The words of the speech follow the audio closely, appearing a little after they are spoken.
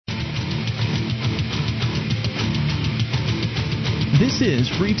This is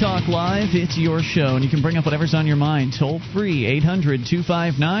Free Talk Live. It's your show, and you can bring up whatever's on your mind. Toll free,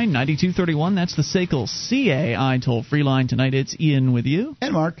 800-259-9231. That's the SACL CAI toll-free line. Tonight it's Ian with you.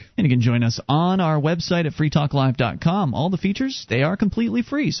 And Mark. And you can join us on our website at freetalklive.com. All the features, they are completely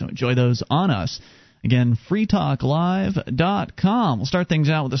free, so enjoy those on us. Again, freetalklive.com. We'll start things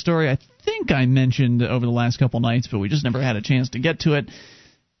out with a story I think I mentioned over the last couple nights, but we just never had a chance to get to it.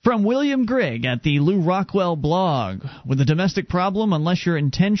 From William Grigg at the Lou Rockwell blog. With a domestic problem, unless your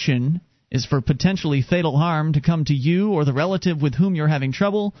intention is for potentially fatal harm to come to you or the relative with whom you're having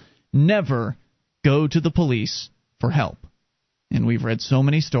trouble, never go to the police for help. And we've read so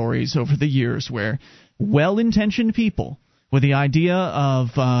many stories over the years where well-intentioned people, with the idea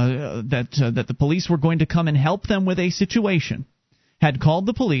of that the police were going to come and help them with a situation, had called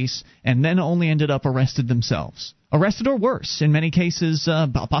the police and then only ended up arrested themselves. Arrested or worse, in many cases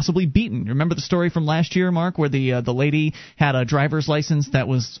possibly beaten. Remember the story from last year, Mark, where the lady had a driver's license that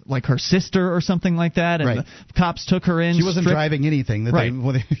was like her sister or something like that, and right. The cops took her in. She wasn't driving anything. Right.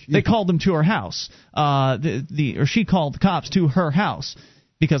 They called them to her house. Or she called the cops to her house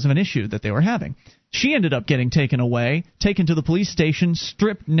because of an issue that they were having. She ended up getting taken away, taken to the police station,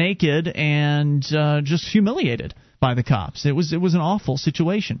 stripped naked, and just humiliated by the cops. It was an awful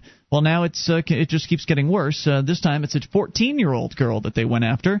situation. Well, now it just keeps getting worse. This time it's a 14-year-old girl that they went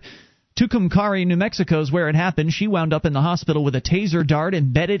after. Tucumcari, New Mexico is where it happened. She wound up in the hospital with a taser dart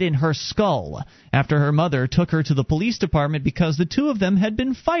embedded in her skull after her mother took her to the police department because the two of them had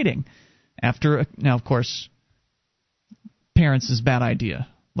been fighting. Now, of course, parents is a bad idea.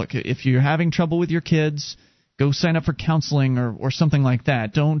 Look, if you're having trouble with your kids, go sign up for counseling or something like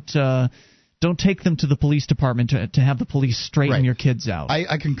that. Don't take them to the police department to have the police straighten your kids out.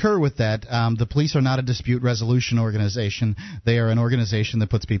 I concur with that. The police are not a dispute resolution organization. They are an organization that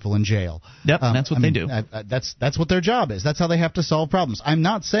puts people in jail. Yep, that's what they do. That's what their job is. That's how they have to solve problems. I'm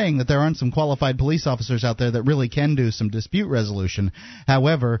not saying that there aren't some qualified police officers out there that really can do some dispute resolution.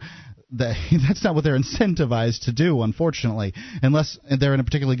 However, that's not what they're incentivized to do, unfortunately, unless they're in a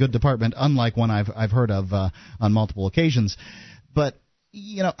particularly good department, unlike one I've heard of on multiple occasions. But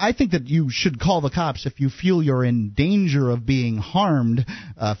I think that you should call the cops if you feel you're in danger of being harmed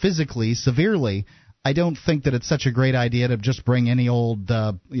physically, severely. I don't think that it's such a great idea to just bring any old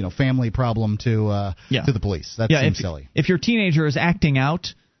family problem to the police. That seems silly. If your teenager is acting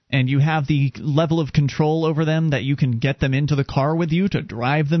out and you have the level of control over them that you can get them into the car with you to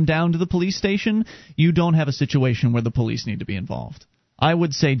drive them down to the police station, you don't have a situation where the police need to be involved. I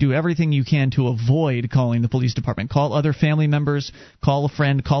would say do everything you can to avoid calling the police department. Call other family members, call a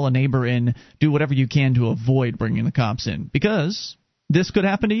friend, call a neighbor in. Do whatever you can to avoid bringing the cops in, because this could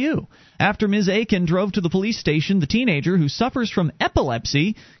happen to you. After Ms. Aiken drove to the police station, the teenager, who suffers from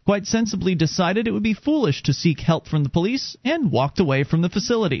epilepsy, quite sensibly decided it would be foolish to seek help from the police and walked away from the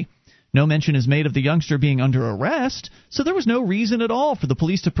facility. No mention is made of the youngster being under arrest, so there was no reason at all for the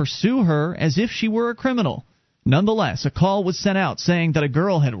police to pursue her as if she were a criminal. Nonetheless, a call was sent out saying that a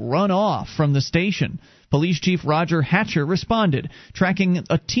girl had run off from the station. Police Chief Roger Hatcher responded, tracking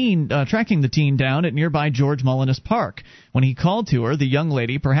the teen down at nearby George Molinas Park. When he called to her, the young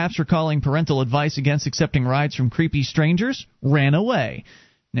lady, perhaps recalling parental advice against accepting rides from creepy strangers, ran away.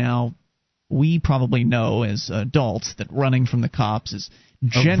 Now, we probably know as adults that running from the cops is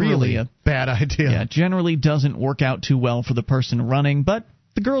generally a bad idea. Yeah, generally doesn't work out too well for the person running, but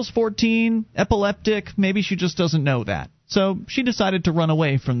the girl's 14, epileptic, maybe she just doesn't know that. So she decided to run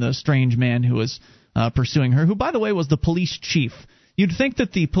away from the strange man who was pursuing her, who, by the way, was the police chief. You'd think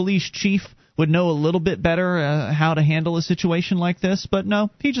that the police chief would know a little bit better how to handle a situation like this, but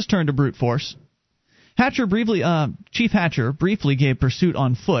no, he just turned to brute force. Chief Hatcher briefly gave pursuit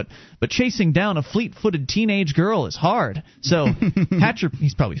on foot, but chasing down a fleet-footed teenage girl is hard. So Hatcher,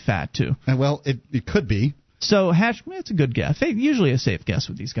 he's probably fat too. Well, it could be. So it's a good guess. Usually a safe guess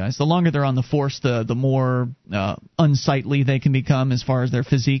with these guys. The longer they're on the force, the more unsightly they can become as far as their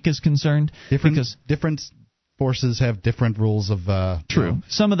physique is concerned. Different forces have different rules of... True.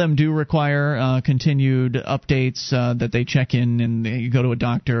 Some of them do require continued updates that they check in and you go to a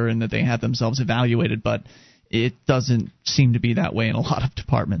doctor and that they have themselves evaluated, but it doesn't seem to be that way in a lot of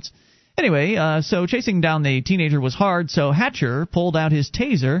departments. Anyway, so chasing down the teenager was hard, so Hatcher pulled out his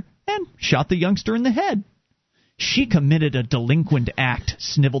taser and shot the youngster in the head. She committed a delinquent act,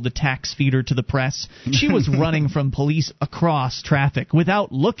 sniveled the tax feeder to the press. She was running from police across traffic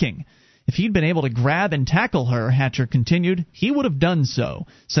without looking. If he'd been able to grab and tackle her, Hatcher continued, he would have done so,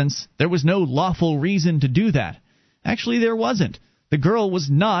 since there was no lawful reason to do that. Actually, there wasn't. The girl was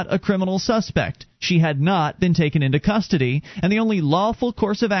not a criminal suspect. She had not been taken into custody, and the only lawful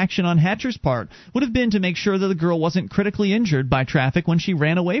course of action on Hatcher's part would have been to make sure that the girl wasn't critically injured by traffic when she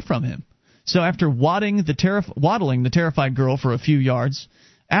ran away from him. So after waddling the terrified girl for a few yards,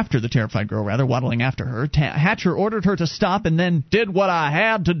 waddling after her, Hatcher ordered her to stop and then did what I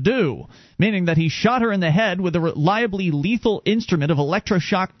had to do, meaning that he shot her in the head with a reliably lethal instrument of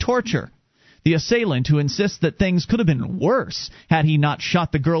electroshock torture. The assailant, who insists that things could have been worse had he not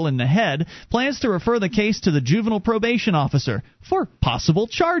shot the girl in the head, plans to refer the case to the juvenile probation officer for possible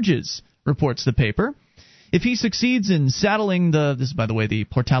charges, reports the paper. If he succeeds in saddling this is, by the way, the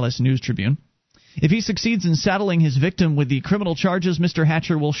Portales News-Tribune. If he succeeds in saddling his victim with the criminal charges, Mr.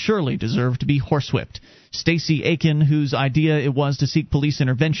 Hatcher will surely deserve to be horsewhipped. Stacy Aiken, whose idea it was to seek police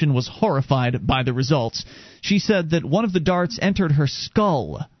intervention, was horrified by the results. She said that one of the darts entered her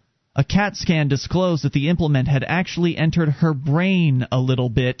skull. A CAT scan disclosed that the implement had actually entered her brain a little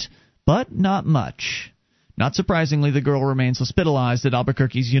bit, but not much. Not surprisingly, the girl remains hospitalized at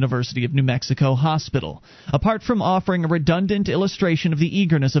Albuquerque's University of New Mexico Hospital. Apart from offering a redundant illustration of the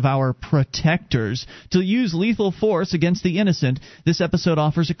eagerness of our protectors to use lethal force against the innocent, this episode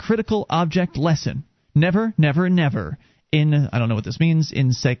offers a critical object lesson. Never, never, never, in, I don't know what this means,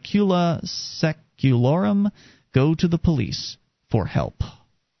 in secula seculorum, go to the police for help.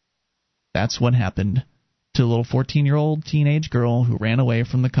 That's what happened to a little 14-year-old teenage girl who ran away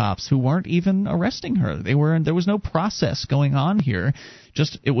from the cops, who weren't even arresting her. There was no process going on here.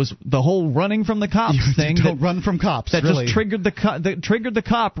 It was the whole running from the cops thing. Don't run from cops. That really. Just triggered the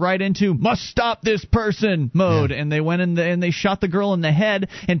cop right into must stop this person mode, and they went in and they shot the girl in the head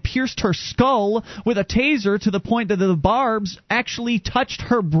and pierced her skull with a taser to the point that the barbs actually touched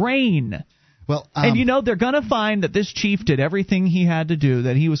her brain. Well, and they're going to find that this chief did everything he had to do,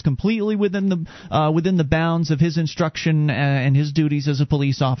 that he was completely within the bounds of his instruction and his duties as a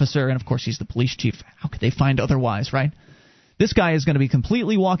police officer, and of course he's the police chief. How could they find otherwise, right? This guy is going to be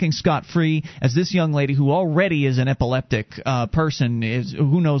completely walking scot-free, as this young lady, who already is an epileptic person, is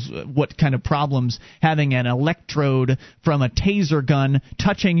who knows what kind of problems having an electrode from a taser gun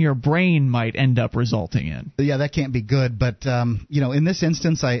touching your brain might end up resulting in. Yeah, that can't be good. But in this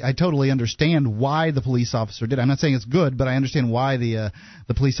instance, I totally understand why the police officer did it. I'm not saying it's good, but I understand why the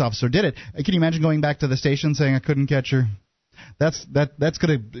police officer did it. Can you imagine going back to the station saying I couldn't catch her? That's going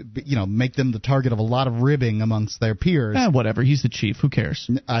to make them the target of a lot of ribbing amongst their peers. Whatever. He's the chief. Who cares?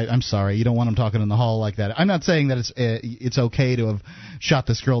 I'm sorry. You don't want him talking in the hall like that. I'm not saying that it's okay to have shot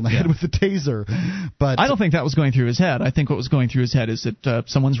this girl in the head with a taser, but I don't think that was going through his head. I think what was going through his head is that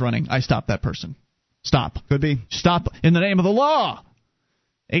someone's running. I stop that person. Stop. Could be. Stop in the name of the law.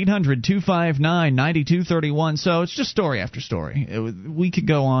 800-259-9231. So it's just story after story. We could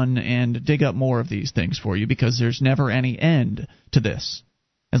go on and dig up more of these things for you because there's never any end to this.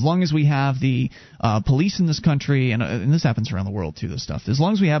 As long as we have the police in this country, and this happens around the world too, this stuff, as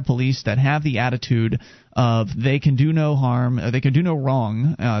long as we have police that have the attitude of they can do no harm, they can do no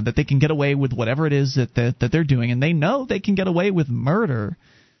wrong, that they can get away with whatever it is that they're doing, and they know they can get away with murder,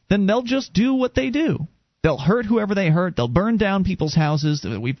 then they'll just do what they do. They'll hurt whoever they hurt. They'll burn down people's houses.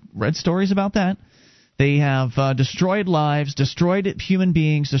 We've read stories about that. They have destroyed lives, destroyed human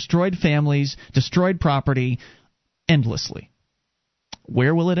beings, destroyed families, destroyed property endlessly.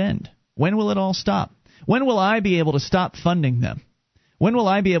 Where will it end? When will it all stop? When will I be able to stop funding them? When will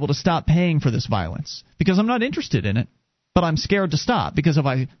I be able to stop paying for this violence? Because I'm not interested in it, but I'm scared to stop. Because if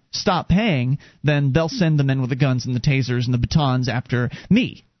I stop paying, then they'll send the men with the guns and the tasers and the batons after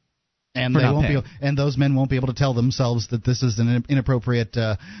me. And they won't and those men won't be able to tell themselves that this is an inappropriate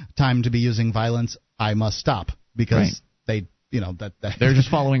time to be using violence. I must stop because they're just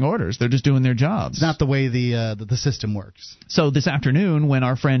following orders. They're just doing their jobs. It's not the way the system works. So this afternoon, when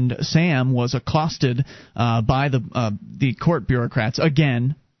our friend Sam was accosted by the court bureaucrats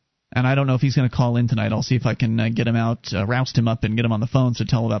again, and I don't know if he's going to call in tonight. I'll see if I can get him out, roust him up, and get him on the phone to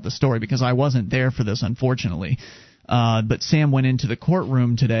tell about the story because I wasn't there for this, unfortunately. But Sam went into the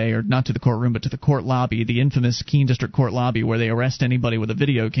courtroom today, or not to the courtroom, but to the court lobby, the infamous Keene District Court lobby where they arrest anybody with a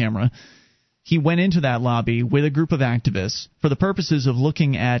video camera. He went into that lobby with a group of activists for the purposes of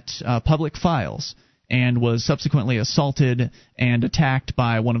looking at public files and was subsequently assaulted and attacked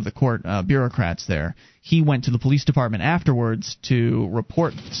by one of the court bureaucrats there. He went to the police department afterwards to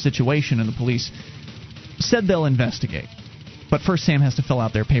report the situation, and the police said they'll investigate. But first Sam has to fill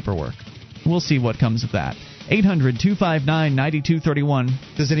out their paperwork. We'll see what comes of that.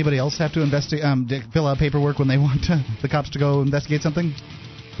 800-259-9231. Does anybody else have to fill out paperwork when they want the cops to go investigate something?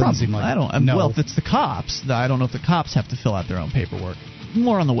 Doesn't seem like it. I don't know. Well, if it's the cops, I don't know if the cops have to fill out their own paperwork.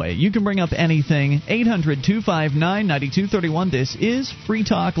 more on the way. You can bring up anything. 800-259-9231. This is Free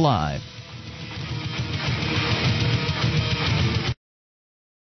Talk Live.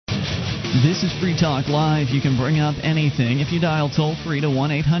 This is Free Talk Live. You can bring up anything if you dial toll-free to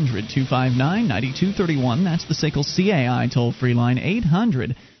 1-800-259-9231. That's the SACL CAI toll-free line,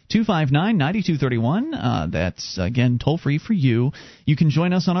 800-259-9231. That's, again, toll-free for you. You can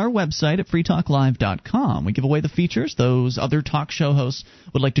join us on our website at freetalklive.com. We give away the features those other talk show hosts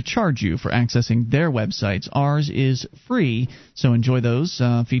would like to charge you for accessing their websites. Ours is free, so enjoy those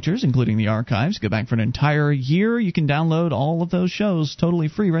features, including the archives. Go back for an entire year. You can download all of those shows totally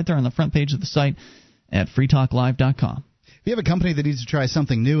free right there on the front page of the site at freetalklive.com. If you have a company that needs to try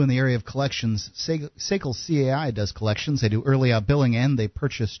something new in the area of collections, SACL CAI does collections. They do early out billing and they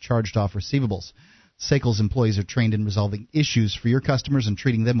purchase charged-off receivables. SACL's employees are trained in resolving issues for your customers and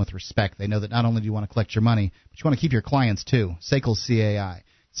treating them with respect. They know that not only do you want to collect your money, but you want to keep your clients too. SACL CAI.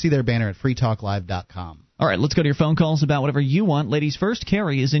 See their banner at freetalklive.com. All right, let's go to your phone calls about whatever you want. Ladies first,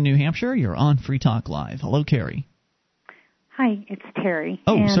 Carrie is in New Hampshire. You're on Free Talk Live. Hello, Carrie. Hi, it's Terry.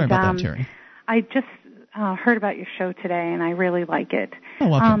 Oh, sorry about that, Terry. I just heard about your show today, and I really like it. Oh,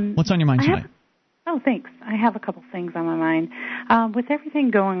 welcome. What's on your mind tonight? Thanks. I have a couple things on my mind. With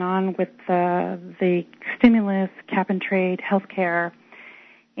everything going on with the stimulus, cap and trade, healthcare,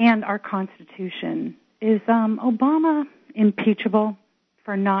 and our Constitution, is Obama impeachable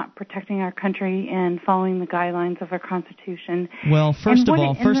for not protecting our country and following the guidelines of our Constitution? Well, first of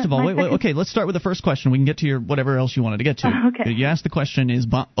all, wait, okay, let's start with the first question. We can get to your whatever else you wanted to get to. Okay. You asked the question, is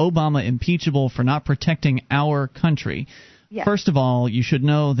Obama impeachable for not protecting our country? Yes. First of all, you should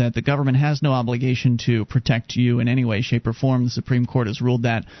know that the government has no obligation to protect you in any way, shape, or form. The Supreme Court has ruled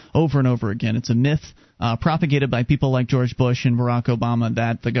that over and over again. It's a myth propagated by people like George Bush and Barack Obama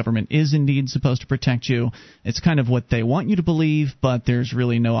that the government is indeed supposed to protect you. It's kind of what they want you to believe, but there's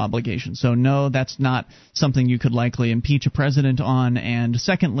really no obligation. So, no, that's not something you could likely impeach a president on. And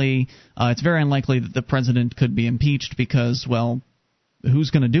secondly, it's very unlikely that the president could be impeached because, well,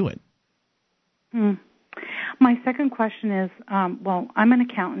 who's going to do it? My second question is, I'm an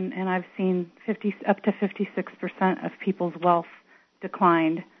accountant, and I've seen up to 56% of people's wealth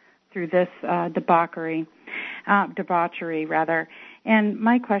declined through this debauchery. And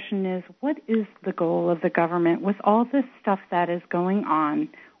my question is, what is the goal of the government with all this stuff that is going on?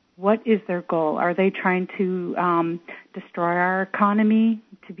 What is their goal? Are they trying to destroy our economy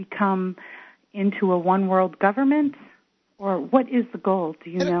to become into a one-world government? Or what is the goal? Do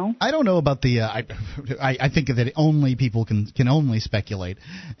you know? I don't know about the. I think that only people can only speculate,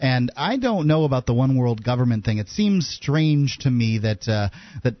 and I don't know about the one world government thing. It seems strange to me that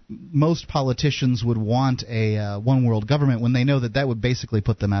that most politicians would want a one world government when they know that would basically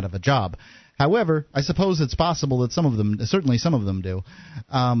put them out of a job. However, I suppose it's possible that certainly some of them do.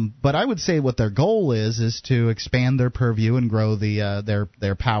 But I would say what their goal is to expand their purview and grow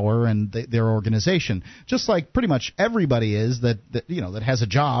their power and their organization. Just like pretty much everybody is that has a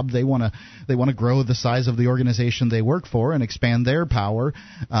job, they want to grow the size of the organization they work for and expand their power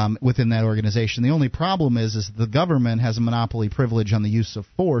within that organization. The only problem is the government has a monopoly privilege on the use of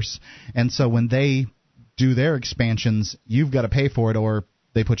force, and so when they do their expansions, you've got to pay for it or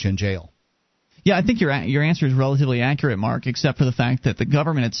they put you in jail. Yeah, I think your answer is relatively accurate, Mark, except for the fact that the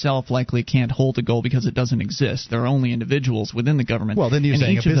government itself likely can't hold a goal because it doesn't exist. There are only individuals within the government. Well, then you're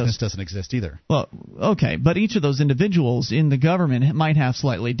saying a business doesn't exist either. Well, okay, but each of those individuals in the government might have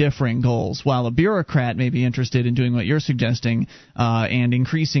slightly differing goals. While a bureaucrat may be interested in doing what you're suggesting and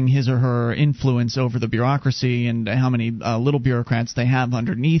increasing his or her influence over the bureaucracy and how many little bureaucrats they have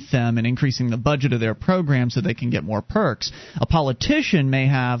underneath them and increasing the budget of their program so they can get more perks, a politician may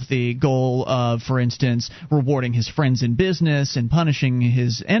have the goal of, for instance, rewarding his friends in business and punishing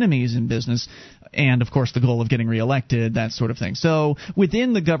his enemies in business, and, of course, the goal of getting reelected, that sort of thing. So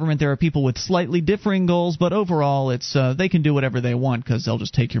within the government, there are people with slightly differing goals, but overall, it's they can do whatever they want because they'll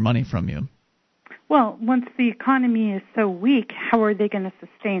just take your money from you. Well, once the economy is so weak, how are they going to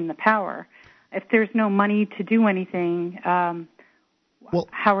sustain the power? If there's no money to do anything, how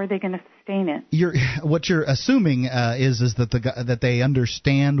are they going to sustain it? What you're assuming is that they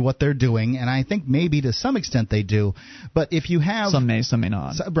understand what they're doing, and I think maybe to some extent they do. But if you have some may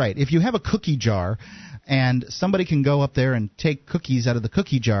not. Right. If you have a cookie jar, and somebody can go up there and take cookies out of the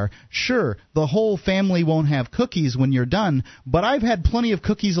cookie jar, sure, the whole family won't have cookies when you're done, but I've had plenty of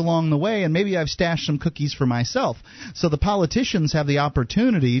cookies along the way, and maybe I've stashed some cookies for myself. So the politicians have the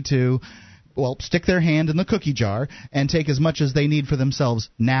opportunity to stick their hand in the cookie jar and take as much as they need for themselves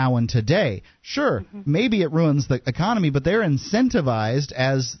now and today. Sure, maybe it ruins the economy, but they're incentivized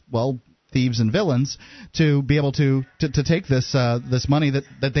as, thieves and villains to be able to take this money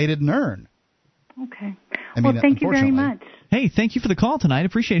that they didn't earn. Okay. Well, thank you very much. Hey, thank you for the call tonight.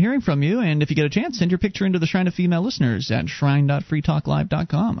 Appreciate hearing from you. And if you get a chance, send your picture into the Shrine of Female Listeners at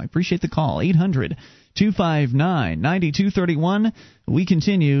shrine.freetalklive.com. I appreciate the call. 800-259-9231. We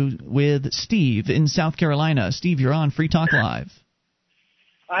continue with Steve in South Carolina. Steve, you're on Free Talk Live.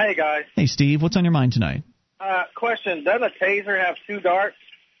 Hi, guys. Hey, Steve. What's on your mind tonight? Question. Does a taser have 2 darts?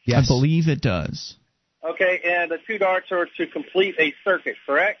 Yes. I believe it does. Okay, and the 2 darts are to complete a circuit,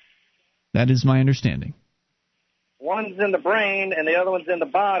 correct? That is my understanding. One's in the brain and the other one's in the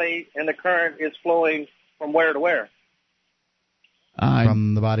body, and the current is flowing from where to where?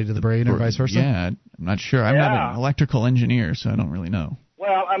 From the body to the brain or vice versa? Yeah, I'm not sure. I'm not an electrical engineer, so I don't really know.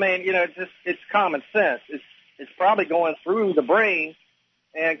 Well, I mean, it's common sense. It's probably going through the brain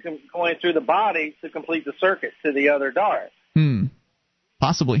and going through the body to complete the circuit to the other dart.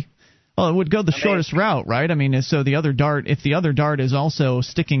 Possibly. Well, it would go the shortest route, right? I mean, so the other dart, if the other dart is also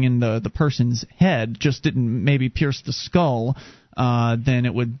sticking in the person's head, just didn't maybe pierce the skull, then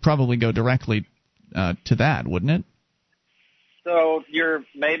it would probably go directly to that, wouldn't it? So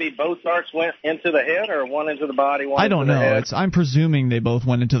maybe both darts went into the head, or one into the body, one I don't into the know. head? I'm presuming they both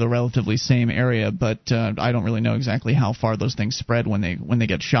went into the relatively same area, but I don't really know exactly how far those things spread when they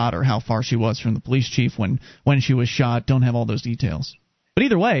get shot, or how far she was from the police chief when she was shot. Don't have all those details. But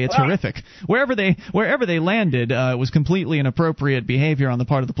either way, it's horrific. Wherever they landed, it was completely inappropriate behavior on the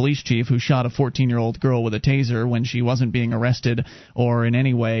part of the police chief, who shot a 14-year-old girl with a taser when she wasn't being arrested or in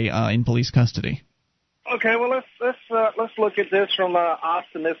any way in police custody. Okay, well let's look at this from an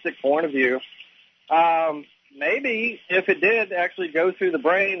optimistic point of view. Maybe if it did actually go through the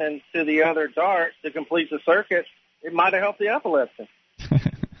brain and to the other dart to complete the circuit, it might have helped the epilepsy.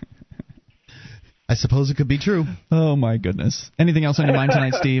 I suppose it could be true. Oh, my goodness. Anything else on your mind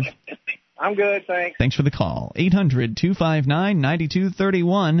tonight, Steve? I'm good, thanks. Thanks for the call.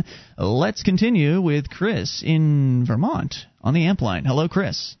 800-259-9231. Let's continue with Chris in Vermont on the amp line. Hello,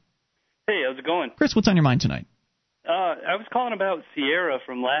 Chris. Hey, how's it going? Chris, what's on your mind tonight? I was calling about Sierra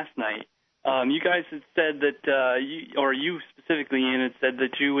from last night. You guys had said that, you specifically, Ian, had said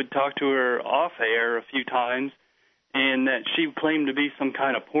that you would talk to her off air a few times, and that she claimed to be some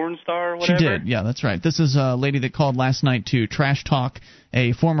kind of porn star or whatever. She did, yeah, that's right. This is a lady that called last night to trash talk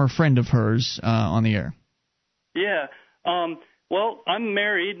a former friend of hers on the air. Yeah. Well, I'm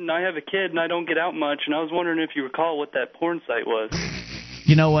married, and I have a kid, and I don't get out much, and I was wondering if you recall what that porn site was.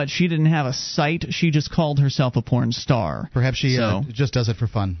 You know what? She didn't have a site. She just called herself a porn star. Perhaps she just does it for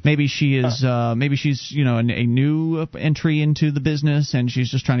fun. Maybe she is. Maybe she's a new entry into the business, and she's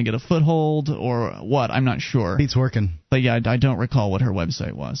just trying to get a foothold, or what? I'm not sure. Beats working. But yeah, I don't recall what her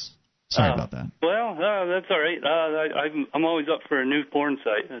website was. Sorry about that. Well, that's all right. I'm always up for a new porn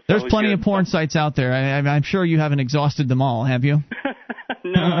site. There's plenty of porn sites out there. I'm sure you haven't exhausted them all, have you?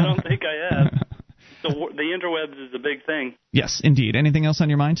 No, I don't think I have. The interwebs is a big thing. Yes, indeed. Anything else on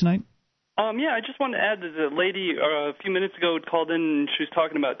your mind tonight? Yeah, I just wanted to add that the lady a few minutes ago had called in and she was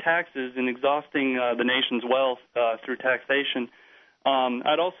talking about taxes and exhausting the nation's wealth through taxation.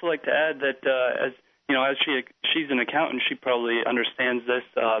 I'd also like to add that as she's an accountant, she probably understands this,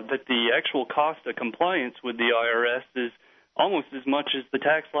 that the actual cost of compliance with the IRS is almost as much as the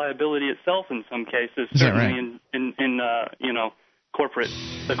tax liability itself in some cases, certainly in the corporate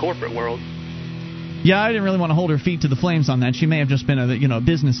world. Yeah, I didn't really want to hold her feet to the flames on that. She may have just been a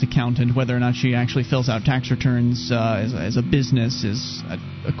business accountant. Whether or not she actually fills out tax returns as a business is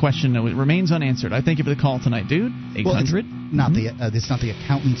a question that remains unanswered. I thank you for the call tonight, dude. 800. Well, it's not the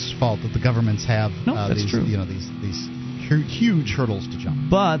accountant's fault that the governments have that's true. These huge hurdles to jump.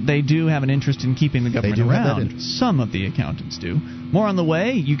 But they do have an interest in keeping the government around. Some of the accountants do. More on the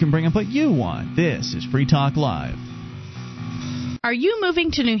way. You can bring up what you want. This is Free Talk Live. Are you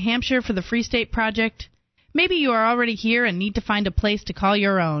moving to New Hampshire for the Free State Project? Maybe you are already here and need to find a place to call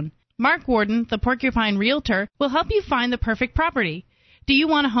your own. Mark Warden, the Porcupine Realtor, will help you find the perfect property. Do you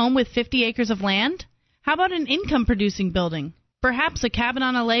want a home with 50 acres of land? How about an income-producing building? Perhaps a cabin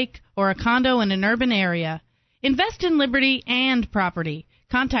on a lake or a condo in an urban area. Invest in liberty and property.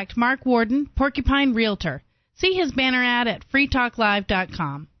 Contact Mark Warden, Porcupine Realtor. See his banner ad at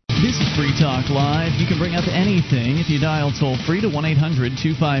freetalklive.com. This is Free Talk Live. You can bring up anything if you dial toll-free to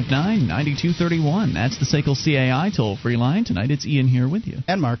 1-800-259-9231. That's the SACL CAI toll-free line. Tonight it's Ian here with you.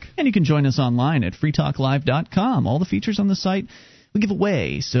 And Mark. And you can join us online at freetalklive.com. All the features on the site we give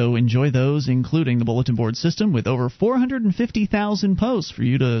away. So enjoy those, including the bulletin board system with over 450,000 posts for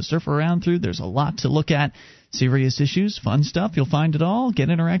you to surf around through. There's a lot to look at. Serious issues, fun stuff. You'll find it all. Get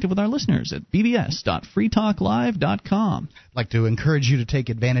interactive with our listeners at bbs.freetalklive.com. I'd like to encourage you to take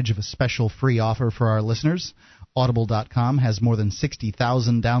advantage of a special free offer for our listeners. Audible.com has more than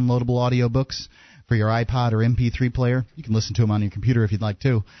 60,000 downloadable audiobooks for your iPod or MP3 player. You can listen to them on your computer if you'd like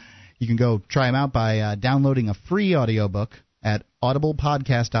to. You can go try them out by downloading a free audiobook at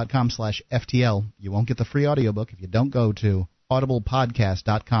audiblepodcast.com/FTL. You won't get the free audiobook if you don't go to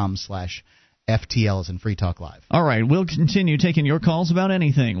audiblepodcast.com/FTL as in Free Talk Live. All right, we'll continue taking your calls about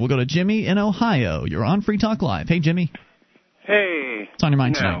anything. We'll go to Jimmy in Ohio. You're on Free Talk Live. Hey, Jimmy. Hey. What's on your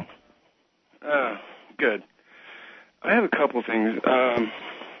mind tonight? Good. I have a couple things.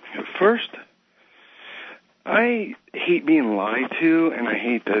 First, I hate being lied to, and I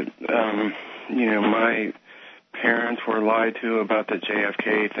hate that, my parents were lied to about the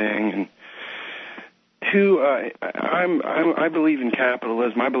JFK thing. And two, I believe in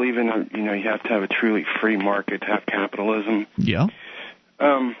capitalism. I believe in, you have to have a truly free market to have capitalism. Yeah.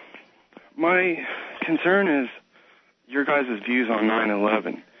 My concern is your guys' views on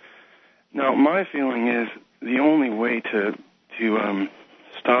 9/11. Now, my feeling is the only way to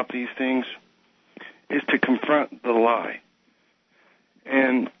stop these things is to confront the lie.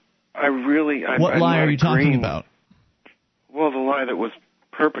 And what lie are you talking about? Well, the lie that was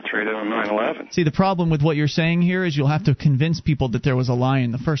perpetrated on 9/11. See, the problem with what you're saying here is you'll have to convince people that there was a lie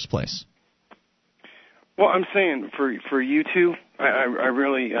in the first place. Well, I'm saying for you two, I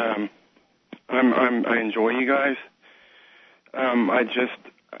really I enjoy you guys. I just,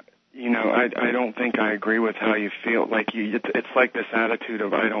 I don't think I agree with how you feel. Like it's like this attitude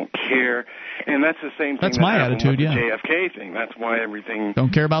of I don't care, and that's the same thing. That's my attitude, with yeah. The JFK thing. That's why everything.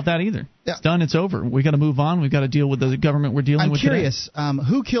 Don't care about that either. Yeah. It's done. It's over. We got to move on. We've got to deal with the government we're dealing with. I'm curious.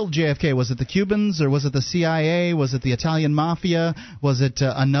 Who killed JFK? Was it the Cubans, or was it the CIA? Was it the Italian mafia? Was it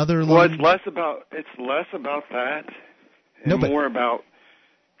another? Well, it's less about that, and more about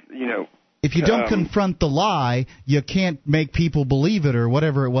If you don't confront the lie, you can't make people believe it, or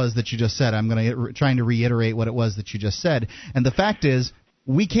whatever it was that you just said. I'm trying to reiterate what it was that you just said. And the fact is,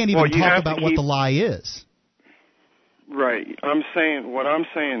 we can't even talk about what the lie is. Right. What I'm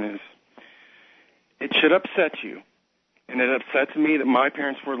saying is, it should upset you, and it upsets me that my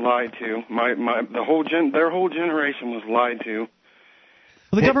parents were lied to. Their whole generation was lied to.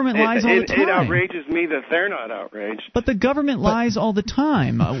 Well, the government lies all the time. It outrages me that they're not outraged. But the government lies all the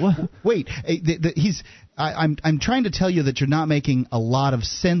time. Wait, I'm trying to tell you that you're not making a lot of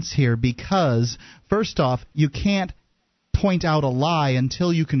sense here because, first off, you can't point out a lie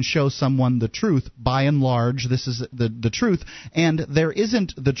until you can show someone the truth. By and large, this is the truth, and there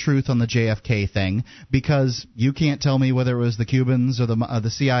isn't the truth on the JFK thing because you can't tell me whether it was the Cubans or the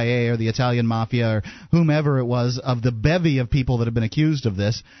CIA or the Italian mafia or whomever it was of the bevy of people that have been accused of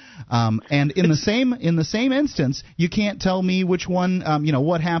this. And in the same instance, you can't tell me which one,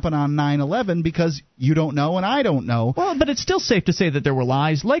 what happened on 9/11 because you don't know and I don't know. Well, but it's still safe to say that there were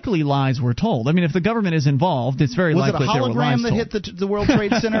lies. Likely lies were told. I mean, if the government is involved, it's very likely there were lies told. Was it a hologram that hit the World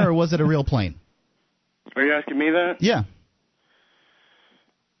Trade Center, or was it a real plane? Are you asking me that? Yeah.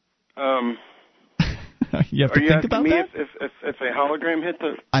 You have to think about that? If a hologram hit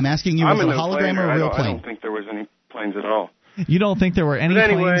the... I'm asking you, was it a hologram or a real plane? I don't think there was any planes at all. You don't think there were any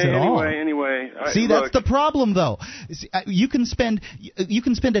planes at all? Anyway. See, that's the problem, though. You can spend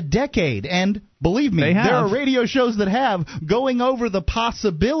a decade, and believe me, there are radio shows that have going over the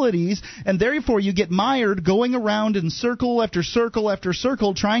possibilities, and therefore you get mired going around in circle after circle after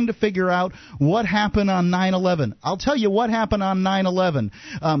circle trying to figure out what happened on 9/11. I'll tell you what happened on 9/11.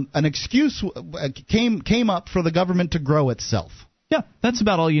 An excuse came up for the government to grow itself. Yeah, that's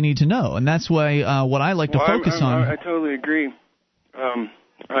about all you need to know, and that's why what I like to focus on. I totally agree.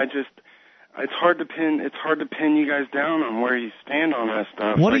 It's hard to pin you guys down on where you stand on that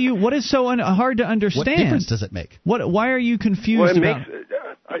stuff. What is so hard to understand? What difference does it make? Why are you confused about?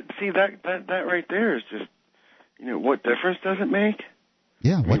 See that right there is just what difference does it make?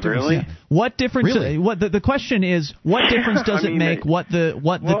 Yeah, what difference? Really? What difference? Really? The question is, what difference does it make? What the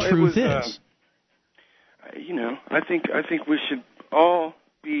truth is? I think we should all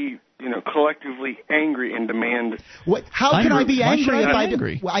be collectively angry and demand. How can I be angry if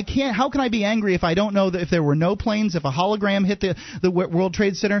I can't? How can I be angry if I don't know that if there were no planes, if a hologram hit the World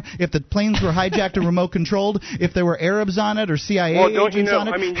Trade Center, if the planes were hijacked and remote controlled, if there were Arabs on it or CIA agents on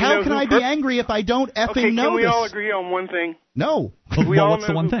it? How can I be angry if I don't effing know this? Can we all agree on one thing? No. We all know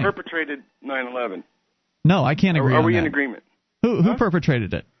who perpetrated 9/11. No, I can't agree. Are we in agreement? Who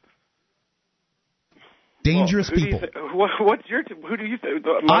perpetrated it? Dangerous people. What's your? Who do you think?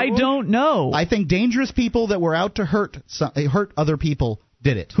 I don't know. I think dangerous people that were out to hurt other people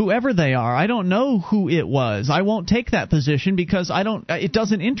did it. Whoever they are, I don't know who it was. I won't take that position because it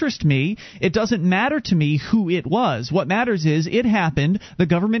doesn't interest me. It doesn't matter to me who it was. What matters is it happened. The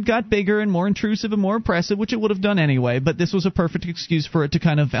government got bigger and more intrusive and more oppressive, which it would have done anyway, but this was a perfect excuse for it to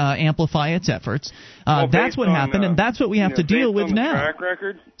kind of amplify its efforts. That's what happened, and that's what we have to deal with now. Track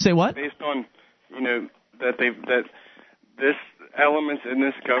record? Say what? Based on, that this elements in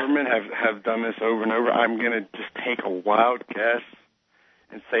this government have done this over and over, I'm going to just take a wild guess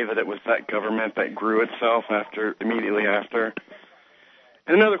and say that it was that government that grew itself immediately after.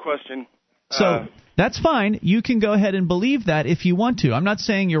 And another question. So that's fine. You can go ahead and believe that if you want to. I'm not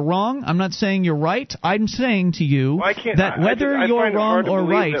saying you're wrong. I'm not saying you're right. I'm saying to you that whether you're wrong or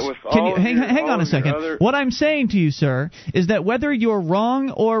right. Hang on a second. What I'm saying to you, sir, is that whether you're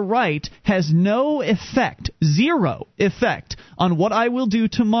wrong or right has no effect, zero effect, on what I will do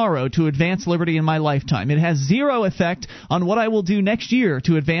tomorrow to advance liberty in my lifetime. It has zero effect on what I will do next year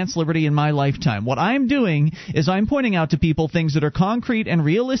to advance liberty in my lifetime. What I'm doing is I'm pointing out to people things that are concrete and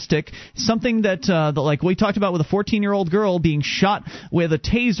realistic, something that like we talked about with a 14-year-old girl being shot with a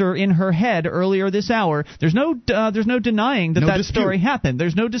taser in her head earlier this hour. There's no denying that story happened.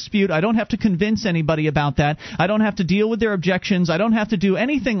 There's no dispute. I don't have to convince anybody about that. I don't have to deal with their objections. I don't have to do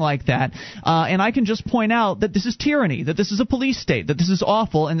anything like that. And I can just point out that this is tyranny, that this is a police state, that this is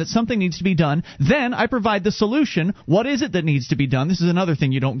awful, and that something needs to be done. Then I provide the solution. What is it that needs to be done? This is another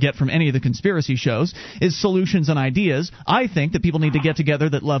thing you don't get from any of the conspiracy shows, is solutions and ideas. I think that people need to get together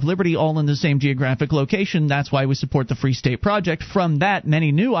that love liberty all in the same geographic location. That's why we support the Free State Project. From that,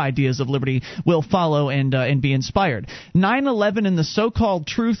 many new ideas of liberty will follow and be inspired. 9/11 and the so-called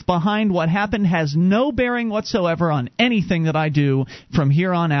truth behind what happened has no bearing whatsoever on anything that I do from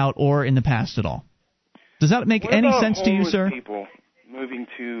here on out or in the past at all. Does that make any sense to you, sir? People moving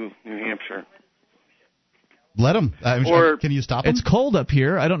to New Hampshire. Let them. Can you stop them? It's cold up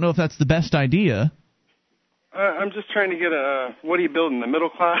here. I don't know if that's the best idea. I'm just trying to get what are you building, the middle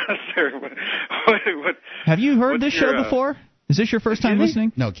class? Or what, have you heard this show before? Is this your first time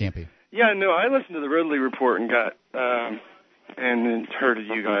listening? No, it can't be. Yeah, no, I listened to the Ridley Report and got and then heard of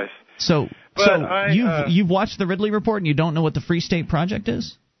you guys. You've watched the Ridley Report and you don't know what the Free State Project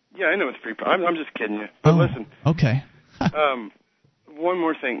is? Yeah, I know it's free. I'm just kidding you. But listen. Okay. One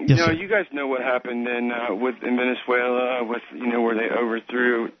more thing. Yes, you guys know what happened in Venezuela with where they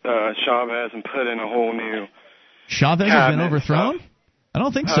overthrew Chavez and put in a whole new. Chavez has been overthrown? I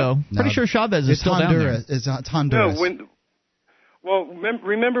don't think so. No, pretty sure Chavez is still Honduras. down there. It's Honduras. No,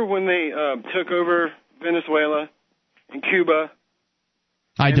 remember when they took over Venezuela and Cuba?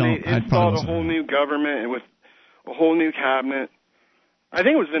 I don't. They installed a whole new government with a whole new cabinet. I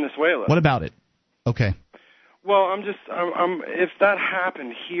think it was Venezuela. What about it? Okay. Well, I'm if that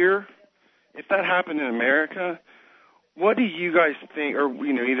happened here, if that happened in America, what do you guys think, or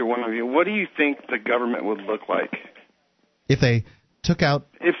either one of you, what do you think the government would look like? If they took out.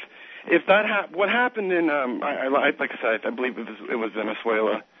 If that what happened in like I said, I believe it was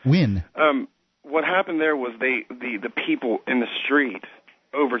Venezuela. When? What happened there was the people in the street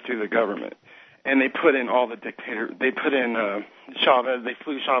overthrew the government. And they put in all the dictators. They put in Chavez. They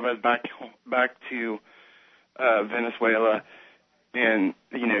flew Chavez back to Venezuela, and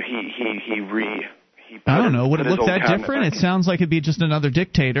I don't know. Would it look that different? It sounds like it'd be just another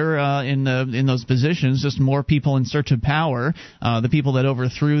dictator in those positions, just more people in search of power. The people that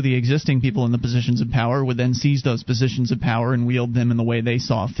overthrew the existing people in the positions of power would then seize those positions of power and wield them in the way they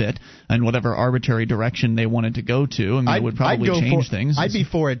saw fit, and whatever arbitrary direction they wanted to go to. I mean, it would probably change things. I'd be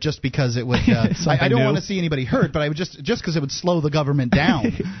for it just because it would. I don't want to see anybody hurt, but I would just because it would slow the government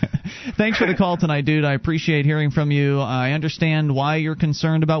down. Thanks for the call tonight, dude. I appreciate hearing from you. I understand why you're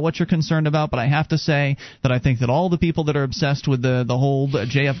concerned about what you're concerned about, but I have to say that I think that all the people that are obsessed with the whole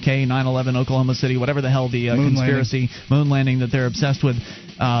JFK, 9/11, Oklahoma City, whatever the hell the conspiracy, moon landing that they're obsessed with,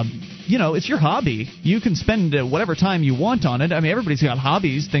 it's your hobby. You can spend whatever time you want on it. I mean, everybody's got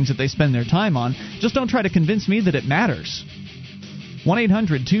hobbies, things that they spend their time on. Just don't try to convince me that it matters.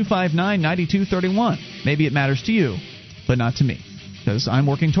 1-800-259-9231. Maybe it matters to you, but not to me. Because I'm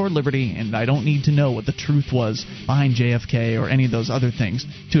working toward liberty, and I don't need to know what the truth was behind JFK or any of those other things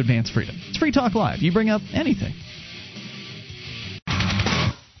to advance freedom. It's Free Talk Live. You bring up anything.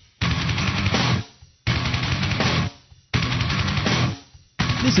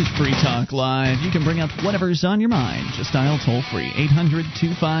 This is Free Talk Live. You can bring up whatever's on your mind. Just dial toll-free.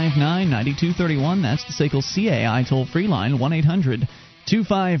 800-259-9231. That's the SACL CAI toll-free line. 1-800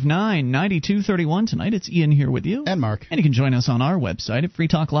 888-259-9231. Tonight it's Ian here with you. And Mark. And you can join us on our website at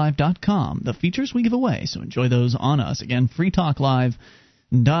freetalklive.com. The features we give away, so enjoy those on us. Again,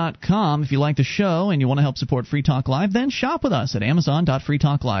 freetalklive.com. If you like the show and you want to help support Free Talk Live, then shop with us at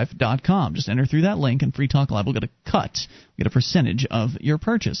amazon.freetalklive.com. Just enter through that link, and Free Talk Live will get a cut, get a percentage of your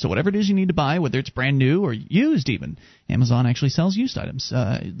purchase. So whatever it is you need to buy, whether it's brand new or used even, Amazon actually sells used items.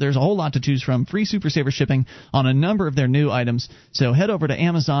 There's a whole lot to choose from. Free Super Saver shipping on a number of their new items. So head over to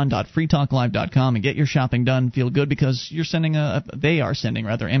amazon.freetalklive.com and get your shopping done. Feel good because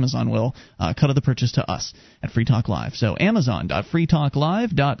Amazon will, cut of the purchase to us at Free Talk Live. So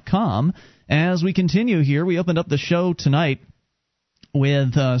amazon.freetalklive.com. As we continue here, we opened up the show tonight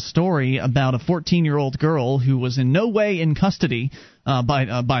with a story about a 14-year-old girl who was in no way in custody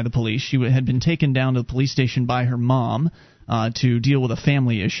by the police. She had been taken down to the police station by her mom to deal with a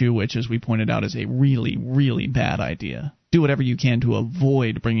family issue, which, as we pointed out, is a really, really bad idea. Do whatever you can to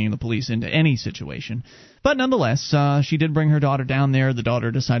avoid bringing the police into any situation. But nonetheless, she did bring her daughter down there. The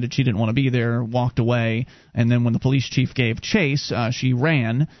daughter decided she didn't want to be there, walked away, and then when the police chief gave chase, she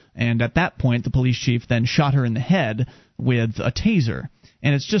ran, and at that point the police chief then shot her in the head with a taser.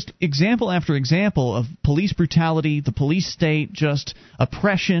 And it's just example after example of police brutality, the police state, just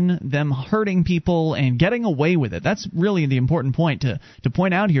oppression, them hurting people and getting away with it. That's really the important point to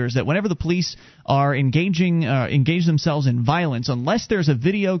point out here, is that whenever the police are engage themselves in violence, unless there's a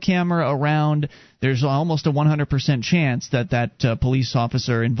video camera around, there's almost a 100% chance that police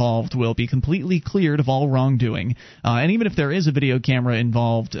officer involved will be completely cleared of all wrongdoing. And even if there is a video camera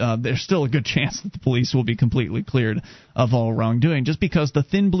involved, there's still a good chance that the police will be completely cleared of all wrongdoing, just because the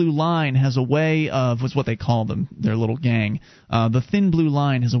Thin Blue Line has a way of, what's what they call them, their little gang. The Thin Blue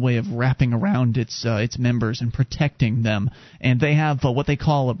Line has a way of wrapping around its members and protecting them, and they have what they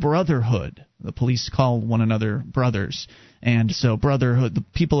call a brotherhood. The police call one another brothers, and so brotherhood,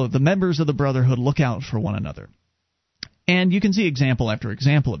 the members of the brotherhood look out for one another. And you can see example after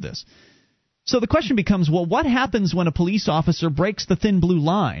example of this. So the question becomes, well, what happens when a police officer breaks the Thin Blue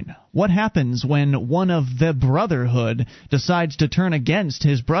Line? What happens when one of the brotherhood decides to turn against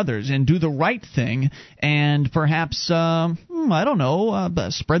his brothers and do the right thing and perhaps, spread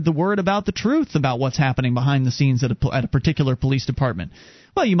the word about the truth about what's happening behind the scenes at a particular police department?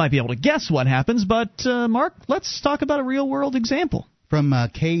 Well, you might be able to guess what happens, but, Mark, let's talk about a real-world example. From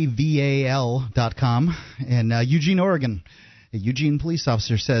KVAL.com in Eugene, Oregon, a Eugene police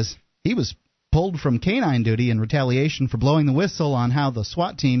officer says he was pulled from canine duty in retaliation for blowing the whistle on how the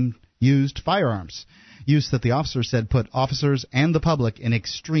SWAT team used firearms, use that the officer said put officers and the public in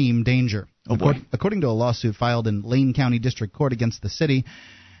extreme danger. Oh boy. According to a lawsuit filed in Lane County District Court against the city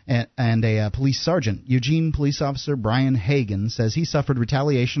and a police sergeant, Eugene police officer Brian Hagan says he suffered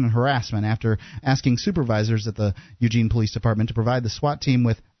retaliation and harassment after asking supervisors at the Eugene Police Department to provide the SWAT team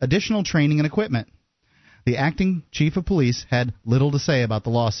with additional training and equipment. The acting chief of police had little to say about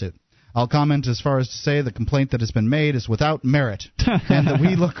the lawsuit. I'll comment as far as to say the complaint that has been made is without merit, and that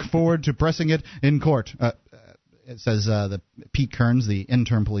we look forward to pressing it in court, it says Pete Kearns, the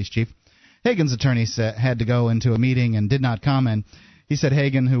interim police chief. Hagan's attorney had to go into a meeting and did not comment. He said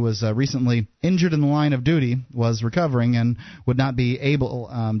Hagan, who was recently injured in the line of duty, was recovering and would not be able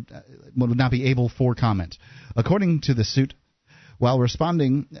for comment. According to the suit, while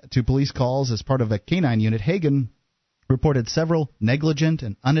responding to police calls as part of a canine unit, Hagan reported several negligent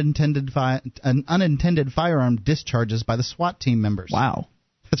and unintended firearm discharges by the SWAT team members. Wow.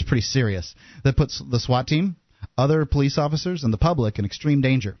 That's pretty serious. That puts the SWAT team, other police officers, and the public in extreme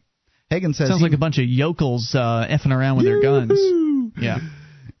danger. Hagan says sounds like a bunch of yokels effing around with their guns. Yeah.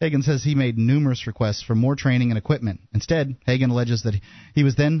 Hagan says he made numerous requests for more training and equipment. Instead, Hagan alleges that he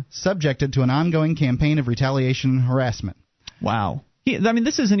was then subjected to an ongoing campaign of retaliation and harassment. Wow.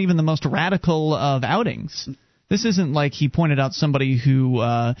 This isn't even the most radical of outings. This isn't like he pointed out somebody who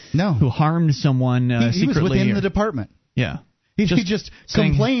harmed someone secretly. He was within the department. Yeah. He just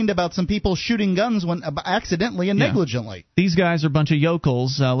complained about some people shooting guns accidentally and negligently. These guys are a bunch of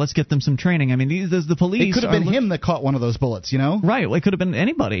yokels. Let's get them some training. The police. It could have been him that caught one of those bullets, you know? Right. It could have been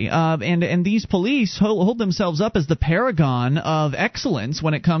anybody. And these police hold themselves up as the paragon of excellence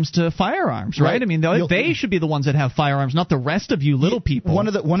when it comes to firearms, right? They should be the ones that have firearms, not the rest of you little people. One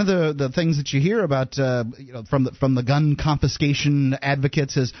of the things that you hear about from the gun confiscation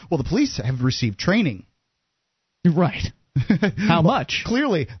advocates is, well, the police have received training. Right. How much?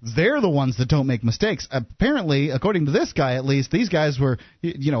 Clearly, they're the ones that don't make mistakes. Apparently, according to this guy at least, these guys were,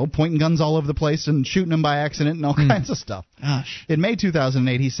 pointing guns all over the place and shooting them by accident and all kinds of stuff. Gosh. In May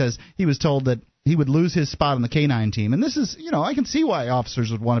 2008, he says he was told that he would lose his spot on the K-9 team. And this is, I can see why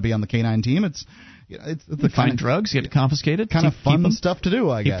officers would want to be on the K-9 team. It's, it's the find drugs, get it confiscated. Kind of fun stuff to do,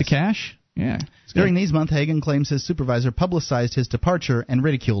 I guess. Keep the cash. Yeah. During these months, Hagen claims his supervisor publicized his departure and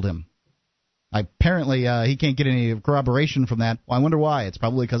ridiculed him. Apparently, he can't get any corroboration from that. Well, I wonder why. It's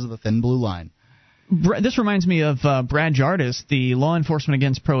probably because of the thin blue line. This reminds me of Brad Jardis, the Law Enforcement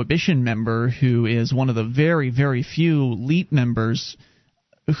Against Prohibition member, who is one of the very, very few LEAP members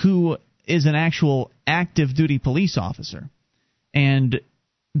who is an actual active duty police officer. And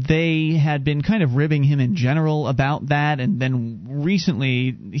they had been kind of ribbing him in general about that, and then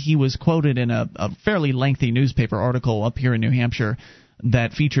recently he was quoted in a fairly lengthy newspaper article up here in New Hampshire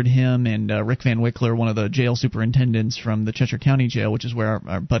that featured him and Rick Van Wickler, one of the jail superintendents from the Cheshire County Jail, which is where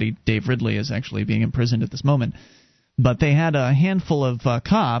our buddy Dave Ridley is actually being imprisoned at this moment. But they had a handful of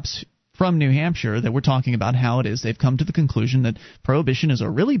cops from New Hampshire that were talking about how it is they've come to the conclusion that prohibition is a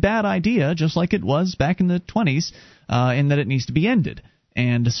really bad idea, just like it was back in the 20s, and that it needs to be ended.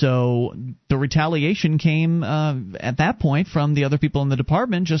 And so the retaliation came at that point from the other people in the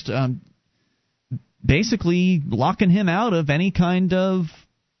department, just basically locking him out of any kind of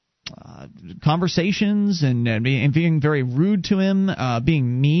conversations and being very rude to him,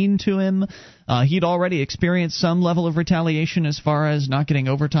 being mean to him. He'd already experienced some level of retaliation as far as not getting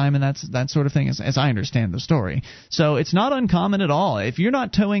overtime and that sort of thing, as I understand the story. So it's not uncommon at all. If you're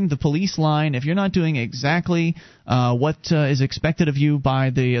not towing the police line, if you're not doing exactly what is expected of you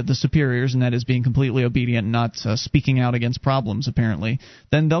by the superiors, and that is being completely obedient and not speaking out against problems, apparently,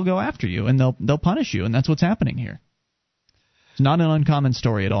 then they'll go after you and they'll punish you, and that's what's happening here. It's not an uncommon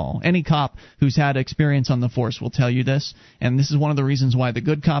story at all. Any cop who's had experience on the force will tell you this, and this is one of the reasons why the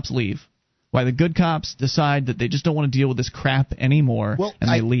good cops leave. Why the good cops decide that they just don't want to deal with this crap anymore, and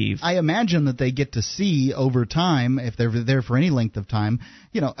they leave. I imagine that they get to see over time, if they're there for any length of time,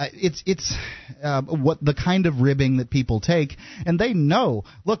 it's what the kind of ribbing that people take, and they know,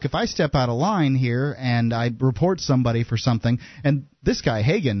 look, if I step out of line here and I report somebody for something, and this guy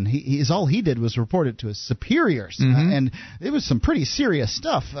Hagen, all he did was report it to his superiors, and it was some pretty serious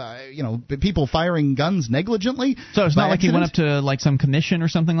stuff. People firing guns negligently. So it's not like he went up to like some commission or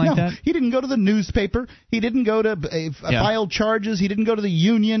something like that. He didn't go to the newspaper. He didn't go to file charges. He didn't go to the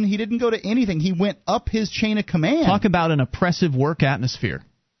union. He didn't go to anything. He went up his chain of command. Talk about an oppressive work atmosphere.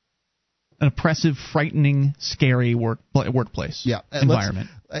 An oppressive, frightening, scary workplace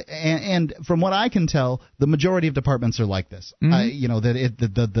environment. And from what I can tell, the majority of departments are like this.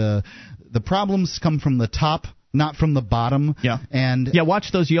 The problems come from the top, not from the bottom. Yeah. And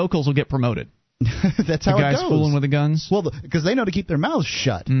watch those yokels will get promoted. That's how it goes. The guys fooling with the guns. Well, because they know to keep their mouths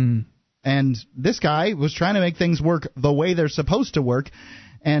shut. And this guy was trying to make things work the way they're supposed to work.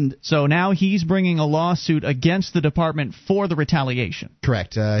 And so now he's bringing a lawsuit against the department for the retaliation.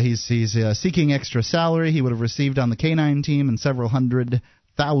 Correct. He's seeking extra salary he would have received on the K-9 team and several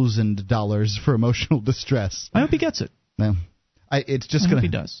 $100,000 for emotional distress. I hope he gets it. No, it's just going to. He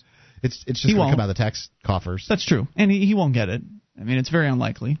does. It's just going to come out of the tax coffers. That's true, and he won't get it. I mean, it's very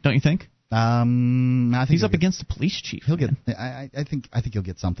unlikely, don't you think? I think he's up against the police chief. He'll get. I think he'll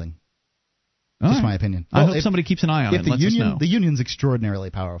get something. Just my opinion. I hope somebody keeps an eye on it and lets us know. The union's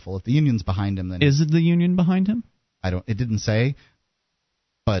extraordinarily powerful. If the union's behind him, then... Is it the union behind him? It didn't say,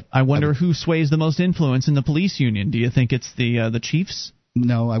 but... I wonder who sways the most influence in the police union. Do you think it's the chiefs?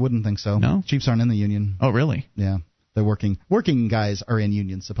 No, I wouldn't think so. No? Chiefs aren't in the union. Oh, really? Yeah. They're working guys are in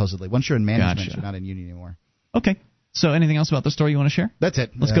unions, supposedly. Once you're in management, You're not in union anymore. Okay. So anything else about the story you want to share? That's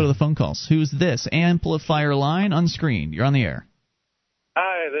it. Let's go to the phone calls. Who's this? Amplifier line unscreened. You're on the air.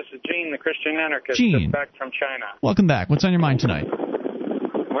 Hi, this is Gene, the Christian anarchist, Gene. back from China. Welcome back. What's on your mind tonight?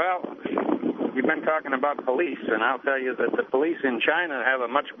 Well, we've been talking about police, and I'll tell you that the police in China have a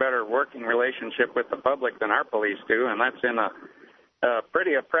much better working relationship with the public than our police do, and that's in a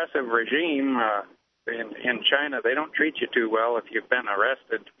pretty oppressive regime. In China, they don't treat you too well if you've been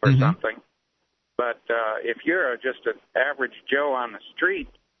arrested for something. But if you're just an average Joe on the street,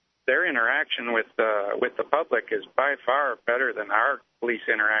 their interaction with the public is by far better than our police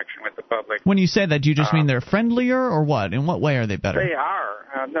interaction with the public. When you say that, do you just mean they're friendlier, or what? In what way are they better? They are.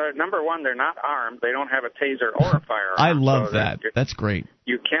 Number one, they're not armed. They don't have a taser or a firearm. I love that. That's great.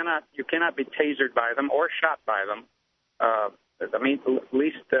 You cannot be tasered by them or shot by them. I mean, at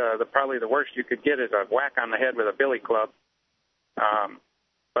least probably the worst you could get is a whack on the head with a billy club.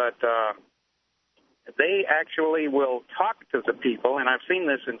 But they actually will talk to the people, and I've seen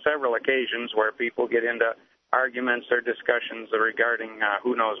this in several occasions where people get into arguments or discussions regarding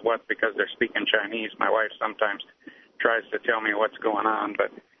who knows what because they're speaking Chinese. My wife sometimes tries to tell me what's going on, but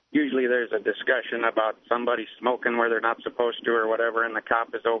usually there's a discussion about somebody smoking where they're not supposed to or whatever, and the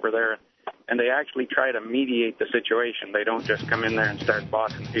cop is over there, and they actually try to mediate the situation. They don't just come in there and start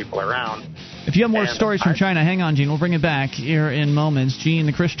bossing people around. If you have more stories from China, hang on, Gene. We'll bring it back here in moments. Gene,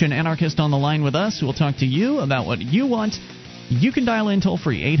 the Christian anarchist, on the line with us. We'll talk to you about what you want. You can dial in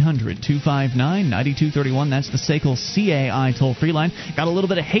toll-free, 800-259-9231. That's the SACL CAI toll-free line. Got a little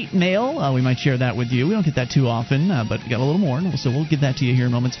bit of hate mail. We might share that with you. We don't get that too often, but we got a little more, so we'll get that to you here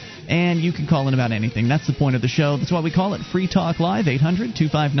in moments. And you can call in about anything. That's the point of the show. That's why we call it Free Talk Live,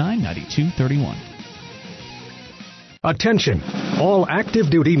 800-259-9231. Attention, all active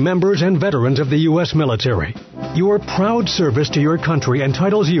duty members and veterans of the U.S. military. Your proud service to your country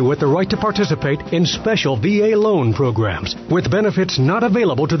entitles you with the right to participate in special VA loan programs with benefits not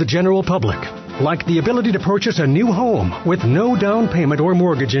available to the general public, like the ability to purchase a new home with no down payment or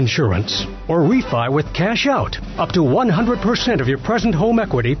mortgage insurance, or refi with cash out, up to 100% of your present home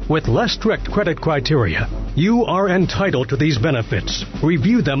equity with less strict credit criteria. You are entitled to these benefits.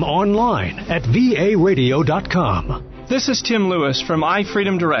 Review them online at varadio.com. This is Tim Lewis from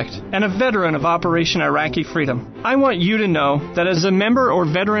iFreedom Direct and a veteran of Operation Iraqi Freedom. I want you to know that as a member or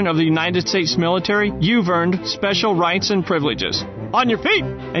veteran of the United States military, you've earned special rights and privileges. On your feet!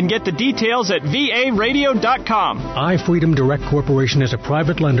 And get the details at varadio.com. iFreedom Direct Corporation is a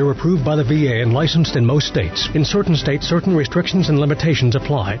private lender approved by the VA and licensed in most states. In certain states, certain restrictions and limitations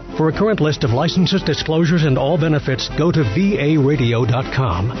apply. For a current list of licenses, disclosures, and all benefits, go to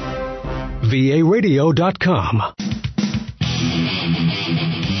varadio.com. varadio.com.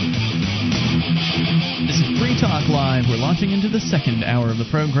 This is Free Talk Live. We're launching into the second hour of the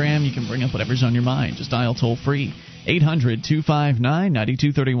program. You can bring up whatever's on your mind. Just dial toll-free,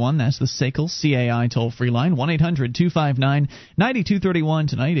 800-259-9231. That's the SACL CAI toll-free line, 1-800-259-9231.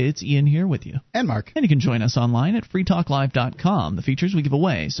 Tonight, it's Ian here with you. And Mark. And you can join us online at freetalklive.com. The features we give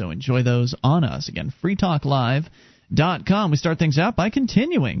away, so enjoy those on us. Again, freetalklive.com. We start things out by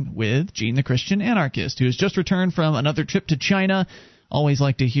continuing with Gene, the Christian anarchist, who has just returned from another trip to China. Always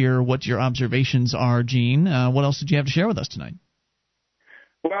like to hear what your observations are, Gene. What else did you have to share with us tonight?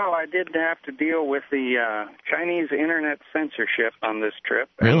 Well, I did have to deal with the Chinese internet censorship on this trip,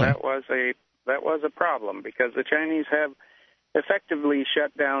 Really? And that was a problem because the Chinese have effectively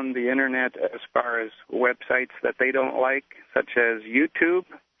shut down the internet as far as websites that they don't like, such as YouTube.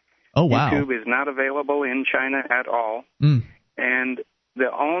 Oh, wow. YouTube is not available in China at all. And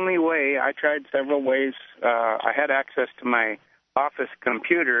the only way, I tried several ways, I had access to my office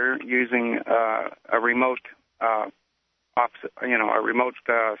computer using a remote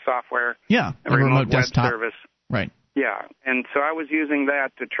software. Yeah, a remote web desktop service. Right. Yeah, and so I was using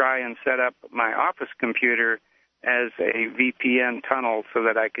that to try and set up my office computer as a VPN tunnel so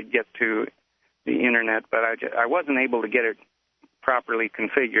that I could get to the internet, but I wasn't able to get it properly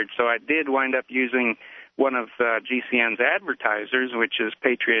configured. So I did wind up using one of GCN's advertisers, which is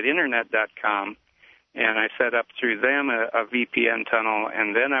patriotinternet.com. And I set up through them a VPN tunnel,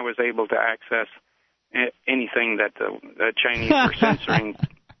 and then I was able to access anything that the Chinese were censoring.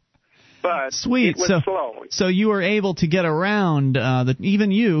 But Sweet. It was slow. So you were able to get around,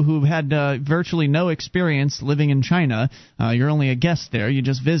 even you, who had virtually no experience living in China, you're only a guest there, you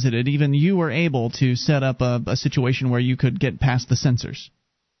just visited, even you were able to set up a situation where you could get past the censors.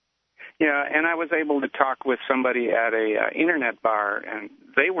 Yeah, and I was able to talk with somebody at a internet bar, and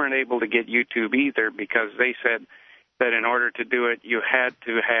they weren't able to get YouTube either because they said that in order to do it, you had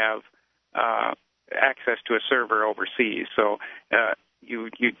to have access to a server overseas. So you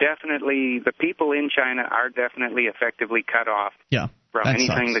definitely, the people in China are definitely effectively cut off from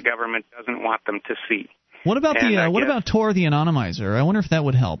anything the government doesn't want them to see. What about about Tor the Anonymizer? I wonder if that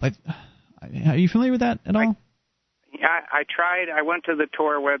would help. Are you familiar with that at all? I tried. I went to the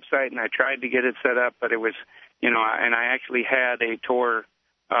Tor website and I tried to get it set up, but it was, and I actually had a Tor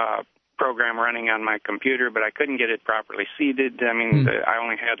program running on my computer, but I couldn't get it properly seeded. I mean, I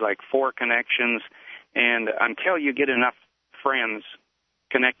only had like 4 connections, and until you get enough friends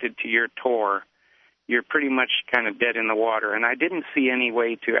connected to your Tor, you're pretty much kind of dead in the water. And I didn't see any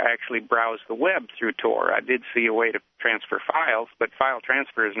way to actually browse the web through Tor. I did see a way to transfer files, but file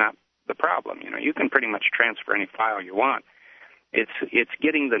transfer is not the problem. You can pretty much transfer any file you want. It's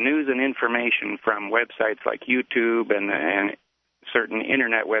getting the news and information from websites like YouTube and certain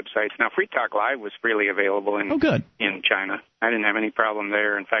internet websites. Now, Free Talk Live was freely available in China. I didn't have any problem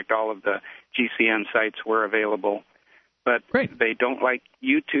there. In fact, all of the GCN sites were available. But they don't like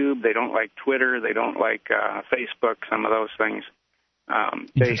YouTube. They don't like Twitter. They don't like Facebook, some of those things.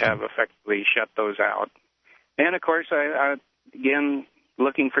 They have effectively shut those out. And, of course, I again,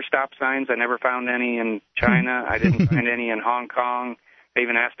 looking for stop signs. I never found any in China. I didn't find any in Hong Kong. I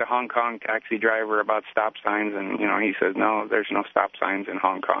even asked a Hong Kong taxi driver about stop signs, and he says no, there's no stop signs in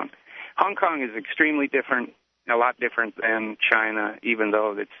Hong Kong. Hong Kong is extremely different, a lot different than China, even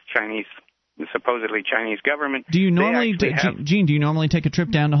though it's Chinese, supposedly Chinese government. Do you normally, Gene? Do you normally take a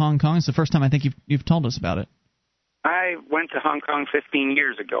trip down to Hong Kong? It's the first time I think you've told us about it. I went to Hong Kong 15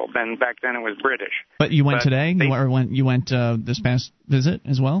 years ago. Back then it was British. But you went today? You went this past visit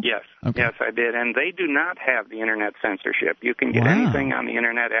as well? Yes. Okay. Yes, I did. And they do not have the internet censorship. You can get anything on the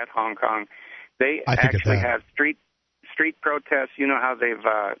internet at Hong Kong. They actually have street protests. You know how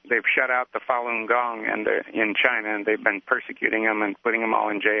they've shut out the Falun Gong in China, and they've been persecuting them and putting them all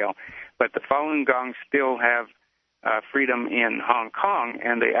in jail. But the Falun Gong still have freedom in Hong Kong,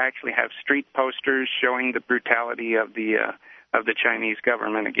 and they actually have street posters showing the brutality of the Chinese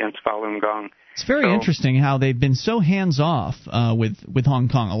government against Falun Gong. It's very interesting how they've been so hands-off with Hong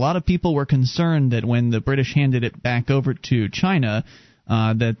Kong. A lot of people were concerned that when the British handed it back over to China,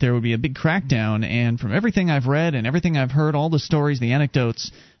 that there would be a big crackdown, and from everything I've read and everything I've heard, all the stories, the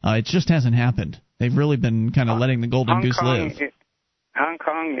anecdotes, it just hasn't happened. They've really been kind of letting the golden goose live. Hong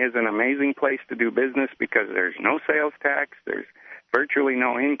Kong is an amazing place to do business because there's no sales tax, there's virtually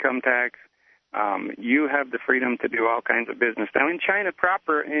no income tax. You have the freedom to do all kinds of business. Now, in China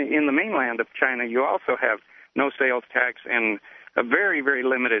proper, in the mainland of China, you also have no sales tax and a very, very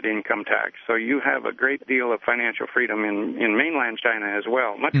limited income tax. So you have a great deal of financial freedom in mainland China as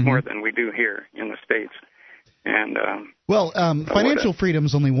well, much more than we do here in the States. And financial freedom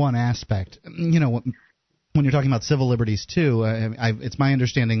is only one aspect. When you're talking about civil liberties, too, it's my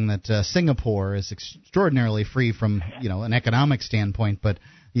understanding that Singapore is extraordinarily free from, an economic standpoint, but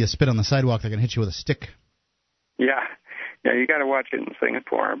you spit on the sidewalk, they're going to hit you with a stick. Yeah, you got to watch it in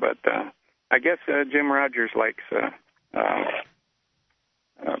Singapore. But I guess Jim Rogers likes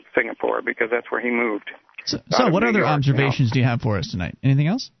Singapore because that's where he moved. So what other observations do you have for us tonight? Anything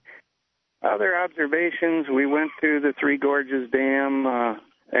else? Other observations, we went to the Three Gorges Dam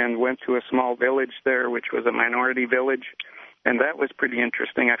and went to a small village there, which was a minority village, and that was pretty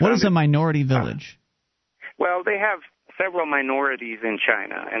interesting. What is a minority village? Well, they have several minorities in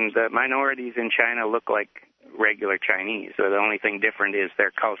China, and the minorities in China look like regular Chinese. So the only thing different is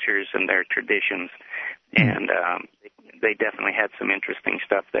their cultures and their traditions, and they definitely had some interesting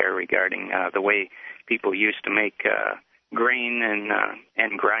stuff there regarding the way people used to make grain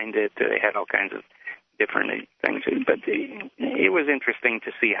and grind it. They had all kinds of different things, but it was interesting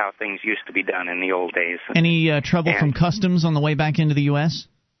to see how things used to be done in the old days. Any trouble from customs on the way back into the U.S.?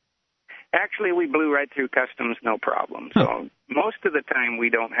 Actually, we blew right through customs, no problem. So most of the time, we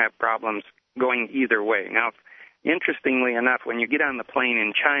don't have problems going either way. Now, interestingly enough, when you get on the plane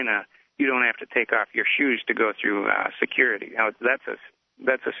in China, you don't have to take off your shoes to go through security. Now, that's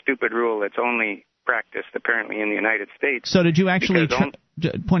a stupid rule that's only practiced apparently in the United States. So did you actually,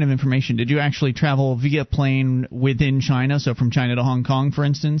 point of information, did you actually travel via plane within China, so from China to Hong Kong, for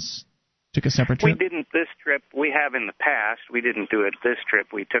instance? Took a separate trip? We didn't this trip. We have in the past. We didn't do it this trip.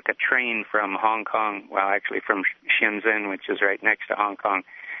 We took a train from Hong Kong, well, actually from Shenzhen, which is right next to Hong Kong,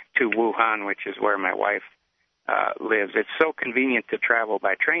 to Wuhan, which is where my wife lives. It's so convenient to travel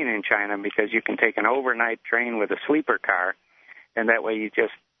by train in China because you can take an overnight train with a sleeper car, and that way you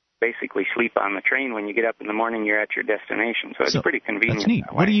just basically sleep on the train. When you get up in the morning, you're at your destination. So it's pretty convenient. That's neat.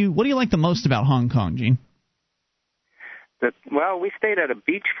 What do you like the most about Hong Kong, Gene? Well, we stayed at a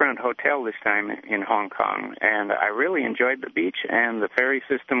beachfront hotel this time in Hong Kong, and I really enjoyed the beach and the ferry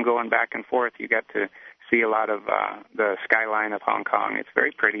system going back and forth. You got to see a lot of the skyline of Hong Kong. It's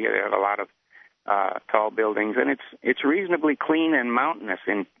very pretty. They have a lot of tall buildings, and it's reasonably clean and mountainous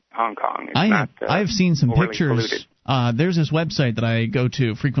in Hong Kong. I've seen some pictures. Polluted. There's this website that I go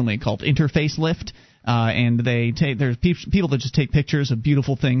to frequently called Interface Lift. And there's people that just take pictures of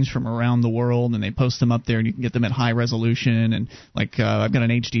beautiful things from around the world, and they post them up there, and you can get them at high resolution. And I've got an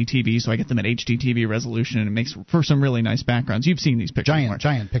HD TV, so I get them at HD TV resolution, and it makes for some really nice backgrounds. You've seen these pictures,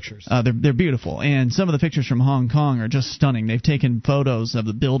 giant pictures. They're beautiful, and some of the pictures from Hong Kong are just stunning. They've taken photos of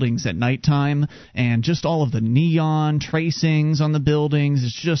the buildings at nighttime, and just all of the neon tracings on the buildings.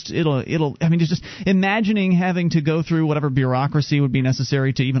 It's just just imagining having to go through whatever bureaucracy would be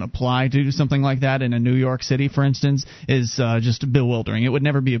necessary to even apply to do something like that in a New York City, for instance, is just bewildering. It would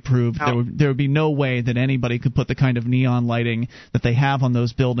never be approved. There would be no way that anybody could put the kind of neon lighting that they have on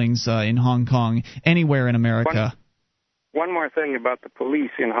those buildings in Hong Kong anywhere in America. One more thing about the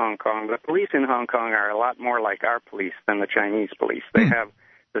police in Hong Kong. The police in Hong Kong are a lot more like our police than the Chinese police. They have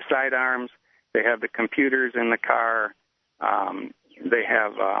the sidearms. They have the computers in the car. They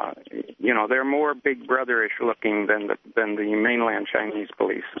have, they're more Big Brother-ish looking than the mainland Chinese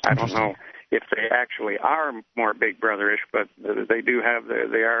police. I don't know if they actually are more Big Brother-ish, but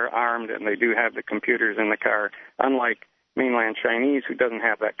they are armed and they do have the computers in the car, unlike mainland Chinese, who doesn't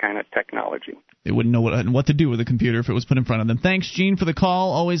have that kind of technology. They wouldn't know what to do with a computer if it was put in front of them. Thanks, Gene, for the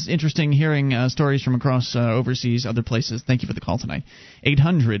call. Always interesting hearing stories from across overseas, other places. Thank you for the call tonight.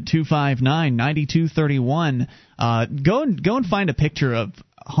 800-259-9231. Go and find a picture of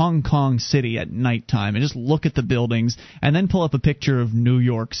Hong Kong City at nighttime and just look at the buildings, and then pull up a picture of New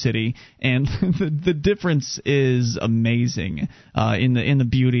York City, and the difference is amazing in the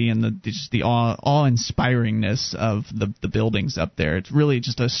beauty and the awe-inspiringness of the buildings up there. It's really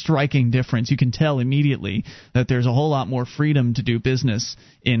just a striking difference. You can tell immediately that there's a whole lot more freedom to do business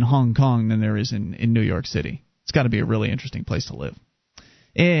in Hong Kong than there is in New York City. It's got to be a really interesting place to live.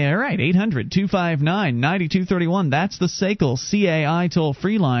 All right, 800-259-9231. That's the SACL CAI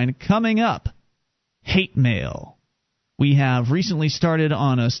toll-free line. Coming up, hate mail. We have recently started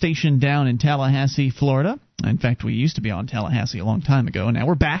on a station down in Tallahassee, Florida. In fact, we used to be on Tallahassee a long time ago, and now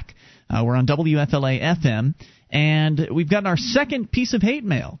we're back. We're on WFLA-FM, and we've gotten our second piece of hate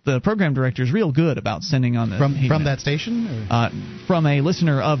mail. The program director is real good about sending on the hate mail. From that station? From a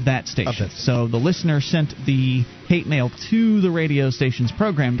listener of that station. So the listener sent the hate mail to the radio station's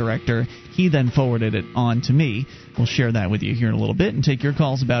program director. He then forwarded it on to me. We'll share that with you here in a little bit and take your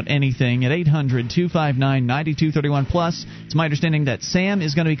calls about anything at 800-259-9231. Plus, it's my understanding that Sam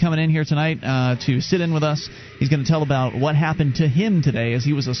is going to be coming in here tonight to sit in with us. He's going to tell about what happened to him today as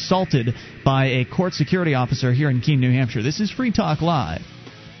he was assaulted by a court security officer here in Keene, New Hampshire. This is Free Talk Live.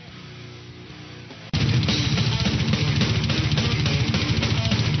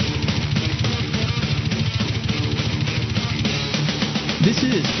 This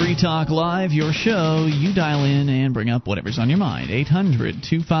is Free Talk Live, your show. You dial in and bring up whatever's on your mind.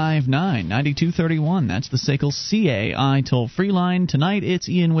 800-259-9231. That's the SACL CAI toll-free line. Tonight, it's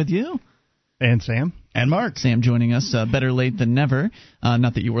Ian with you. And Sam. And Mark. Sam joining us, better late than never.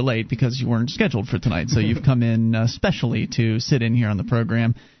 Not that you were late, because you weren't scheduled for tonight, so you've come in specially to sit in here on the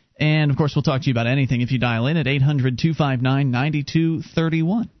program. And, of course, we'll talk to you about anything if you dial in at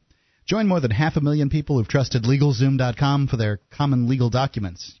 800-259-9231. Join more than 500,000 people who've trusted LegalZoom.com for their common legal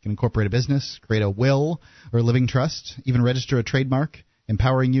documents. You can incorporate a business, create a will or a living trust, even register a trademark,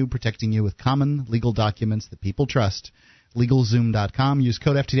 empowering you, protecting you with common legal documents that people trust. LegalZoom.com. Use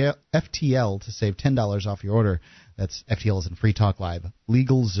code FTL to save $10 off your order. That's FTL as in Free Talk Live.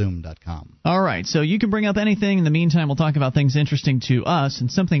 LegalZoom.com. All right, so you can bring up anything. In the meantime, we'll talk about things interesting to us. And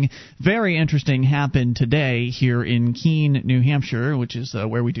something very interesting happened today here in Keene, New Hampshire, which is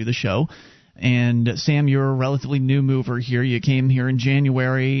where we do the show. And, Sam, you're a relatively new mover here. You came here in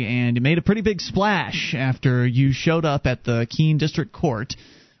January, and you made a pretty big splash after you showed up at the Keene District Court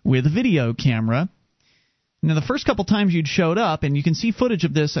with a video camera. Now, the first couple times you'd showed up, and you can see footage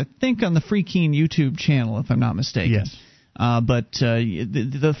of this, I think, on the Free Keene YouTube channel, if I'm not mistaken. Yes. But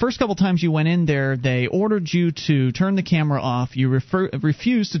the first couple times you went in there, they ordered you to turn the camera off. You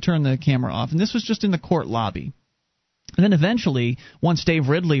refused to turn the camera off, and this was just in the court lobby. And then eventually, once Dave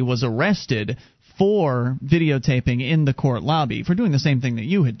Ridley was arrested for videotaping in the court lobby, for doing the same thing that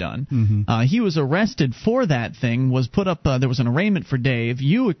you had done. He was arrested for that thing, was put up, there was an arraignment for Dave.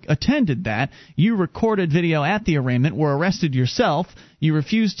 You attended that. You recorded video at the arraignment, were arrested yourself. You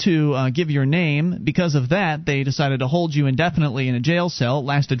refused to give your name. Because of that, they decided to hold you indefinitely in a jail cell. It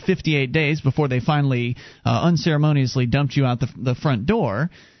lasted 58 days before they finally unceremoniously dumped you out the front door.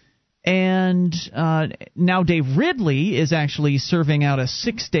 And now Dave Ridley is actually serving out a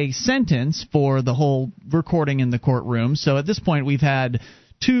 6-day sentence for the whole recording in the courtroom. So at this point, we've had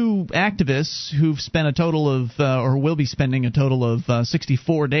two activists who've spent a total of, or will be spending a total of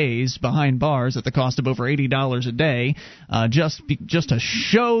 64 days behind bars at the cost of over $80 a day, just to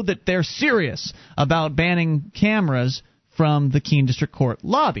show that they're serious about banning cameras from the Keene District Court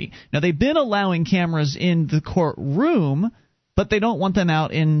lobby. Now, they've been allowing cameras in the courtroom, but they don't want them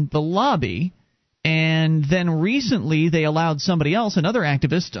out in the lobby. And then recently they allowed somebody else, another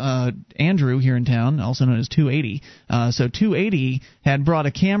activist, Andrew here in town, also known as 280. So 280 had brought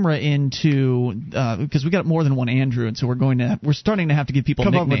a camera into, because we got more than one Andrew, and so we're starting to have to give people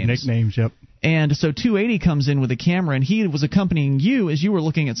nicknames. Come up with nicknames, yep. And so 280 comes in with a camera, and he was accompanying you as you were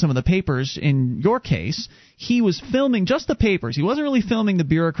looking at some of the papers in your case. He was filming just the papers. He wasn't really filming the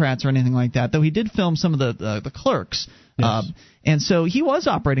bureaucrats or anything like that, though he did film some of the clerks. Yes. And so he was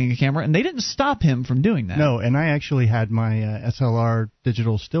operating a camera, and they didn't stop him from doing that. No, and I actually had my SLR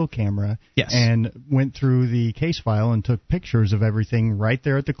digital still camera. Yes. And went through the case file and took pictures of everything right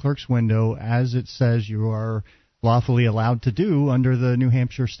there at the clerk's window as it says you are lawfully allowed to do under the New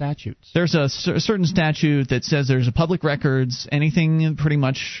Hampshire statutes. There's a certain statute that says there's a public records, anything pretty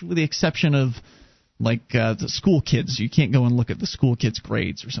much with the exception of like the school kids. You can't go and look at the school kids'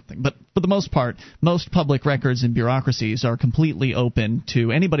 grades or something. But for the most part, most public records and bureaucracies are completely open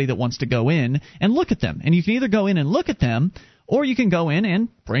to anybody that wants to go in and look at them. And you can either go in and look at them, or you can go in and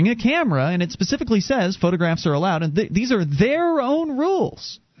bring a camera, and it specifically says photographs are allowed. And these are their own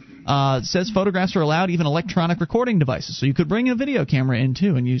rules. It says photographs are allowed, even electronic recording devices. So you could bring a video camera in,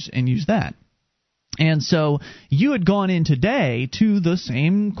 too, and use that. And so you had gone in today to the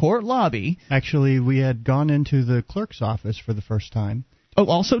same court lobby. Actually, we had gone into the clerk's office for the first time. Oh,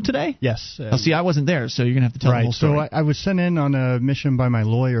 also today? Yes. See, I wasn't there, so you're going to have to tell the whole story. So I was sent in on a mission by my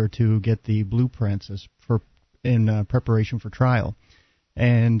lawyer to get the blueprints in preparation for trial.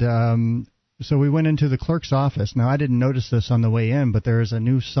 And so we went into the clerk's office. Now, I didn't notice this on the way in, but there is a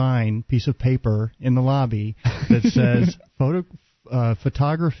new piece of paper in the lobby that says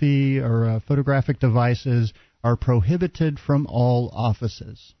photography or photographic devices are prohibited from all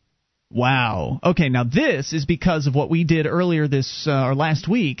offices. Wow. Okay, now this is because of what we did earlier or last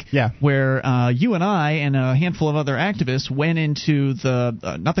week, where you and I and a handful of other activists went into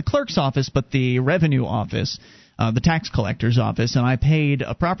not the clerk's office, but the revenue office, the tax collector's office, and I paid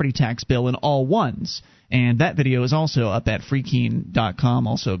a property tax bill in all ones. And that video is also up at freekeen.com,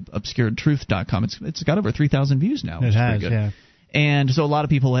 also obscuredtruth.com. It's got over 3,000 views now, which is pretty good. Yeah. And so a lot of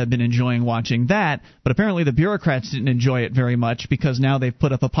people have been enjoying watching that, but apparently the bureaucrats didn't enjoy it very much because now they've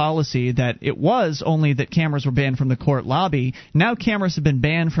put up a policy that it was only that cameras were banned from the court lobby. Now cameras have been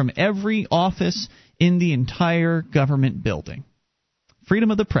banned from every office in the entire government building.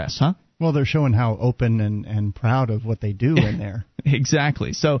 Freedom of the press, huh? Well, they're showing how open and proud of what they do in there.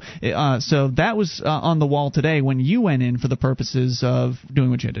 Exactly. So that was on the wall today when you went in for the purposes of doing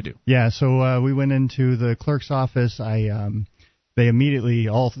what you had to do. Yeah, so we went into the clerk's office. They immediately,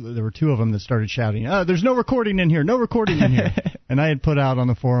 there were two of them that started shouting, there's no recording in here, no recording in here. And I had put out on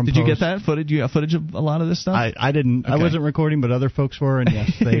the forum Did you get that footage? You have footage of a lot of this stuff? I didn't. Okay. I wasn't recording, but other folks were, and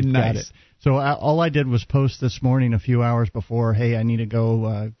yes, they nice. got it. So all I did was post this morning a few hours before, hey, I need to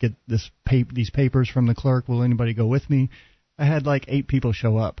go get these papers from the clerk. Will anybody go with me? I had like 8 people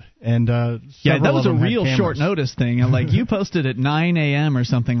show up, and that was a real short notice thing. Like you posted at 9 a.m. or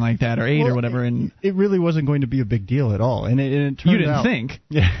something like that, or 8 or whatever, and it really wasn't going to be a big deal at all. And it turned out you didn't think,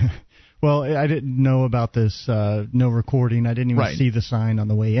 yeah. Well, I didn't know about this no recording. I didn't even see the sign on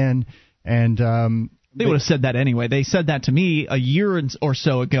the way in, and they would have said that anyway. They said that to me a year or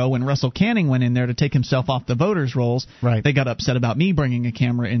so ago when Russell Canning went in there to take himself off the voters' rolls. Right. They got upset about me bringing a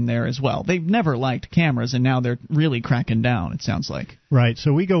camera in there as well. They've never liked cameras, and now they're really cracking down, it sounds like. Right.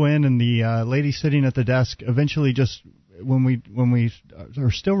 So we go in, and the lady sitting at the desk eventually just, when we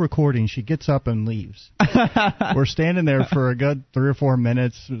are still recording, she gets up and leaves. We're standing there for a good 3 or 4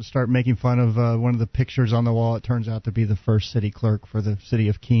 minutes, start making fun of one of the pictures on the wall. It turns out to be the first city clerk for the city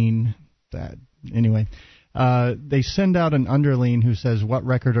of Keene. Anyway, they send out an underling who says, what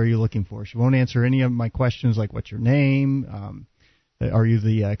record are you looking for? She won't answer any of my questions like, what's your name? Are you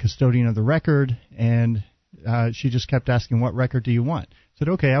the custodian of the record? And she just kept asking, what record do you want? I said,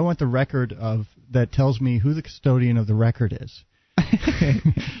 okay, I want the record that tells me who the custodian of the record is.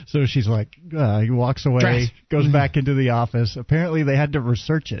 So she's like, he walks away, goes back into the office. Apparently they had to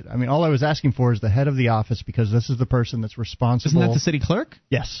research it. I mean, all I was asking for is the head of the office, because this is the person that's responsible. Isn't that the city clerk?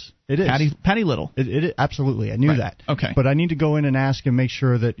 Yes, it is. Patty Little. It absolutely. I knew that. Okay. But I need to go in and ask and make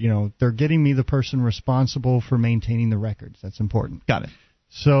sure that, they're getting me the person responsible for maintaining the records. That's important. Got it.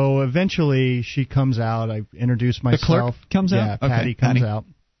 So eventually she comes out. I introduce myself. The clerk comes out? Yeah, Patty comes out.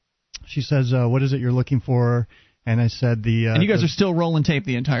 She says, what is it you're looking for? And I said and you guys are still rolling tape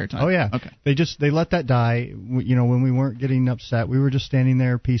the entire time? Oh, yeah. Okay. They let that die. When we weren't getting upset, we were just standing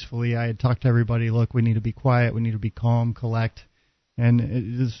there peacefully. I had talked to everybody, look, we need to be quiet, we need to be calm, collect,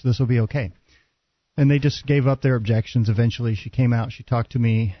 and this will be okay. And they just gave up their objections. Eventually, she came out, she talked to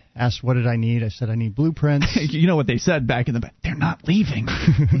me, asked what did I need. I said, I need blueprints. You know what they said back in the back? They're not leaving.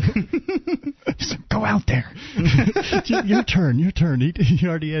 Just go out there. Your turn. He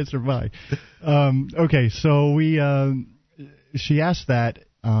already answered mine. Okay, so she asked that.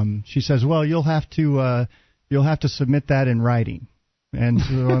 She says, well, you'll have to submit that in writing. And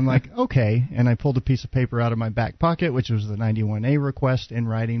so I'm like, okay. And I pulled a piece of paper out of my back pocket, which was the 91A request in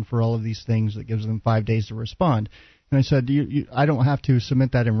writing for all of these things that gives them 5 days to respond. And I said, I don't have to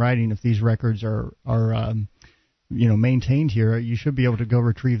submit that in writing if these records are maintained here. You should be able to go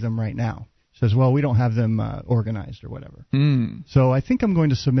retrieve them right now. Says, well, we don't have them organized or whatever. So I think I'm going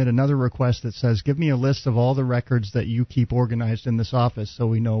to submit another request that says, give me a list of all the records that you keep organized in this office so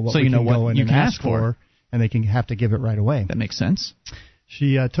we know what we can go in and ask for. and they can have to give it right away. That makes sense.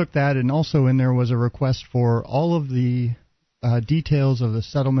 She took that, and also in there was a request for all of the details of the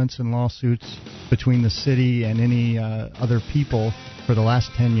settlements and lawsuits between the city and any other people for the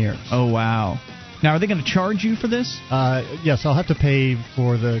last 10 years. Oh, wow. Now, are they going to charge you for this? Yes, I'll have to pay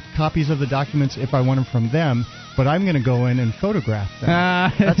for the copies of the documents if I want them from them, but I'm going to go in and photograph them.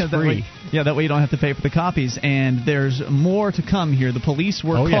 That's free. That way you don't have to pay for the copies. And there's more to come here. The police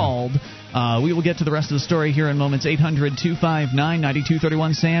were called. We will get to the rest of the story here in moments.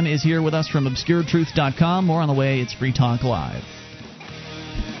 800-259-9231. Sam is here with us from ObscureTruth.com. More on the way. It's Free Talk Live.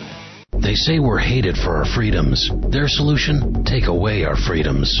 They say we're hated for our freedoms. Their solution? Take away our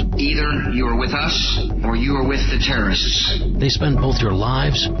freedoms. Either you're with us or you are with the terrorists. They spend both your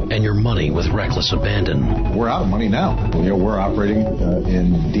lives and your money with reckless abandon. We're out of money now. We're operating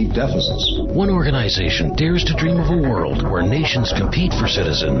in deep deficits. One organization dares to dream of a world where nations compete for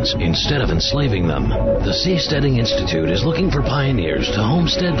citizens instead of enslaving them. The Seasteading Institute is looking for pioneers to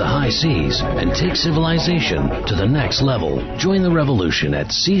homestead the high seas and take civilization to the next level. Join the revolution at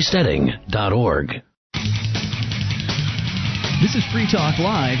seasteading.org. This is Free Talk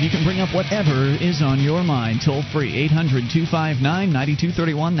Live. You can bring up whatever is on your mind. Toll free,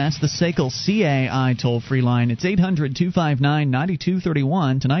 800-259-9231. That's the SACL CAI toll-free line. It's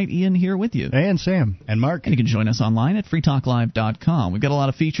 800-259-9231. Tonight, Ian here with you. And Sam. And Mark. And you can join us online at freetalklive.com. We've got a lot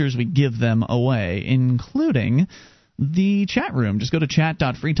of features. We give them away, including the chat room. Just go to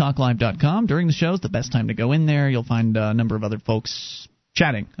chat.freetalklive.com. During the show is the best time to go in there. You'll find a number of other folks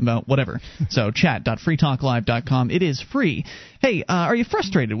chatting about whatever. So chat.freetalklive.com. It is free. Hey, are you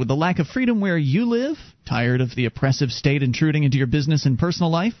frustrated with the lack of freedom where you live? Tired of the oppressive state intruding into your business and personal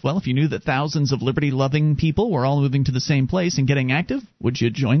life? Well, if you knew that thousands of liberty-loving people were all moving to the same place and getting active, would you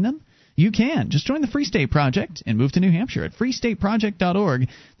join them? You can. Just join the Free State Project and move to New Hampshire at freestateproject.org.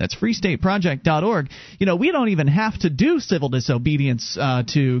 That's freestateproject.org. You know, we don't even have to do civil disobedience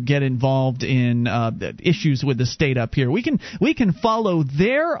to get involved in issues with the state up here. We can follow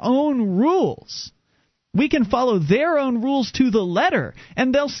their own rules. We can follow their own rules to the letter,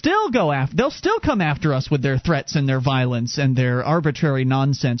 and they'll still come after us with their threats and their violence and their arbitrary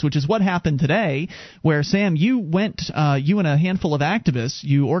nonsense, which is what happened today, where, Sam, you and a handful of activists,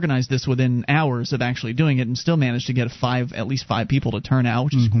 you organized this within hours of actually doing it and still managed to get at least five people to turn out,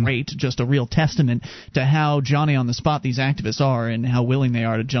 which is great. Just a real testament to how Johnny on the spot these activists are and how willing they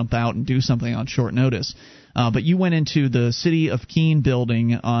are to jump out and do something on short notice. But you went into the City of Keene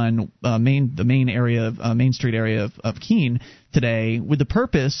building on the main Street area of Keene today with the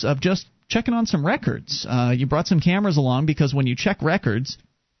purpose of just checking on some records. You brought some cameras along because when you check records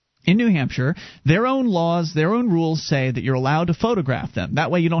in New Hampshire, their own laws, their own rules say that you're allowed to photograph them.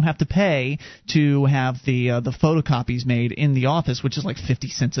 That way you don't have to pay to have the photocopies made in the office, which is like 50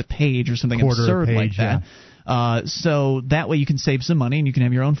 cents a page or something absurd like that. So that way you can save some money and you can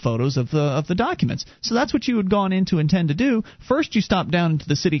have your own photos of the documents. So that's what you had gone in to intend to do. First, you stopped down into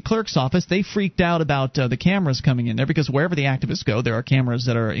the city clerk's office. They freaked out about the cameras coming in there because wherever the activists go, there are cameras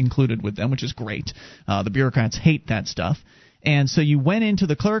that are included with them, which is great. The bureaucrats hate that stuff. And so you went into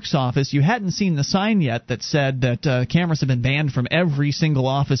the clerk's office. You hadn't seen the sign yet that said that cameras have been banned from every single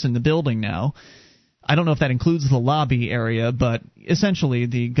office in the building now. I don't know if that includes the lobby area, but essentially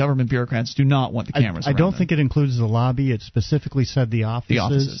the government bureaucrats do not want the cameras around I don't them. think it includes the lobby. It specifically said the offices. The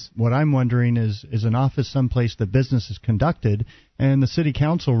offices. What I'm wondering is an office someplace the business is conducted, and the city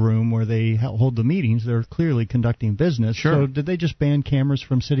council room where they hold the meetings, they're clearly conducting business. Sure. So did they just ban cameras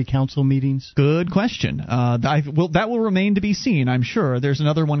from city council meetings? Good question. That will remain to be seen, I'm sure. There's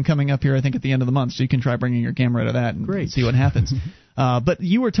another one coming up here, I think, at the end of the month, so you can try bringing your camera to that and see what happens. But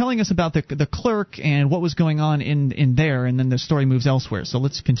you were telling us about the clerk and what was going on in there, and then the story moves elsewhere. So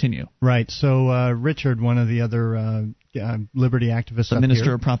let's continue. Right. So Richard, one of the other liberty activists, the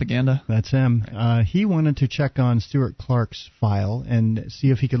Minister of Propaganda. That's him. He wanted to check on Stuart Clark's file and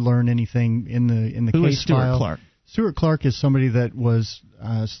see if he could learn anything in the Who case is Stuart file. Clark? Stuart Clark is somebody that was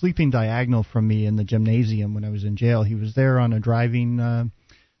sleeping diagonal from me in the gymnasium when I was in jail. He was there on a driving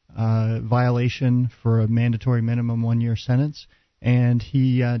violation for a mandatory minimum 1-year sentence. And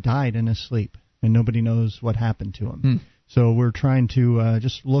he died in his sleep, and nobody knows what happened to him. So we're trying to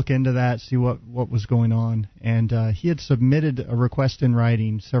just look into that, see what was going on. And he had submitted a request in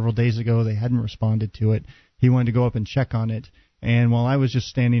writing several days ago. They hadn't responded to it. He wanted to go up and check on it. And while I was just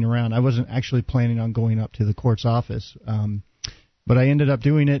standing around, I wasn't actually planning on going up to the court's office. But I ended up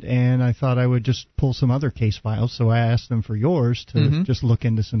doing it, and I thought I would just pull some other case files. So I asked them for yours to just look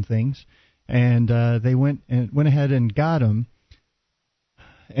into some things. And they went ahead and got them.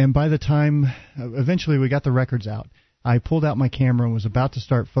 And by the time, eventually we got the records out. I pulled out my camera and was about to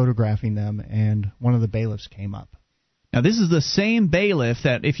start photographing them, and one of the bailiffs came up. Now, this is the same bailiff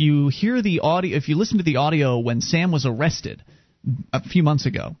that if you hear the audio, if you listen to the audio when Sam was arrested a few months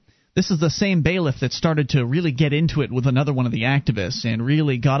ago, this is the same bailiff that started to really get into it with another one of the activists and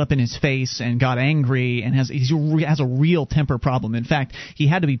really got up in his face and got angry and has a real temper problem. In fact, he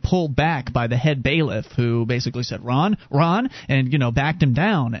had to be pulled back by the head bailiff, who basically said, Ron, and, backed him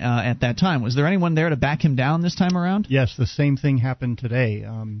down at that time. Was there anyone there to back him down this time around? Yes, the same thing happened today.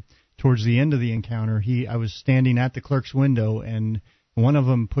 Towards the end of the encounter, I was standing at the clerk's window, and one of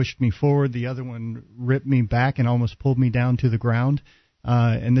them pushed me forward, the other one ripped me back and almost pulled me down to the ground.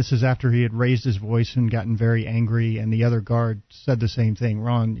 And this is after he had raised his voice and gotten very angry, and the other guard said the same thing.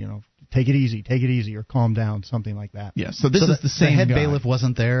 Ron, take it easy, or calm down, something like that. Yeah, so this is the same The head guy. bailiff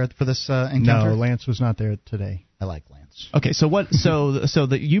wasn't there for this encounter? No, Lance was not there today. I like Lance. Okay, so what? So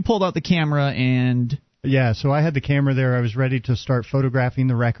you pulled out the camera and... Yeah, so I had the camera there. I was ready to start photographing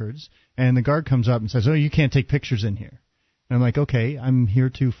the records, and the guard comes up and says, "Oh, you can't take pictures in here." And I'm like, "Okay, I'm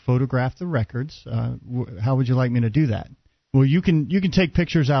here to photograph the records. How would you like me to do that?" "Well, you can take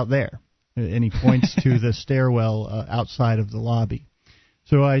pictures out there." And he points to the stairwell outside of the lobby.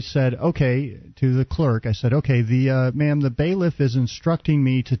 So I said, okay, to the clerk, I said, okay, ma'am, the bailiff is instructing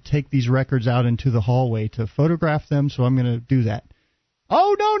me to take these records out into the hallway to photograph them, so I'm going to do that.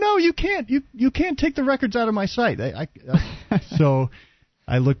 "Oh, no, you can't. You can't take the records out of my sight." So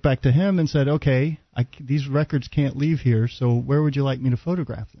I looked back to him and said, okay, these records can't leave here, so where would you like me to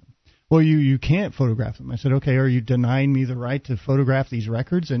photograph them? "Well, you can't photograph them." I said, "Okay, are you denying me the right to photograph these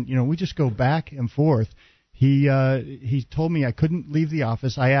records?" And, we just go back and forth. He told me I couldn't leave the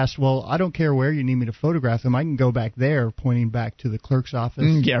office. I asked, "Well, I don't care where you need me to photograph them. I can go back there," pointing back to the clerk's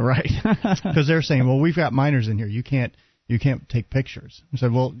office. Yeah, right. Because they're saying, "Well, we've got minors in here. You can't take pictures." I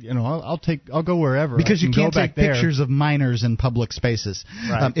said, "Well, I'll go wherever." Because you can't take there. pictures of minors in public spaces.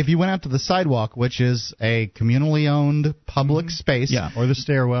 Right. If you went out to the sidewalk, which is a communally owned public space, or the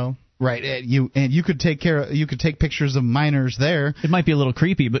stairwell. Right, you could take pictures of minors there. It might be a little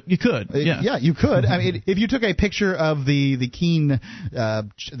creepy, but you could. Yeah, you could. I mean, if you took a picture of the Keene,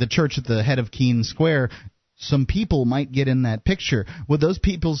 the church at the head of Keene Square, some people might get in that picture. Would those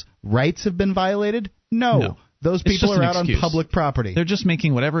people's rights have been violated? No. Those people are out on public property. They're just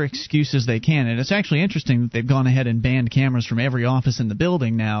making whatever excuses they can. And it's actually interesting that they've gone ahead and banned cameras from every office in the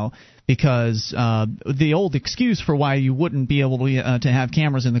building now, because the old excuse for why you wouldn't be able to have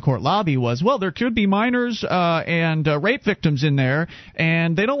cameras in the court lobby was, well, there could be minors and rape victims in there,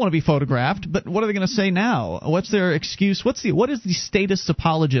 and they don't want to be photographed. But what are they going to say now? What's their excuse? What is the status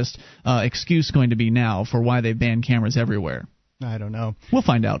apologist excuse going to be now for why they banned cameras everywhere? I don't know. We'll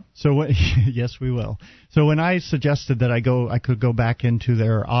find out. So yes, we will. So when I suggested that I could go back into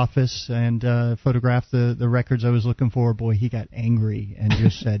their office and photograph the records I was looking for, boy, he got angry and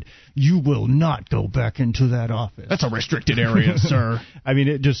just said, "You will not go back into that office. That's a restricted area, sir." I mean,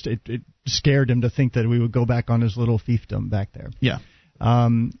 it scared him to think that we would go back on his little fiefdom back there. Yeah.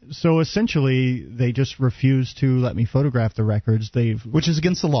 So essentially, they just refused to let me photograph the records. Which is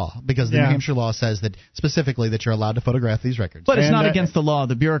against the law, because the New Hampshire law says that specifically that you're allowed to photograph these records. But it's not against the law of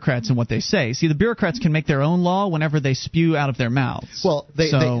the bureaucrats and what they say. See, the bureaucrats can make their own law whenever they spew out of their mouths. Well,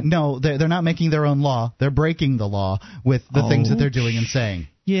 they're not making their own law. They're breaking the law with the things that they're doing and saying.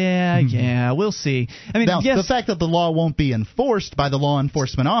 Yeah, we'll see. I mean, now, the fact that the law won't be enforced by the law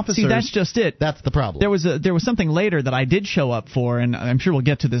enforcement officers. See, that's just it. That's the problem. There was something later that I did show up for, and I'm sure we'll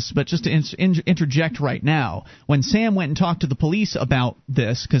get to this, but just to interject right now, when Sam went and talked to the police about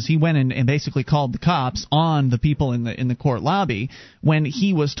this, because he went and basically called the cops on the people in the court lobby, when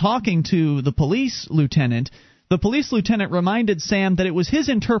he was talking to the police lieutenant, the police lieutenant reminded Sam that it was his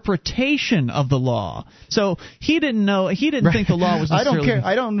interpretation of the law. So he didn't know. He didn't think the law was necessarily... I don't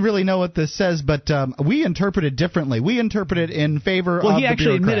care. I don't really know what this says, but we interpret it differently. We interpret it in favor of the bureaucrats. Well, he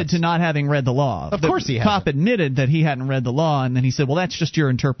actually admitted to not having read the law. Of course he has. The cop admitted that he hadn't read the law, and then he said, well, that's just your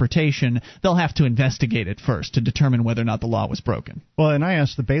interpretation. They'll have to investigate it first to determine whether or not the law was broken. Well, and I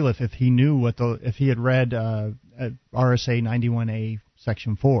asked the bailiff if he knew if he had read RSA 91A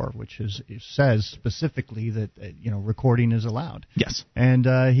Section 4, which says specifically that recording is allowed. Yes. And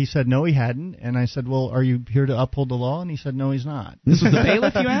he said no, he hadn't. And I said, well, are you here to uphold the law? And he said no, he's not. This was the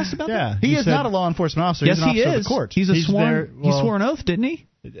bailiff you asked about? Yeah. He is not a law enforcement officer. Yes, he's an officer he is. Of the court. He swore an oath, didn't he?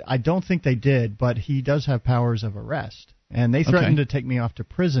 I don't think they did, but he does have powers of arrest. And they threatened to take me off to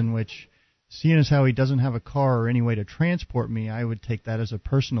prison, which, seeing as how he doesn't have a car or any way to transport me, I would take that as a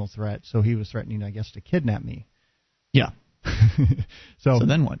personal threat. So he was threatening, I guess, to kidnap me. Yeah. So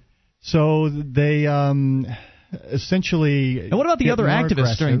then what? So they essentially. And what about the other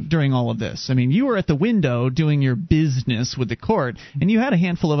activists during all of this? I mean, you were at the window doing your business with the court, and you had a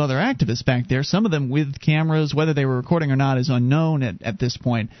handful of other activists back there, some of them with cameras. Whether they were recording or not is unknown at this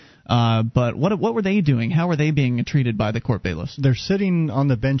point. But what were they doing? How were they being treated by the court bailiffs? They're sitting on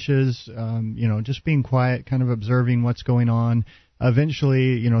the benches, just being quiet, kind of observing what's going on.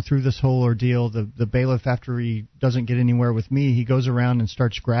 Eventually, through this whole ordeal, the bailiff, after he doesn't get anywhere with me, he goes around and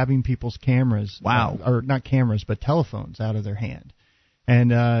starts grabbing people's cameras. Wow. Or not cameras, but telephones out of their hand.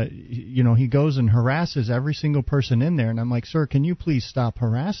 And, he goes and harasses every single person in there. And I'm like, sir, can you please stop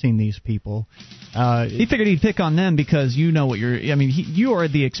harassing these people? He figured he'd pick on them because you know what you are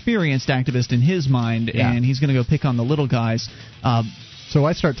the experienced activist in his mind, and he's going to go pick on the little guys. So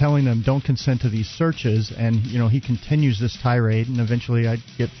I start telling them, don't consent to these searches, and, he continues this tirade, and eventually I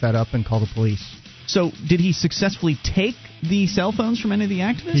get fed up and call the police. So did he successfully take the cell phones from any of the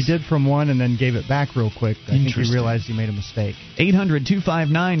activists? He did from one and then gave it back real quick. I think he realized he made a mistake.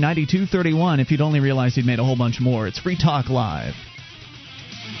 800-259-9231 if you'd only realized he'd made a whole bunch more. It's Free Talk Live.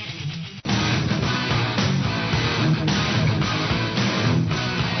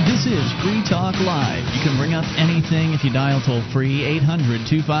 This is Free Talk Live. You can bring up anything if you dial toll-free,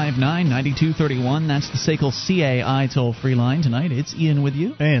 800-259-9231. That's the SACL CAI toll-free line tonight. It's Ian with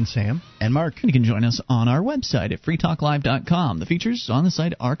you. And Sam. And Mark. And you can join us on our website at freetalklive.com. The features on the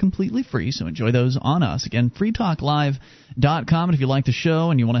site are completely free, so enjoy those on us. Again, freetalklive.com. And if you like the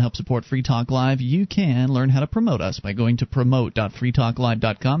show and you want to help support Free Talk Live, you can learn how to promote us by going to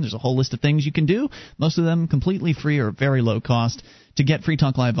promote.freetalklive.com. There's a whole list of things you can do, most of them completely free or very low cost, to get Free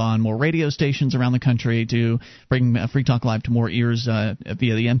Talk Live on more radio stations around the country, to bring Free Talk Live to more ears via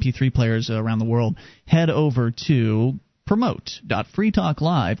the MP3 players around the world. Head over to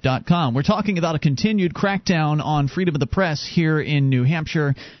promote.freetalklive.com. We're talking about a continued crackdown on freedom of the press here in New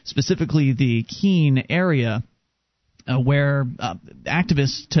Hampshire, specifically the Keene area, where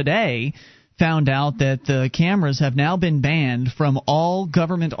activists today found out that the cameras have now been banned from all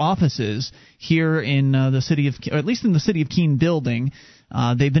government offices here in the city of, or at least in the city of Keene building.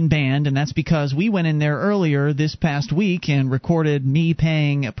 They've been banned, and that's because we went in there earlier this past week and recorded me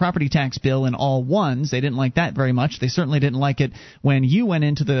paying a property tax bill in all ones. They didn't like that very much. They certainly didn't like it when you went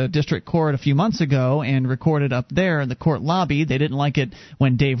into the district court a few months ago and recorded up there in the court lobby. They didn't like it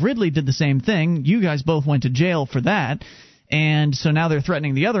when Dave Ridley did the same thing. You guys both went to jail for that. And so now they're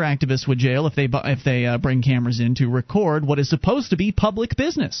threatening the other activists with jail if they bring cameras in to record what is supposed to be public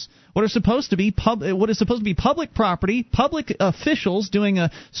business, what is supposed to be public property, public officials doing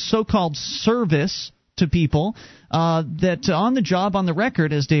a so-called service to people that on the job, on the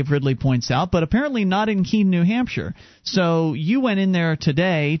record, as Dave Ridley points out, but apparently not in Keene, New Hampshire. So you went in there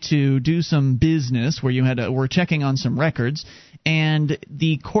today to do some business where you were checking on some records, and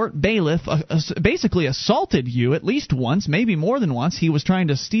the court bailiff basically assaulted you at least once, maybe more than once. He was trying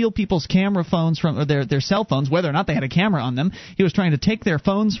to steal people's camera phones or their cell phones, whether or not they had a camera on them. He was trying to take their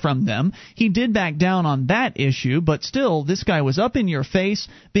phones from them. He did back down on that issue, but still, this guy was up in your face,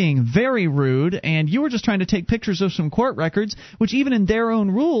 being very rude, and you were just trying to take pictures of some court records, which even in their own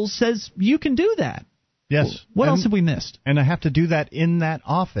rules says you can do that. Yes. What else have we missed? And I have to do that in that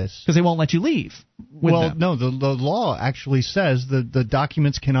office. Because they won't let you leave. Well, no, the law actually says the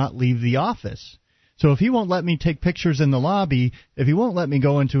documents cannot leave the office. So if he won't let me take pictures in the lobby, if he won't let me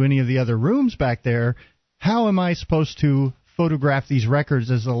go into any of the other rooms back there, how am I supposed to photograph these records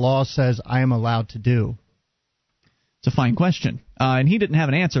as the law says I am allowed to do? It's a fine question. And he didn't have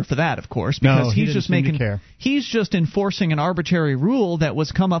an answer for that, of course, because no, he's just enforcing an arbitrary rule that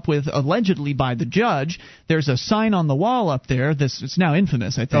was come up with allegedly by the judge. There's a sign on the wall up there. It's now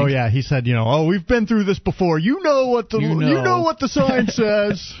infamous, I think. Oh yeah, he said, we've been through this before. You know what the sign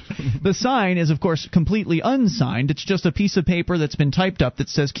says. The sign is, of course, completely unsigned. It's just a piece of paper that's been typed up that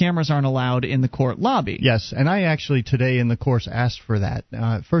says cameras aren't allowed in the court lobby. Yes, and I actually today in the course asked for that.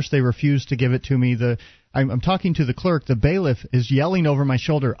 First they refused to give it to me. I'm talking to the clerk. The bailiff is yelling over my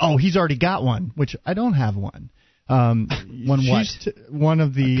shoulder, "Oh, he's already got one," which I don't have one. One what? One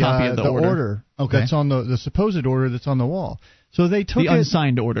of the copy of the order. Okay. That's on the supposed order that's on the wall. So they took the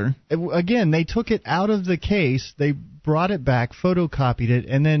unsigned order. Again, they took it out of the case. They brought it back, photocopied it,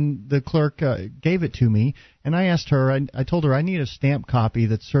 and then the clerk gave it to me. And I asked her. I told her I need a stamp copy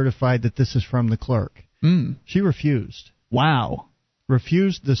that's certified that this is from the clerk. She refused. Wow.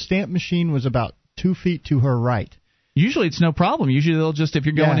 Refused. The stamp machine was about 2 feet to her right. Usually it's no problem. Usually they'll just, if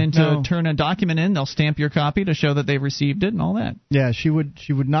you're going in to turn a document in, they'll stamp your copy to show that they've received it and all that. Yeah, she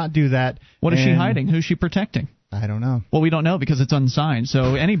would not do that. What is she hiding? Who's she protecting? I don't know. Well, we don't know because it's unsigned,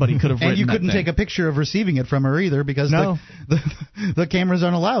 so anybody could have written and you couldn't that thing. take a picture of receiving it from her either because the cameras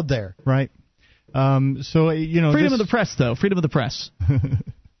aren't allowed there. Right. So freedom of the press, though. Freedom of the press.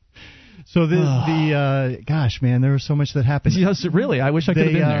 So gosh, man, there was so much that happened. Yes, really. I wish I could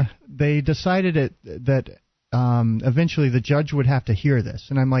have been there. They decided that eventually the judge would have to hear this,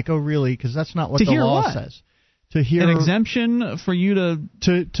 and I'm like, oh, really? Because that's not what the law says. To hear an exemption for you to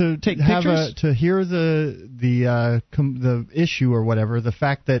take pictures? To hear the issue or whatever, the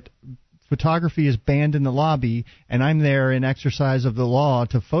fact that photography is banned in the lobby, and I'm there in exercise of the law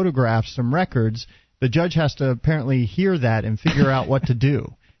to photograph some records. The judge has to apparently hear that and figure out what to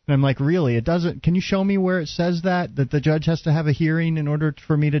do. And I'm like, really? It doesn't. Can you show me where it says that the judge has to have a hearing in order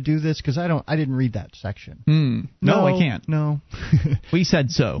for me to do this? Because I didn't read that section. No, I can't. No. We said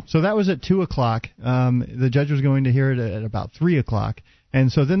so. So that was at 2:00. The judge was going to hear it at about 3:00. And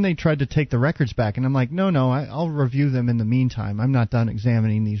so then they tried to take the records back, and I'm like, no, I'll review them in the meantime. I'm not done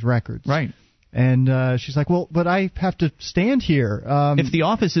examining these records. Right. And she's like, well, but I have to stand here. If the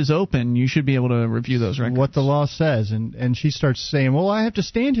office is open, you should be able to review those records. What the law says. And she starts saying, well, I have to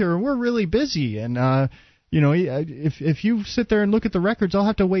stand here, and we're really busy. And, if you sit there and look at the records, I'll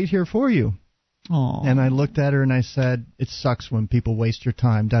have to wait here for you. Aww. And I looked at her and I said, it sucks when people waste your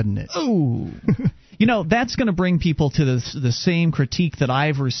time, doesn't it? Oh. That's going to bring people to the same critique that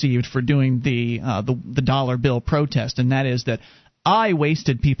I've received for doing the dollar bill protest, and that is that I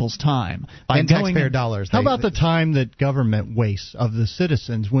wasted people's time by and taxpayer dollars. How about the time that government wastes of the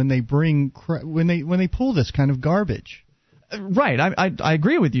citizens when they when they pull this kind of garbage? Right, I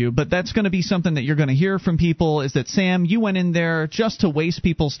agree with you, but that's going to be something that you're going to hear from people, is that, Sam, you went in there just to waste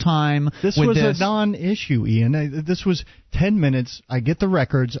people's time. This was a non-issue, Ian. This was 10 minutes. I get the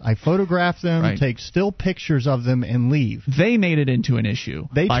records, I photograph them, right, take still pictures of them, and leave. They made it into an issue.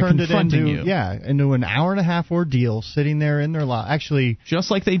 They by turned it into into an hour-and-a-half ordeal sitting there in their lot. Actually,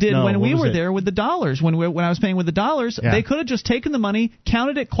 just like they did when we were there with the dollars. When I was paying with the dollars, they could have just taken the money,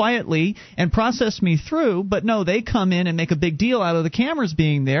 counted it quietly, and processed me through, but no, they come in and make a big deal out of the cameras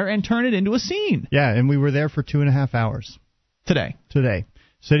being there and turn it into a scene. Yeah, and we were there for 2.5 hours. Today.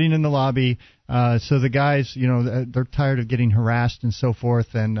 Sitting in the lobby. So the guys, they're tired of getting harassed and so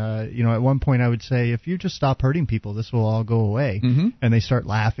forth. And, at one point I would say, if you just stop hurting people, this will all go away. Mm-hmm. And they start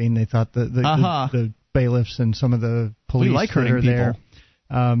laughing. They thought the bailiffs and some of the police that are there.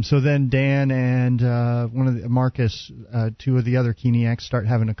 So then Dan and Marcus, two of the other Keeniacs, start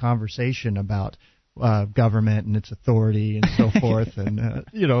having a conversation about government and its authority and so forth, and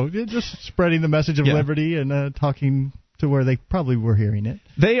just spreading the message of liberty and talking to where they probably were hearing it.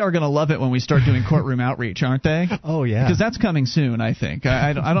 They are going to love it when we start doing courtroom outreach, aren't they? Oh, yeah. Because that's coming soon, I think.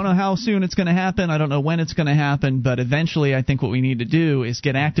 I don't know how soon it's going to happen. I don't know when it's going to happen. But eventually, I think what we need to do is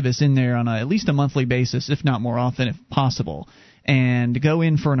get activists in there on at least a monthly basis, if not more often, if possible, and go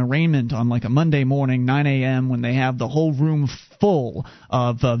in for an arraignment on like a Monday morning, 9 a.m., when they have the whole room full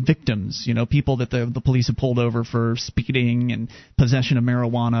of victims, people that the police have pulled over for speeding and possession of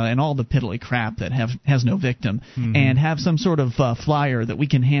marijuana and all the piddly crap that has no victim, and have some sort of flyer that we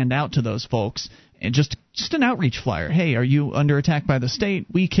can hand out to those folks, and just an outreach flyer. Hey, are you under attack by the state?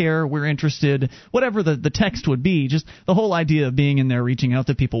 We care. We're interested. Whatever the text would be, just the whole idea of being in there reaching out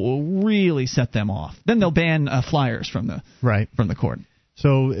to people will really set them off. Then they'll ban flyers from the court.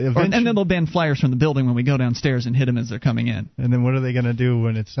 So and then they'll ban flyers from the building when we go downstairs and hit them as they're coming in. And then what are they going to do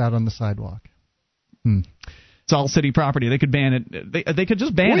when it's out on the sidewalk? It's all city property. They could ban it. They could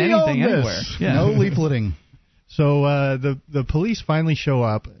just ban anything anywhere. Yeah. No leafleting. So the police finally show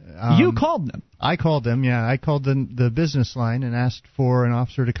up. You called them. I called them, yeah. I called the business line and asked for an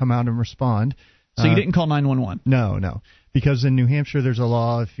officer to come out and respond. So you didn't call 911? No. Because in New Hampshire there's a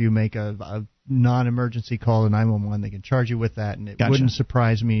law, if you make a non-emergency call to 911, they can charge you with that, and it wouldn't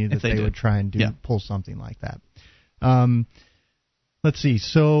surprise me that they would try and pull something like that. Let's see.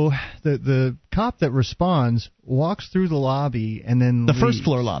 So the cop that responds walks through the lobby and then leaves. First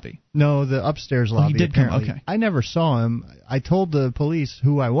floor lobby? No, the upstairs lobby. He did apparently. come. Okay. I never saw him. I told the police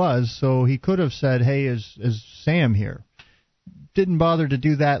who I was, so he could have said, "Hey, is Sam here?" Didn't bother to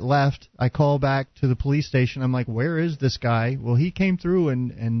do that. Left. I call back to the police station. I'm like, "Where is this guy?" Well, he came through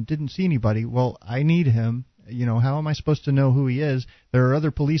and didn't see anybody. Well, I need him. How am I supposed to know who he is? There are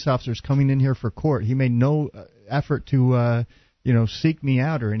other police officers coming in here for court. He made no effort to seek me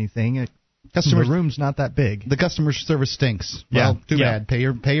out or anything. The room's not that big. The customer service stinks. Well, too bad. Pay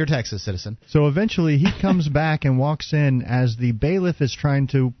your taxes, citizen. So eventually he comes back and walks in as the bailiff is trying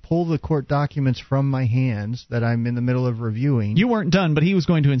to pull the court documents from my hands that I'm in the middle of reviewing. You weren't done, but he was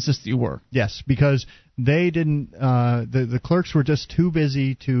going to insist that you were. Yes, because they didn't. The clerks were just too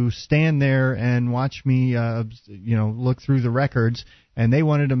busy to stand there and watch me, look through the records. And they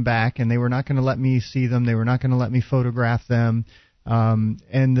wanted them back, and they were not going to let me see them. They were not going to let me photograph them.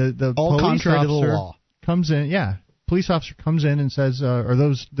 And the all police contrary to the officer law comes in. Yeah, police officer comes in and says, "Are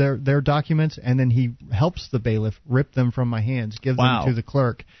those their documents?" And then he helps the bailiff rip them from my hands, give them to the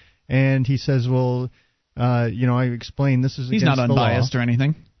clerk, and he says, "Well, I explained this is he's against not unbiased the law." Or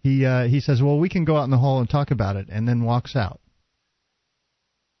anything. He says, "Well, we can go out in the hall and talk about it," and then walks out.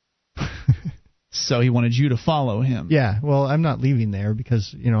 So he wanted you to follow him. Yeah, well, I'm not leaving there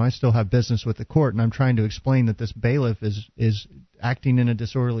because, I still have business with the court, and I'm trying to explain that this bailiff is acting in a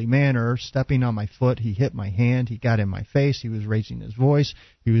disorderly manner, stepping on my foot. He hit my hand. He got in my face. He was raising his voice.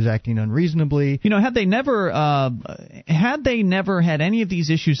 He was acting unreasonably. Had they never had any of these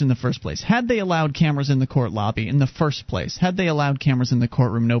issues in the first place, had they allowed cameras in the court lobby in the first place, had they allowed cameras in the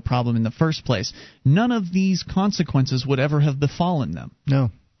courtroom, no problem in the first place, none of these consequences would ever have befallen them.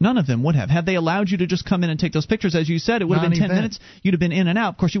 No. None of them would have. Had they allowed you to just come in and take those pictures, as you said, it would have been 10 minutes. You'd have been in and out.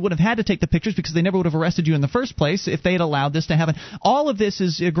 Of course, you would have had to take the pictures because they never would have arrested you in the first place if they had allowed this to happen. All of this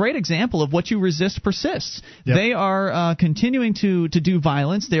is a great example of what you resist persists. Yep. They are continuing to do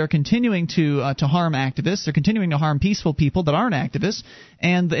violence. They are continuing to harm activists. They're continuing to harm peaceful people that aren't activists.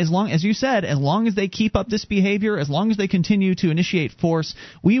 And as long as you said, as long as they keep up this behavior, as long as they continue to initiate force,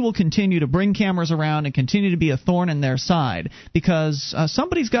 we will continue to bring cameras around and continue to be a thorn in their side because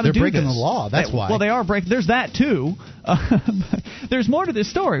somebody's got to do this. They're breaking the law. That's why. Well, they are breaking. There's that too. There's more to this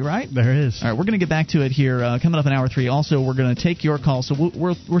story, right? There is. All right, we're going to get back to it here coming up in hour 3. Also, we're going to take your calls. So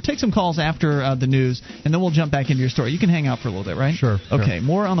we'll take some calls after the news, and then we'll jump back into your story. You can hang out for a little bit, right? Sure. Okay.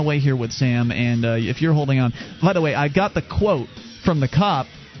 More on the way here with Sam, and if you're holding on. By the way, I got the quote from the cop.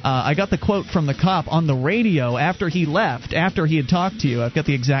 I got the quote from the cop on the radio after he left, after he had talked to you. I've got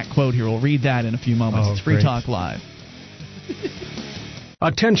the exact quote here. We'll read that in a few moments. It's Free Talk Live.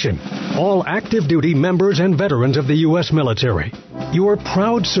 Attention, all active duty members and veterans of the U.S. military. Your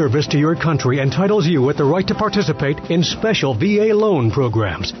proud service to your country entitles you with the right to participate in special VA loan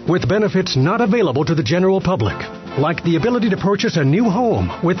programs with benefits not available to the general public, like the ability to purchase a new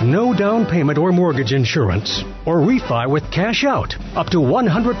home with no down payment or mortgage insurance, or refi with cash out, up to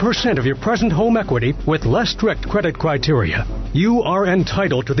 100% of your present home equity with less strict credit criteria. You are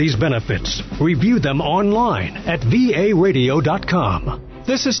entitled to these benefits. Review them online at varadio.com.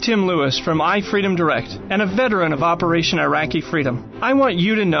 This is Tim Lewis from iFreedom Direct and a veteran of Operation Iraqi Freedom. I want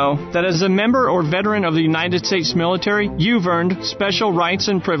you to know that as a member or veteran of the United States military, you've earned special rights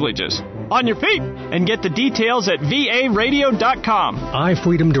and privileges. On your feet! And get the details at varadio.com.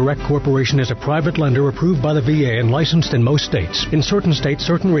 iFreedom Direct Corporation is a private lender approved by the VA and licensed in most states. In certain states,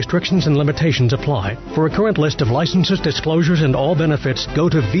 certain restrictions and limitations apply. For a current list of licenses, disclosures, and all benefits, go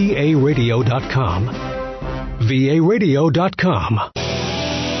to varadio.com. varadio.com.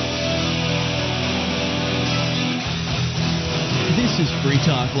 This is Free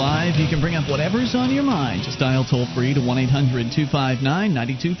Talk Live. You can bring up whatever's on your mind. Just dial toll-free to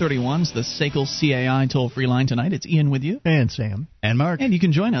 1-800-259-9231. It's the SACL CAI toll-free line tonight. It's Ian with you. And Sam. And Mark. And you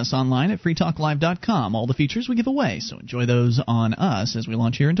can join us online at freetalklive.com. All the features we give away, so enjoy those on us as we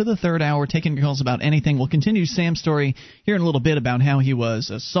launch here into the third hour, taking your calls about anything. We'll continue Sam's story here in a little bit about how he was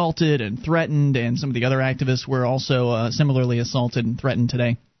assaulted and threatened, and some of the other activists were also similarly assaulted and threatened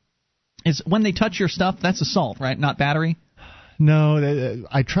today. Is when they touch your stuff, that's assault, right? Not battery? No,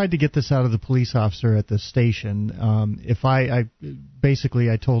 I tried to get this out of the police officer at the station. I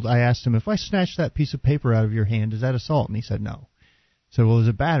asked him, if I snatch that piece of paper out of your hand, is that assault? And he said no. So, well, is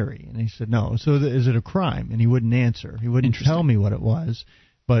it battery? And he said no. So is it a crime? And he wouldn't answer. He wouldn't tell me what it was.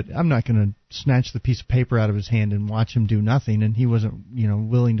 But I'm not going to snatch the piece of paper out of his hand and watch him do nothing. And he wasn't,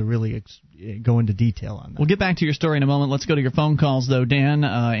 willing to really go into detail on that. We'll get back to your story in a moment. Let's go to your phone calls, though. Dan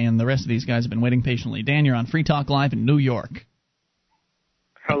and the rest of these guys have been waiting patiently. Dan, you're on Free Talk Live in New York.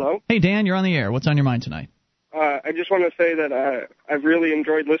 Hello? Hey, Dan, you're on the air. What's on your mind tonight? I just want to say that I've really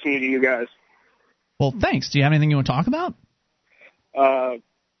enjoyed listening to you guys. Well, thanks. Do you have anything you want to talk about?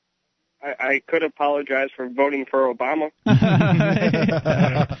 I could apologize for voting for Obama.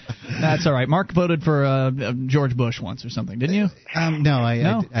 That's all right. Mark voted for George Bush once or something, didn't you? No,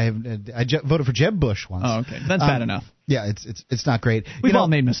 I voted for Jeb Bush once. Oh, okay. That's bad enough. Yeah, it's not great. We've all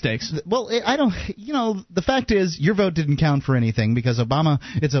made mistakes. Well, I don't. The fact is, your vote didn't count for anything because Obama.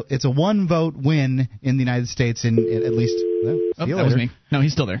 It's a one vote win in the United States at least. Well, that was me. No,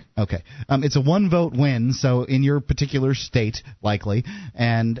 he's still there. Okay. It's a one vote win, so in your particular state, likely,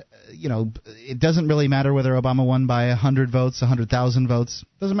 and it doesn't really matter whether Obama won by 100 votes, 100,000 votes.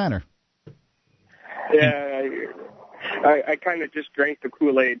 Doesn't matter. Yeah, I kind of just drank the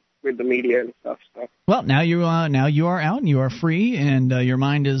Kool-Aid with the media and stuff. So. Well, now you are out and you are free, and your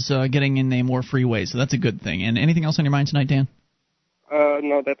mind is getting in a more free way, so that's a good thing. And anything else on your mind tonight, Dan?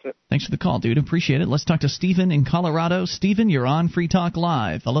 No, that's it. Thanks for the call, dude. Appreciate it. Let's talk to Stephen in Colorado. Stephen, you're on Free Talk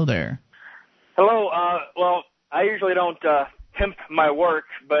Live. Hello there. Hello. Well, I usually don't pimp my work,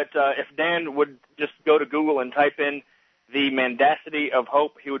 but if Dan would just go to Google and type in the mendacity of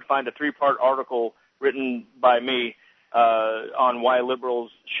hope, he would find a 3-part article written by me on why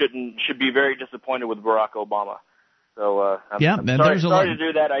liberals should be very disappointed with Barack Obama. So I'm sorry to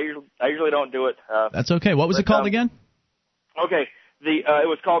do that. I usually don't do it. That's okay. What was it called again? Okay. It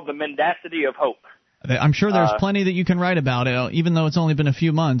was called The Mendacity of Hope. I'm sure there's plenty that you can write about it. Even though it's only been a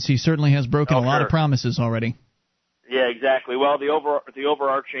few months, he certainly has broken a lot of promises already. Yeah, exactly. Well, the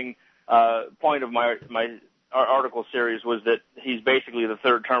overarching point of my article series was that he's basically the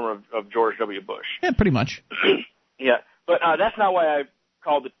third term of George W. Bush. Yeah, pretty much. Yeah, but that's not why I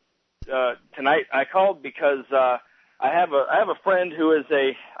called it tonight. I called because I have a friend who is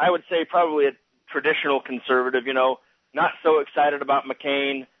I would say probably a traditional conservative. Not so excited about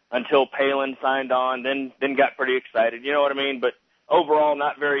McCain until Palin signed on, then got pretty excited. You know what I mean? But overall,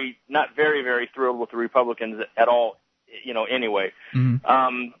 not very, very thrilled with the Republicans at all. Anyway.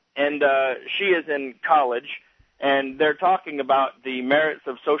 Mm-hmm. And she is in college, and they're talking about the merits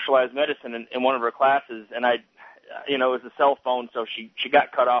of socialized medicine in one of her classes. And it was a cell phone, so she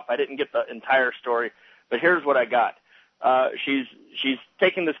got cut off. I didn't get the entire story, but here's what I got. She's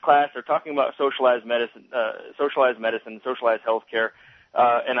taking this class. They're talking about socialized medicine, socialized healthcare,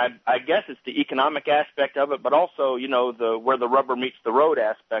 and I guess it's the economic aspect of it, but also where the rubber meets the road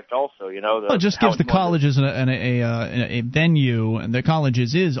aspect. Also, it just gives the colleges a venue, and the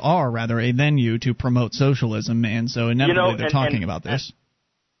colleges are a venue to promote socialism, and so inevitably they're talking about this.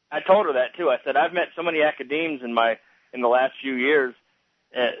 I told her that too. I said I've met so many academics in the last few years.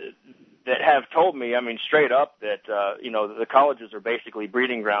 That have told me, straight up that the colleges are basically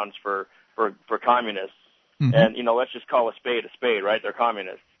breeding grounds for communists, mm-hmm. And let's just call a spade, right? They're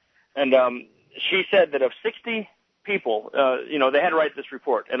communists. And she said that of 60 people, they had to write this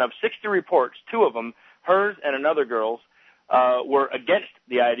report, and of 60 reports, 2 of them, hers and another girl's, were against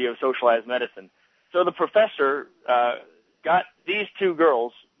the idea of socialized medicine. So the professor got these 2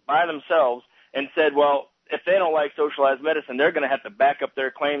 girls by themselves and said, well, if they don't like socialized medicine, they're going to have to back up their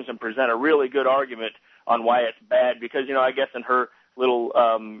claims and present a really good argument on why it's bad. Because, I guess in her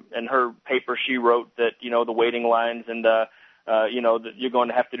in her paper, she wrote that, the waiting lines and, that you're going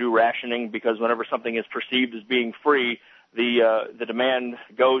to have to do rationing because whenever something is perceived as being free, the demand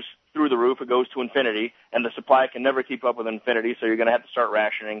goes through the roof. It goes to infinity, and the supply can never keep up with infinity. So you're going to have to start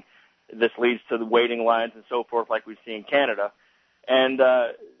rationing. This leads to the waiting lines and so forth, like we see in Canada. And,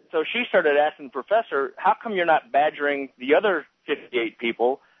 so she started asking the professor, how come you're not badgering the other 58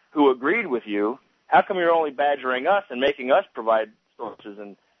 people who agreed with you? How come you're only badgering us and making us provide sources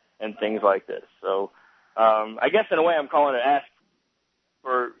and things like this? So I guess in a way I'm calling to ask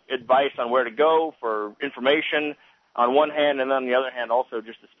for advice on where to go, for information on one hand, and on the other hand also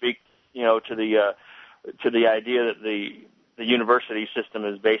just to speak, to the idea that the university system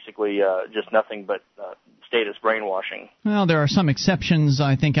is basically just nothing but status brainwashing. Well, there are some exceptions,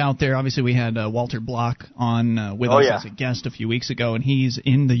 I think, out there. Obviously, we had Walter Block on with us as a guest a few weeks ago, and he's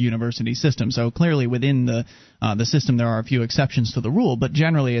in the university system. So clearly within the system there are a few exceptions to the rule, but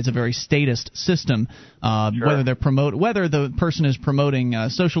generally it's a very statist system. Sure. Whether the person is promoting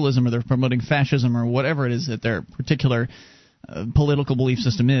socialism or they're promoting fascism or whatever it is that their particular political belief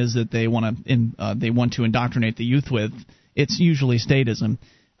system is that they want to indoctrinate the youth with, it's usually statism.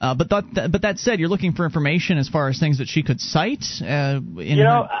 But that said, you're looking for information as far as things that she could cite. I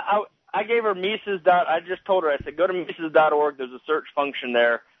gave her Mises. I just told her, I said, go to Mises.org. There's a search function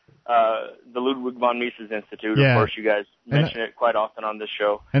there. The Ludwig von Mises Institute. Yeah. Of course, you guys mention it quite often on this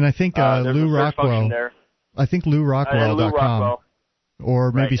show. And I think Lou Rockwell. There. I think LouRockwell.com.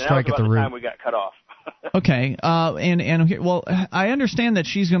 Or maybe Strike at the Root. The time we got cut off. Okay, well, I understand that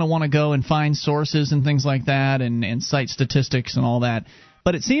she's going to want to go and find sources and things like that, and cite statistics and all that.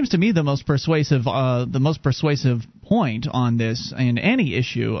 But it seems to me the most persuasive point on this in any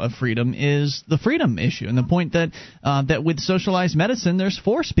issue of freedom is the freedom issue, and the point that that with socialized medicine, there's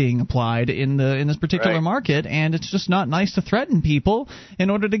force being applied in this particular market, and it's just not nice to threaten people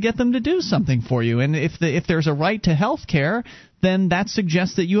in order to get them to do something for you. And if there's a right to health care, then that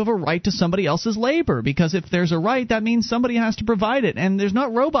suggests that you have a right to somebody else's labor, because if there's a right, that means somebody has to provide it, and there's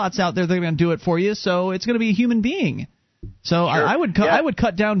not robots out there that are going to do it for you, so it's going to be a human being. So sure. I would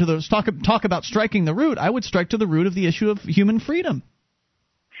cut down to those talk about striking the root. I would strike to the root of the issue of human freedom.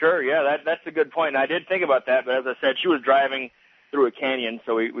 Sure, yeah, that's a good point. And I did think about that, but as I said, she was driving through a canyon,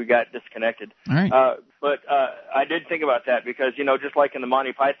 so we got disconnected. All right. But I did think about that because, just like in the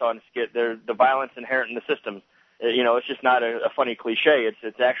Monty Python skit, there's the violence inherent in the system. It's just not a funny cliche.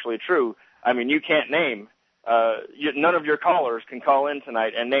 It's actually true. I mean, you can't name. None of your callers can call in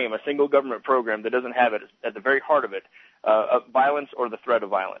tonight and name a single government program that doesn't have it at the very heart of it, violence or the threat of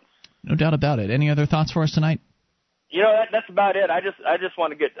violence. No doubt about it. Any other thoughts for us tonight? That's about it. I just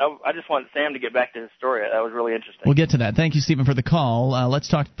want Sam to get back to his story. That was really interesting. We'll get to that. Thank you, Stephen, for the call. Let's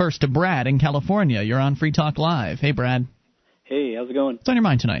talk first to Brad in California. You're on Free Talk Live. Hey, Brad. Hey, how's it going? What's on your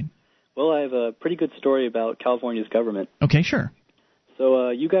mind tonight? Well, I have a pretty good story about California's government. Okay, sure. So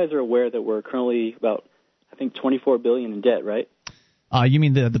you guys are aware that we're currently about, I think, $24 billion in debt, right? You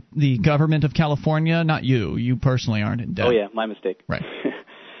mean the government of California? Not you. You personally aren't in debt. Oh, yeah, my mistake. Right.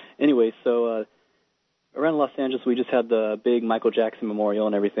 Anyway, so around Los Angeles, we just had the big Michael Jackson memorial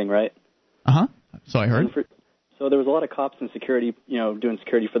and everything, right? Uh-huh. So I heard. So there was a lot of cops and security, doing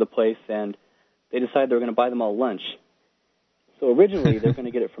security for the place, and they decided they were going to buy them all lunch. So originally, they're going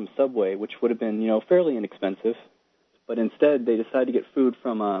to get it from Subway, which would have been, fairly inexpensive. But instead, they decided to get food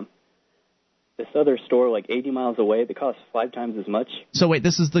from this other store like 80 miles away that costs 5 times as much. So wait,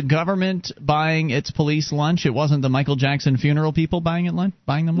 this is the government buying its police lunch? It wasn't the Michael Jackson funeral people buying them lunch?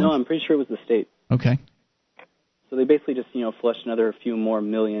 No, I'm pretty sure it was the state. Okay. So they basically just, flushed another few more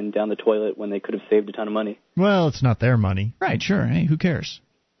million down the toilet when they could have saved a ton of money. Well, it's not their money. Right, sure. Hey, who cares?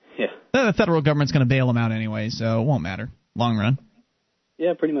 Yeah. The federal government's going to bail them out anyway, so it won't matter. Long run.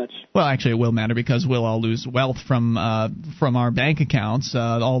 Yeah, pretty much. Well, actually, it will matter because we'll all lose wealth from our bank accounts.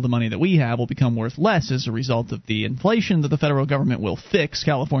 All the money that we have will become worth less as a result of the inflation that the federal government will fix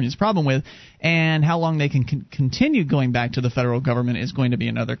California's problem with. And how long they can continue going back to the federal government is going to be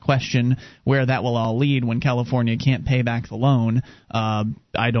another question. Where that will all lead when California can't pay back the loan,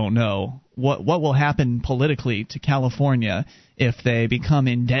 I don't know. What will happen politically to California if they become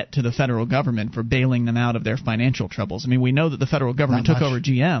in debt to the federal government for bailing them out of their financial troubles? I mean, we know that the federal government took over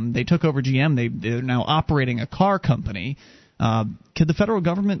GM. They took over GM. They're now operating a car company. Could the federal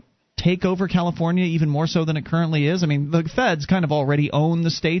government take over California even more so than it currently is? I mean, the feds kind of already own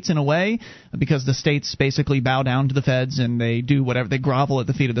the states in a way because the states basically bow down to the feds and they do whatever, they grovel at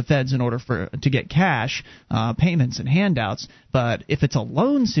the feet of the feds in order to get cash, payments and handouts. But if it's a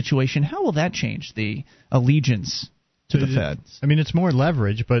loan situation, how will that change the allegiance to the feds? I mean, it's more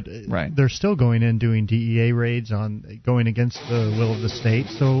leverage, but right. They're still going in doing DEA raids on going against the will of the state.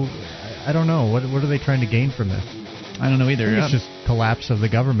 So I don't know. What are they trying to gain from this? I don't know either. It's just collapse of the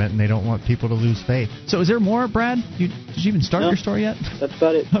government, and they don't want people to lose faith. So is there more, Brad? Did you even start your story yet? That's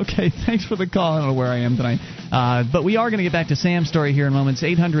about it. Okay, thanks for the call. I don't know where I am tonight. But we are going to get back to Sam's story here in moments.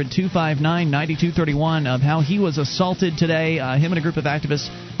 800-259-9231 of how he was assaulted today. Him and a group of activists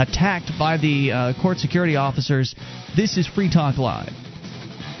attacked by the court security officers. This is Free Talk Live.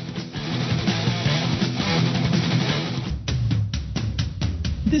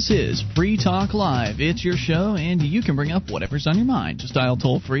 This is Free Talk Live. It's your show, and you can bring up whatever's on your mind. Just dial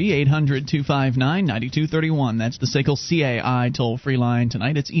toll-free, 800-259-9231. That's the SACL CAI toll-free line.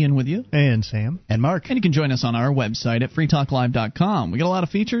 Tonight, it's Ian with you. And Sam. And Mark. And you can join us on our website at freetalklive.com. We got a lot of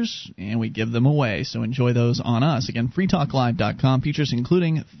features, and we give them away, so enjoy those on us. Again, freetalklive.com. Features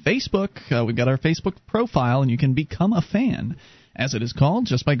including Facebook. We've got our Facebook profile, and you can become a fan, as it is called,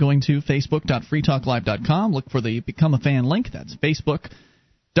 just by going to facebook.freetalklive.com. Look for the Become a Fan link. That's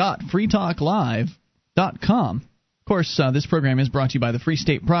Facebook.freetalklive.com. Of course, this program is brought to you by the Free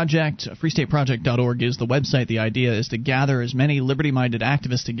State Project. FreeStateProject.org is the website. The idea is to gather as many liberty-minded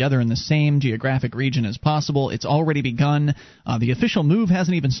activists together in the same geographic region as possible. It's already begun. The official move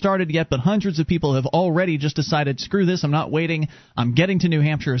hasn't even started yet, but hundreds of people have already just decided, screw this, I'm not waiting. I'm getting to New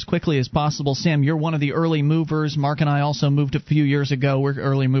Hampshire as quickly as possible. Sam, you're one of the early movers. Mark and I also moved a few years ago. We're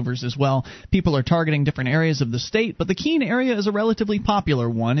early movers as well. People are targeting different areas of the state, but the Keene area is a relatively popular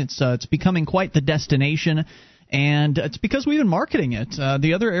one. It's becoming quite the destination. And it's because we've been marketing it.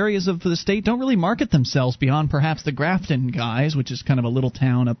 The other areas of the state don't really market themselves beyond perhaps the Grafton guys, which is kind of a little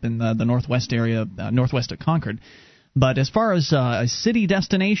town up in the northwest area, northwest of Concord. But as far as a city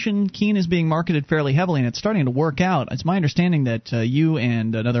destination, Keene is being marketed fairly heavily, and it's starting to work out. It's my understanding that you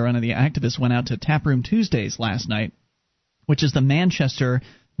and another one of the activists went out to Taproom Tuesdays last night, which is the Manchester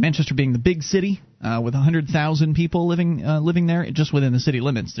being the big city with 100,000 people living there, just within the city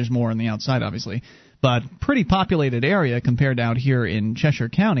limits. There's more on the outside, obviously. But pretty populated area compared to out here in Cheshire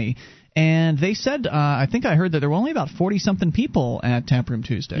County. And they said, I think I heard that there were only about 40-something people at Taproom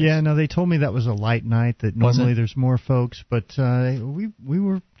Tuesdays. Yeah, no, they told me that was a light night, that normally there's more folks, but we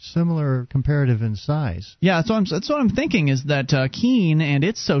were similar comparative in size. Yeah, that's what I'm thinking, is that Keene and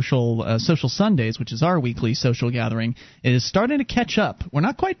its social Sundays, which is our weekly social gathering, is starting to catch up. We're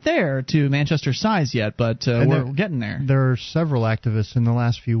not quite there to Manchester's size yet, but we're getting there. There are several activists in the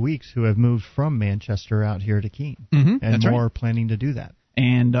last few weeks who have moved from Manchester out here to Keene, and more are planning to do that.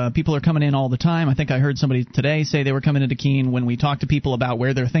 And people are coming in all the time. I think I heard somebody today say they were coming into Keene. When we talk to people about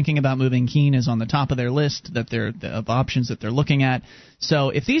where they're thinking about moving, Keene is on the top of their list of options that they're looking at. So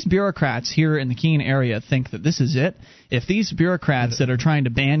if these bureaucrats here in the Keene area think that this is it, if these bureaucrats that are trying to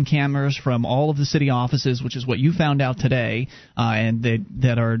ban cameras from all of the city offices, which is what you found out today, and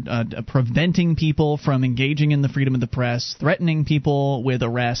that are preventing people from engaging in the freedom of the press, threatening people with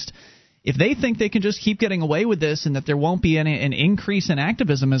arrest, if they think they can just keep getting away with this and that there won't be an increase in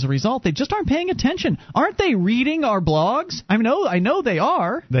activism as a result, they just aren't paying attention. Aren't they reading our blogs? I know they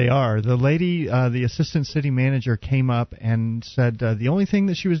are. They are. The lady, the assistant city manager, came up and said the only thing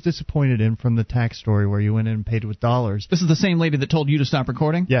that she was disappointed in from the tax story where you went in and paid with dollars. This is the same lady that told you to stop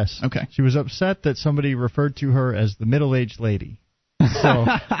recording? Yes. Okay. She was upset that somebody referred to her as the middle-aged lady. So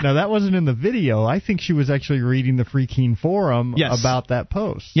now that wasn't in the video. I think she was actually reading the Free Keene forum about that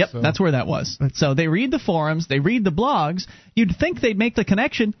post. Yep, that's where that was. So they read the forums, they read the blogs. You'd think they'd make the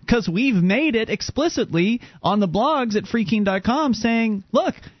connection because we've made it explicitly on the blogs at freekeene.com saying,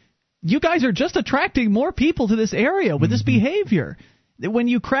 look, you guys are just attracting more people to this area with this behavior. When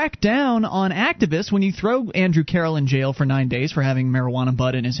you crack down on activists, when you throw Andrew Carroll in jail for 9 days for having marijuana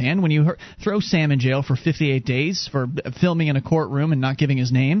bud in his hand, when you throw Sam in jail for 58 days for filming in a courtroom and not giving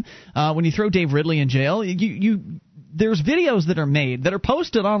his name, when you throw Dave Ridley in jail, there's videos that are made, that are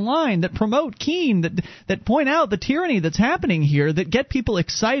posted online, that promote Keene, that point out the tyranny that's happening here, that get people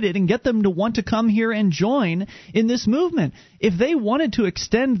excited and get them to want to come here and join in this movement. If they wanted to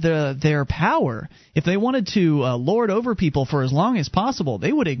extend their power, if they wanted to lord over people for as long as possible,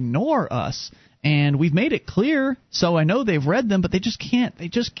 they would ignore us. And we've made it clear, so I know they've read them, but they just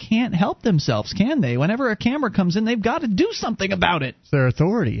can't help themselves, can they? Whenever a camera comes in, they've got to do something about it. It's their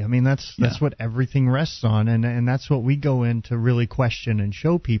authority. I mean, that's what everything rests on, and that's what we go in to really question and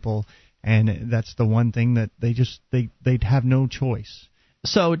show people, and that's the one thing that they'd have no choice.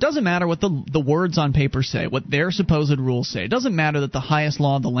 So it doesn't matter what the words on paper say, what their supposed rules say. It doesn't matter that the highest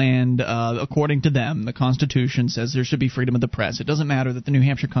law of the land, according to them, the Constitution, says there should be freedom of the press. It doesn't matter that the New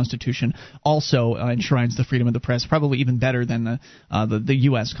Hampshire Constitution also enshrines the freedom of the press, probably even better than the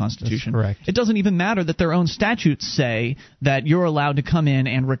U.S. Constitution. That's correct. It doesn't even matter that their own statutes say that you're allowed to come in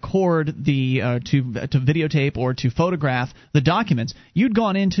and record to videotape or to photograph the documents. You'd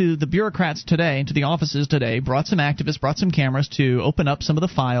gone into the bureaucrats today, into the offices today, brought some activists, brought some cameras to open up some of the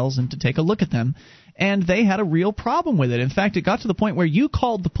files and to take a look at them, and they had a real problem with it. In fact, it got to the point where you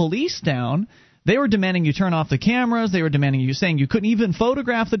called the police down. They were demanding you turn off the cameras. They were demanding you, saying you couldn't even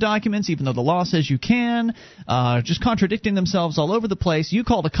photograph the documents, even though the law says you can, just contradicting themselves all over the place. You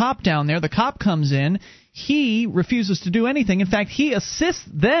call the cop down there. The cop comes in. He refuses to do anything. In fact, he assists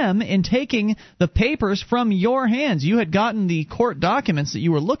them in taking the papers from your hands. You had gotten the court documents that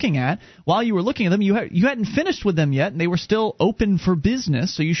you were looking at. While you were looking at them, you hadn't finished with them yet, and they were still open for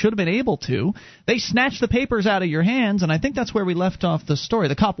business, so you should have been able to. They snatched the papers out of your hands, and I think that's where we left off the story.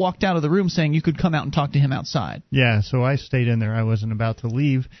 The cop walked out of the room saying you could come out and talk to him outside. Yeah, so I stayed in there. I wasn't about to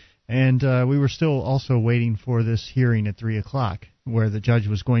leave, and we were still also waiting for this hearing at 3 o'clock, where the judge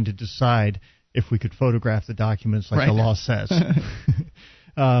was going to decide if we could photograph the documents like the law says.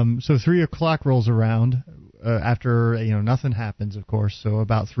 So 3 o'clock rolls around after nothing happens, of course. So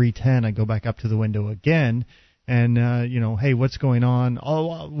about 3:10, I go back up to the window again, and hey, what's going on?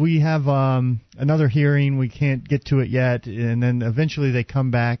 Oh, we have another hearing. We can't get to it yet. And then eventually they come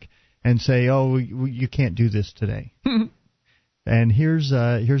back and say, oh, you can't do this today. And here's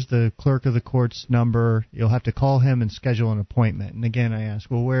the clerk of the court's number. You'll have to call him and schedule an appointment. And again, I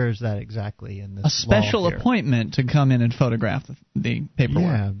ask, well, where is that exactly in this law? A special appointment to come in and photograph the paperwork.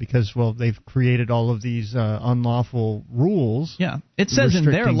 Yeah, because, they've created all of these unlawful rules. Yeah, it says in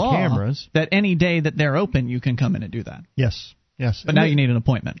their law cameras that any day that they're open, you can come in and do that. Yes. But now you need an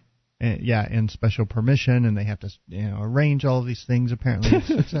appointment. And special permission, and they have to arrange all of these things, apparently.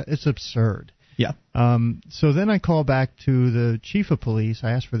 It's absurd. Yeah. So then I call back to the chief of police.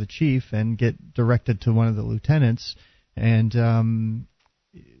 I ask for the chief and get directed to one of the lieutenants, and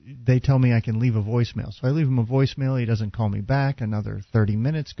they tell me I can leave a voicemail. So I leave him a voicemail. He doesn't call me back. Another 30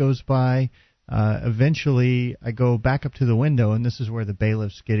 minutes goes by. Eventually, I go back up to the window, and this is where the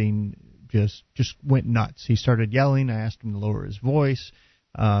bailiff's getting just went nuts. He started yelling. I asked him to lower his voice.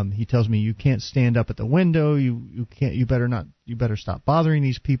 He tells me you can't stand up at the window. You can't. You better stop bothering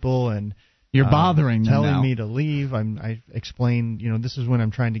these people. And you're bothering them telling now. me to leave. I explain. This is when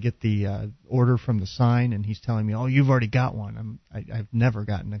I'm trying to get the order from the sign, and he's telling me, "Oh, you've already got one." I've never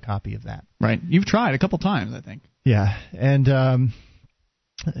gotten a copy of that. Right. You've tried a couple times, I think. Yeah, and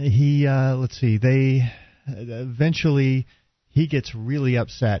he let's see. They eventually he gets really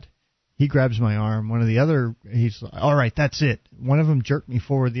upset. He grabs my arm. He's like, all right, that's it. One of them jerked me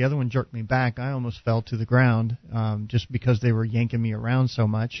forward. The other one jerked me back. I almost fell to the ground just because they were yanking me around so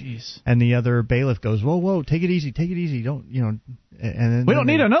much. Jeez. And the other bailiff goes, whoa, take it easy. Don't, And then, we don't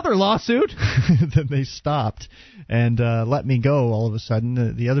need another lawsuit. Then they stopped and let me go all of a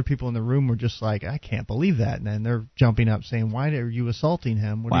sudden. The other people in the room were just like, I can't believe that. And then they're jumping up saying, why are you assaulting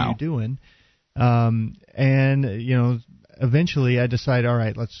him? What are you doing? Eventually I decide, all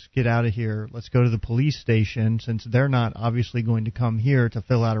right, let's get out of here. Let's go to the police station since they're not obviously going to come here to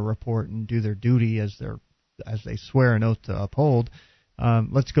fill out a report and do their duty as they swear an oath to uphold.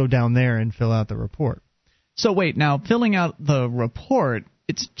 Let's go down there and fill out the report. So wait, now filling out the report,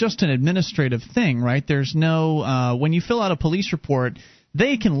 it's just an administrative thing, right? There's no when you fill out a police report,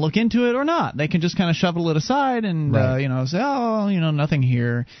 they can look into it or not. They can just kind of shovel it aside and say, nothing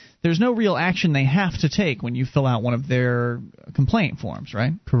here. There's no real action they have to take when you fill out one of their complaint forms,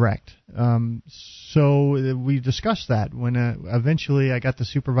 right? Correct. So we discussed that. When eventually I got the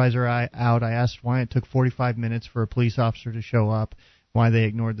supervisor out, I asked why it took 45 minutes for a police officer to show up, why they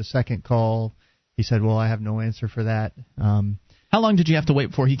ignored the second call. He said, well, I have no answer for that. How long did you have to wait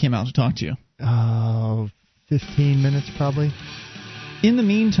before he came out to talk to you? 15 minutes probably. In the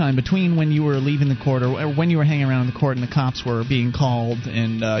meantime, between when you were leaving the court or when you were hanging around in the court and the cops were being called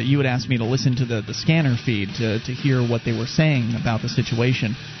and you had asked me to listen to the scanner feed to hear what they were saying about the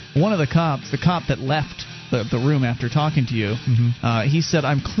situation, one of the cops, the cop that left the room after talking to you, he said,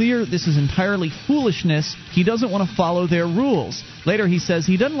 I'm clear this is entirely foolishness. He doesn't want to follow their rules. Later he says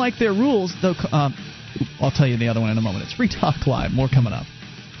he doesn't like their rules, though. I'll tell you the other one in a moment. It's Free Talk Live. More coming up.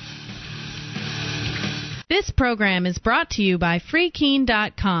 This program is brought to you by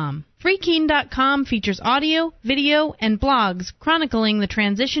FreeKeene.com. FreeKeene.com features audio, video, and blogs chronicling the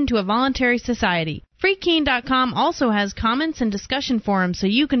transition to a voluntary society. FreeKeene.com also has comments and discussion forums so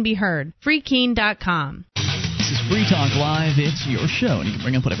you can be heard. FreeKeene.com. This is Free Talk Live. It's your show, and you can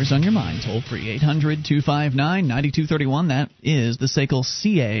bring up whatever's on your mind. Toll free, 800-259-9231. That is the SACL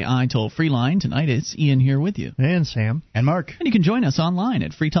CAI toll-free line. Tonight, it's Ian here with you. And Sam. And Mark. And you can join us online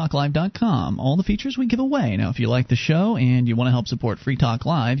at freetalklive.com. All the features we give away. Now, if you like the show and you want to help support Free Talk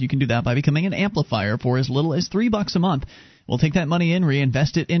Live, you can do that by becoming an amplifier for as little as $3 a month. We'll take that money in,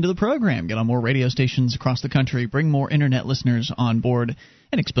 reinvest it into the program, get on more radio stations across the country, bring more Internet listeners on board,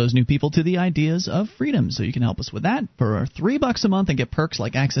 and expose new people to the ideas of freedom. So you can help us with that for $3 a month and get perks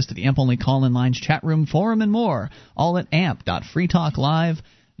like access to the AMP-only call-in lines, chat room, forum, and more, all at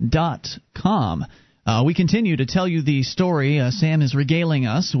amp.freetalklive.com. We continue to tell you the story. Sam is regaling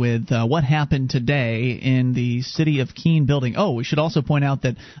us with what happened today in the City of Keene building. Oh, we should also point out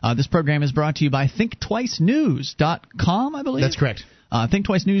that this program is brought to you by ThinkTwiceNews.com, I believe. That's correct.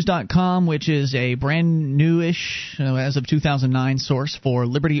 ThinkTwiceNews.com, which is a brand newish, as of 2009, source for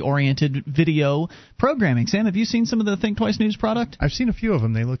liberty-oriented video programming. Sam, have you seen some of the Think Twice News product? I've seen a few of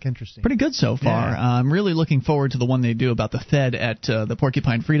them. They look interesting. Pretty good so far. Yeah. I'm really looking forward to the one they do about the Fed at the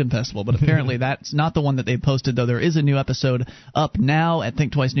Porcupine Freedom Festival, but apparently that's not the one that they posted, though there is a new episode up now at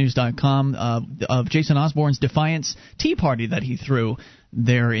ThinkTwiceNews.com of Jason Osborne's Defiance Tea Party that he threw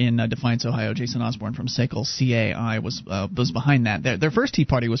there in Defiance, Ohio. Jason Osborne from SACL CAI was behind that. Their first Tea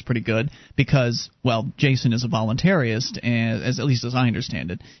Party was pretty good because, well, Jason is a voluntarist, and at least as I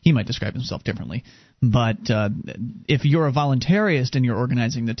understand it. He might describe himself differently. But if you're a voluntarist and you're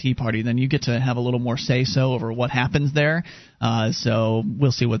organizing the Tea Party, then you get to have a little more say-so over what happens there. So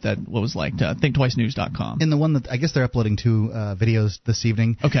we'll see what was like. ThinkTwiceNews.com. In the one that I guess they're uploading 2 videos this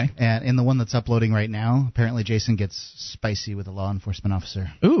evening. Okay. And in the one that's uploading right now, apparently Jason gets spicy with a law enforcement officer.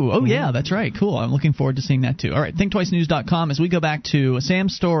 Oh yeah, that's right. Cool. I'm looking forward to seeing that too. All right, ThinkTwiceNews.com. As we go back to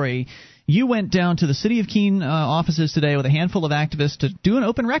Sam's story. You went down to the City of Keene offices today with a handful of activists to do an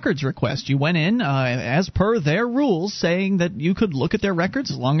open records request. You went in, as per their rules, saying that you could look at their records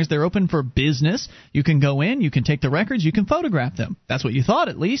as long as they're open for business. You can go in, you can take the records, you can photograph them. That's what you thought,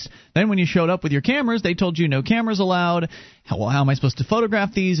 at least. Then when you showed up with your cameras, they told you no cameras allowed. How am I supposed to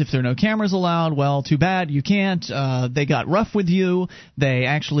photograph these if there are no cameras allowed? Well, too bad, you can't. They got rough with you. They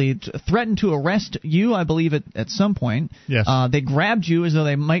actually threatened to arrest you, I believe, at some point. Yes. They grabbed you as though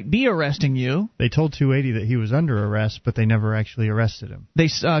they might be arresting arresting you. They told 280 that he was under arrest, but they never actually arrested him. They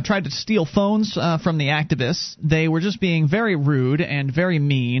tried to steal phones from the activists. They were just being very rude and very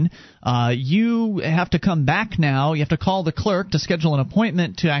mean. You have to come back now. You have to call the clerk to schedule an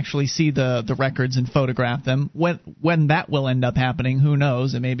appointment to actually see the records and photograph them. When that will end up happening, who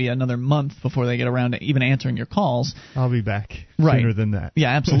knows? It may be another month before they get around to even answering your calls. I'll be back sooner than that. Yeah,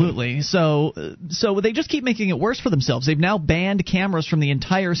 absolutely. So they just keep making it worse for themselves. They've now banned cameras from the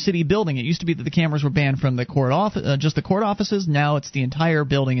entire city building. It used to be that the cameras were banned from the court just the court offices. Now it's the entire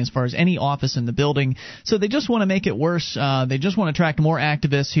building as far as any office in the building. So they just want to make it worse. They just want to attract more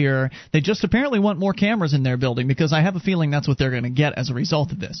activists here. They just apparently want more cameras in their building, because I have a feeling that's what they're going to get as a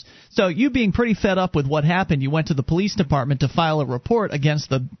result of this. So you being pretty fed up with what happened, you went to the police department to file a report against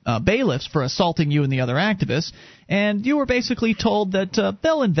the bailiffs for assaulting you and the other activists, and you were basically told that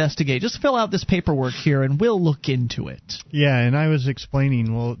they'll investigate. Just fill out this paperwork here and we'll look into it. Yeah, and I was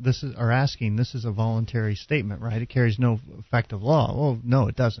explaining, this is a voluntary statement, right? It carries no effect of law. Well, no,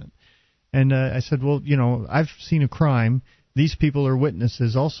 it doesn't. And I said, I've seen a crime. These people are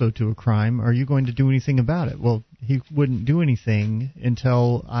witnesses also to a crime. Are you going to do anything about it? Well, he wouldn't do anything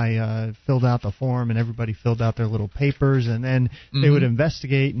until I filled out the form and everybody filled out their little papers, and then they would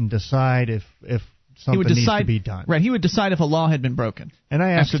investigate and decide if something needs to be done. Right, he would decide if a law had been broken. And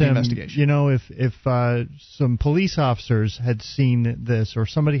I asked after the him, investigation. if some police officers had seen this or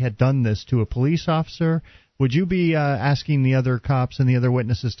somebody had done this to a police officer, would you be asking the other cops and the other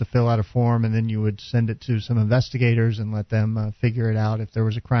witnesses to fill out a form, and then you would send it to some investigators and let them figure it out if there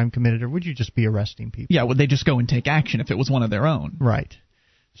was a crime committed, or would you just be arresting people? Yeah, would they just go and take action if it was one of their own? Right.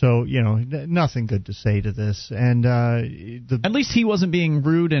 So, nothing good to say to this. And at least he wasn't being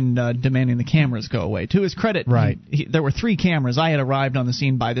rude and demanding the cameras go away. To his credit, right. There were 3 cameras. I had arrived on the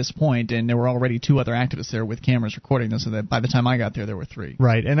scene by this point, and there were already 2 other activists there with cameras recording this, so that by the time I got there were 3.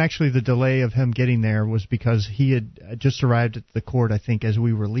 Right, and actually the delay of him getting there was because he had just arrived at the court, I think, as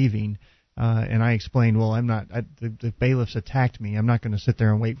we were leaving. And I explained, the bailiffs attacked me. I'm not going to sit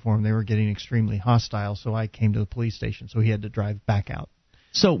there and wait for him. They were getting extremely hostile, so I came to the police station, so he had to drive back out.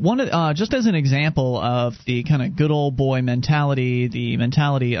 So just as an example of the kind of good old boy mentality, the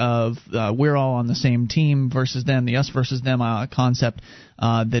mentality of we're all on the same team versus them, the us versus them concept,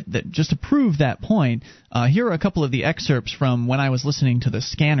 that just to prove that point, here are a couple of the excerpts from when I was listening to the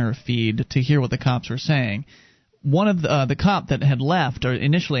scanner feed to hear what the cops were saying. One of the cop that had left, or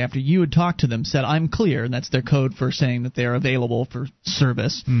initially after you had talked to them, said, "I'm clear," and that's their code for saying that they're available for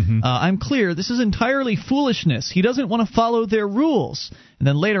service. "I'm clear. This is entirely foolishness. He doesn't want to follow their rules." And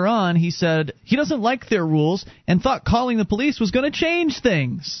then later on, he said he doesn't like their rules and thought calling the police was going to change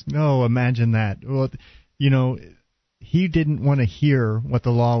things. Oh, imagine that. Well, he didn't want to hear what the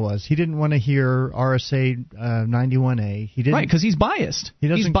law was. He didn't want to hear RSA 91A. He didn't. Right, because he's biased.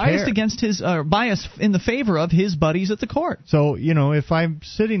 He's biased against his bias in the favor of his buddies at the court. So, if I'm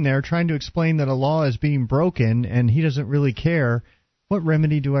sitting there trying to explain that a law is being broken and he doesn't really care, what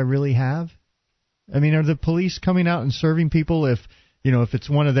remedy do I really have? I mean, are the police coming out and serving people if it's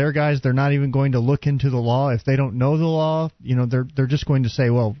one of their guys, they're not even going to look into the law. If they don't know the law, they're just going to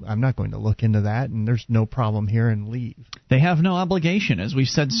say, well, I'm not going to look into that, and there's no problem here, and leave. They have no obligation, as we've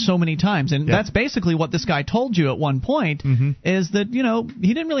said so many times. And that's basically what this guy told you at one point, is that,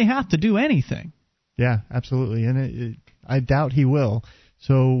 he didn't really have to do anything. Yeah, absolutely. And I doubt he will.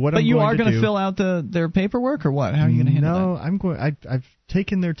 So what But you are going to fill out their paperwork, or what? How are you going to handle that? I've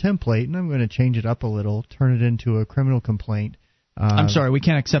taken their template, and I'm going to change it up a little, turn it into a criminal complaint. I'm sorry, we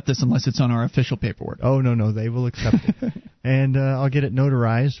can't accept this unless it's on our official paperwork. Oh, no, they will accept it. And I'll get it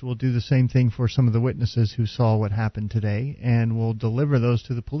notarized. We'll do the same thing for some of the witnesses who saw what happened today, and we'll deliver those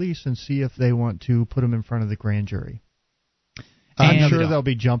to the police and see if they want to put them in front of the grand jury. I'm sure they'll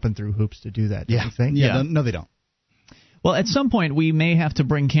be jumping through hoops to do that, don't you think? Yeah. No, they don't. Well, at some point we may have to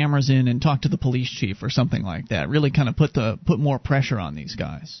bring cameras in and talk to the police chief or something like that. Really kind of put more pressure on these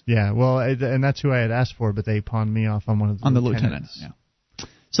guys. Yeah, well, and that's who I had asked for, but they pawned me off on one of the lieutenants. Yeah.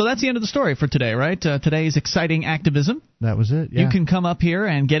 So that's the end of the story for today, right? Today's exciting activism. That was it, yeah. You can come up here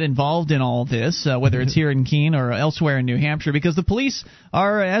and get involved in all this, whether it's here in Keene or elsewhere in New Hampshire, because the police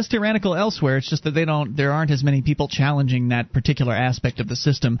are as tyrannical elsewhere. It's just that there aren't as many people challenging that particular aspect of the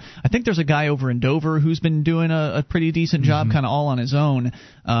system. I think there's a guy over in Dover who's been doing a pretty decent job, kind of all on his own.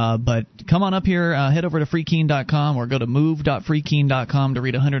 But come on up here, head over to freekeene.com or go to move.freekeene.com to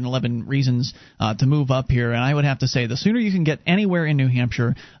read 111 reasons to move up here. And I would have to say, the sooner you can get anywhere in New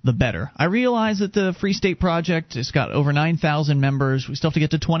Hampshire, the better. I realize that the Free State Project has got over over 9,000 members. We still have to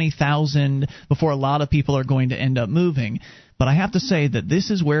get to 20,000 before a lot of people are going to end up moving. But I have to say that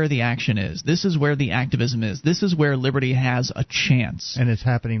this is where the action is. This is where the activism is. This is where liberty has a chance. And it's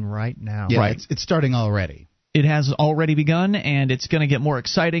happening right now. Yeah, right. It's starting already. It has already begun, and it's going to get more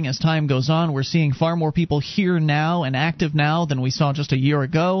exciting as time goes on. We're seeing far more people here now and active now than we saw just a year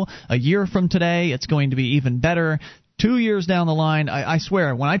ago. A year from today, it's going to be even better. 2 years down the line, I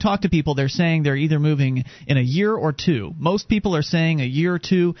swear, when I talk to people, they're saying they're either moving in a year or two. Most people are saying a year or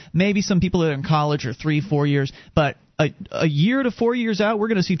two. Maybe some people that are in college are 3-4 years. But a year to 4 years out, we're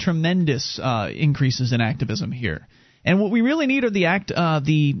going to see tremendous increases in activism here. And what we really need are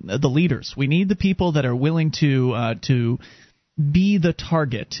the leaders. We need the people that are willing to be the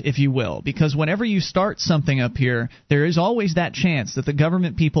target, if you will, because whenever you start something up here, there is always that chance that the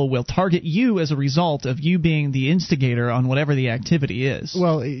government people will target you as a result of you being the instigator on whatever the activity is.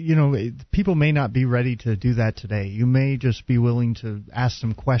 Well, people may not be ready to do that today. You may just be willing to ask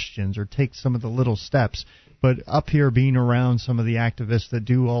some questions or take some of the little steps. But up here, being around some of the activists that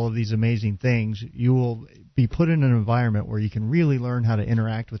do all of these amazing things, you will be put in an environment where you can really learn how to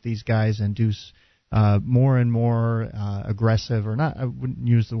interact with these guys and do more and more aggressive, or not, I wouldn't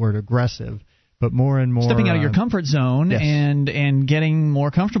use the word aggressive, but more and more stepping out of your comfort zone. Yes. and getting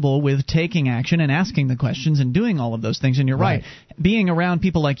more comfortable with taking action and asking the questions and doing all of those things. And you're right. Being around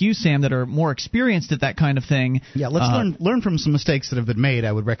people like you, Sam, that are more experienced at that kind of thing. Yeah, let's learn from some mistakes that have been made.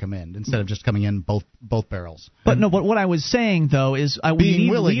 I would recommend, instead of just coming in both barrels. But but what I was saying though is being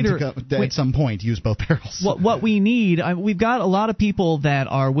willing to at some point use both barrels. What we need, we've got a lot of people that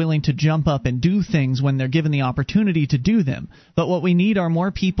are willing to jump up and do things when they're given the opportunity to do them. But what we need are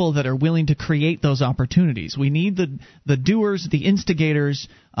more people that are willing to create those opportunities. We need the doers, the instigators,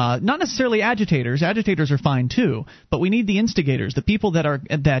 not necessarily agitators. Agitators are fine too, but we need the instigators, the people that are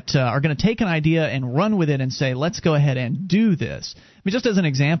going to take an idea and run with it and say, let's go ahead and do this. I mean, just as an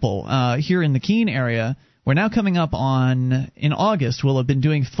example, here in the Keene area, we're now coming up on, in August, we'll have been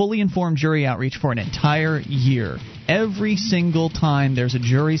doing fully informed jury outreach for an entire year. Every single time there's a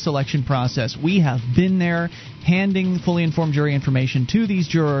jury selection process, we have been there handing fully informed jury information to these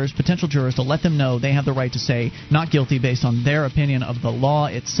jurors, potential jurors, to let them know they have the right to say not guilty based on their opinion of the law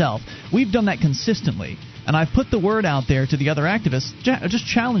itself. We've done that consistently. And I've put the word out there to the other activists, just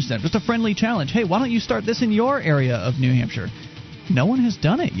challenge them, just a friendly challenge. Hey, why don't you start this in your area of New Hampshire? No one has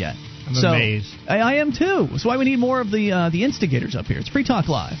done it yet. I'm amazed. I am too. That's why we need more of the instigators up here. It's Free Talk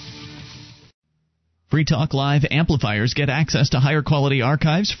Live. Free Talk Live amplifiers get access to higher quality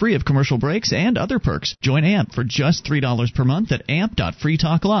archives, free of commercial breaks, and other perks. Join AMP for just $3 per month at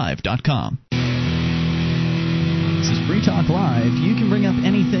amp.freetalklive.com. This is Free Talk Live. You can bring up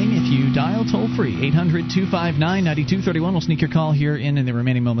anything if you dial toll-free. 800-259-9231. We'll sneak your call here in the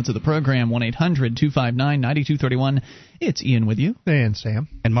remaining moments of the program. 1-800-259-9231. It's Ian with you. And Sam.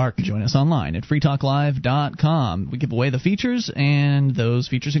 And Mark. Join us online at freetalklive.com. We give away the features, and those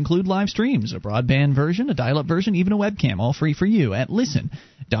features include live streams, a broadband version, a dial-up version, even a webcam, all free for you at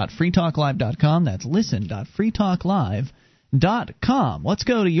listen.freetalklive.com. That's listen.freetalklive.com. Let's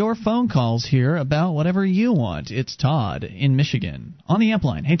go to your phone calls here about whatever you want. It's Todd in Michigan on the amp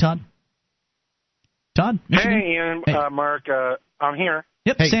line. Hey, Todd. Todd, Michigan. Hey, Ian. Hey. Mark, I'm here.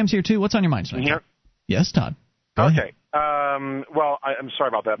 Yep, hey. Sam's here too. What's on your mind tonight? Here? Yes, Todd. Go ahead. Well, I'm sorry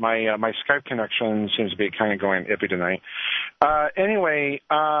about that. My Skype connection seems to be kind of going iffy tonight. Anyway,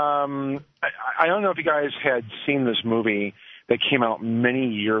 I don't know if you guys had seen this movie that came out many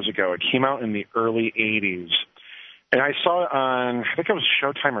years ago. It came out in the early 80s. And I saw it on, I think it was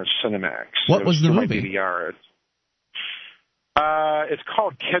Showtime or Cinemax. What was the movie? DVR. It's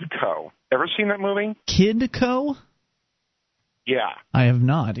called Kidco. Ever seen that movie? Kidco? Yeah. I have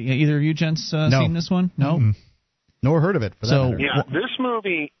not. Either of you gents seen this one? No? Mm-hmm. Nor heard of it, for that matter. Yeah, this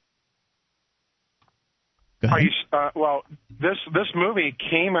movie... This movie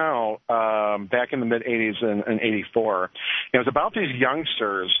came out back in the mid-'80s in 84. It was about these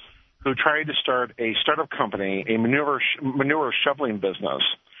youngsters who tried to start a startup company, a manure shoveling business.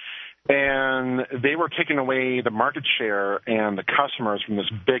 And they were taking away the market share and the customers from this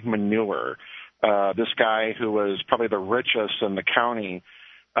big manure. This guy who was probably the richest in the county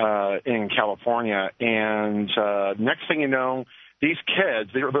in California. And next thing you know, these kids,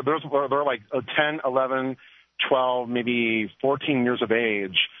 they're like 10, 11, 12, maybe 14 years of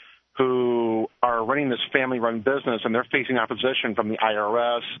age, who are running this family-run business, and they're facing opposition from the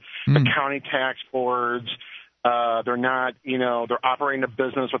IRS, the county tax boards. They're not, they're operating a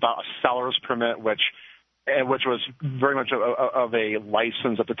business without a seller's permit, which was very much of a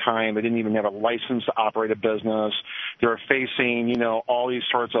license at the time. They didn't even have a license to operate a business. They were facing, all these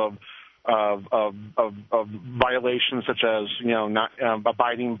sorts of violations such as not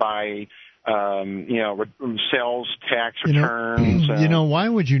abiding by sales tax returns. Why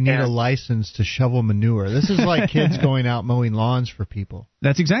would you need a license to shovel manure? This is like kids going out mowing lawns for people.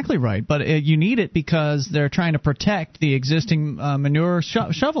 That's exactly right, but you need it because they're trying to protect the existing manure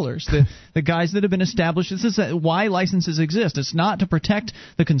shovelers, the guys that have been established. This is why licenses exist. It's not to protect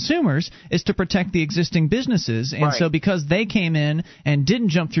the consumers, it's to protect the existing businesses. And so because they came in and didn't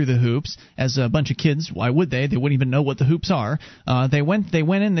jump through the hoops, as a bunch of kids, why would they? They wouldn't even know what the hoops are. They went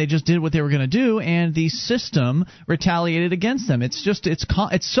in, they just did what they were going to do, and the system retaliated against them. It's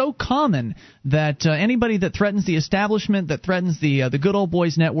so common that anybody that threatens the establishment, that threatens the good old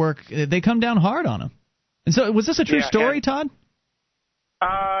boys network, they come down hard on them. And so, was this a true story, Todd?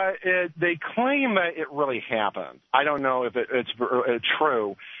 They claim that it really happened. I don't know if it's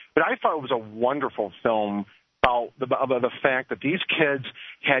true, but I thought it was a wonderful film about the fact that these kids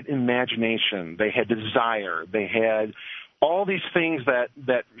had imagination, they had desire, they had all these things that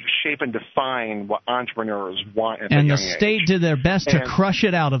shape and define what entrepreneurs want at a young age. And the state did their best to crush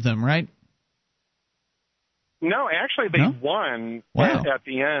it out of them, right? No, actually, they won at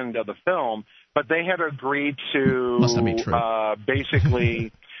the end of the film, but they had agreed to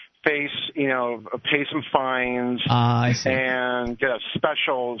basically pay some fines and get a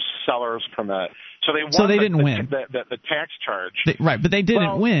special seller's permit. So they won. So they didn't win the tax charge. Right, but they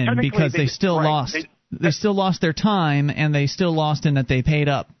didn't win because they still lost. They still lost their time, and they still lost in that they paid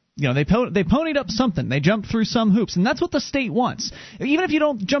up. They ponied up something. They jumped through some hoops, and that's what the state wants. Even if you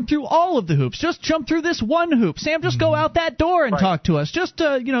don't jump through all of the hoops, just jump through this one hoop. Sam, just go out that door and talk to us. Just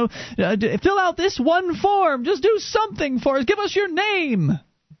fill out this one form. Just do something for us. Give us your name.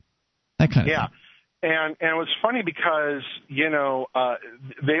 That kind of thing. And it was funny because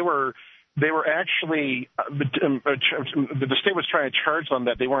they were actually the state was trying to charge them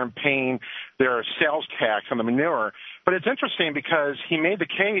that they weren't paying their sales tax on the manure. But it's interesting because he made the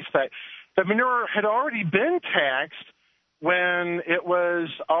case that the manure had already been taxed when it was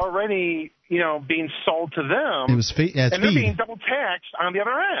already being sold to them. It was and they're being double taxed on the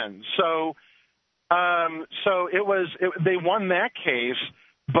other end. So they won that case.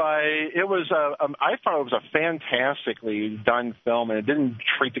 But it was I thought it was a fantastically done film, and it didn't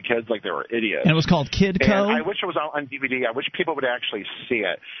treat the kids like they were idiots. And it was called Kidco? And I wish it was out on DVD. I wish people would actually see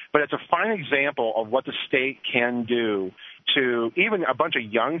it. But it's a fine example of what the state can do to even a bunch of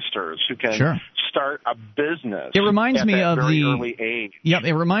youngsters who can start a business. It reminds me of very early age. Yep,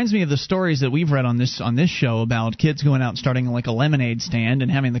 it reminds me of the stories that we've read on this show about kids going out and starting like a lemonade stand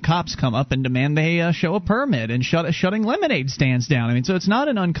and having the cops come up and demand they show a permit and shutting lemonade stands down. I mean, so it's not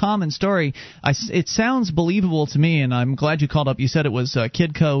an uncommon story. It sounds believable to me, and I'm glad you called up. You said it was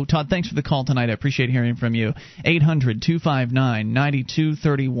Kidco. Todd, thanks for the call tonight. I appreciate hearing from you.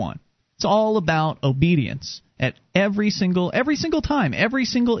 800-259-9231. It's all about obedience. At every single time, every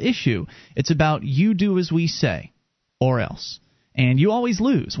single issue, it's about you do as we say, or else. And you always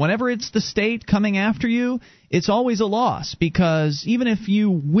lose. Whenever it's the state coming after you, it's always a loss, because even if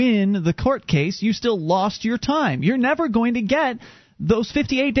you win the court case, you still lost your time. You're never going to get those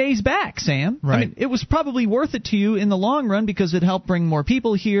 58 days back, Sam. Right. I mean, it was probably worth it to you in the long run because it helped bring more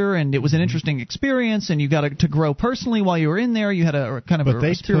people here, and it was an interesting experience, and you got to grow personally while you were in there. You had a kind of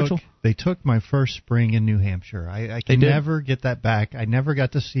a spiritual... They took my first spring in New Hampshire. I can never get that back. I never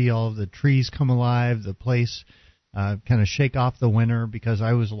got to see all of the trees come alive, the place kind of shake off the winter, because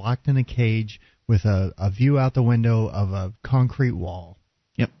I was locked in a cage with a view out the window of a concrete wall.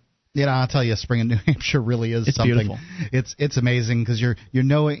 I'll tell you, spring in New Hampshire really is something. Beautiful. It's amazing because you're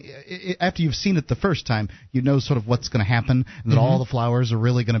knowing after you've seen it the first time, you know sort of what's going to happen, and that all the flowers are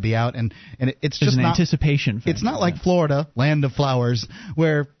really going to be out, and it's There's just an not anticipation. It's not like Florida, land of flowers,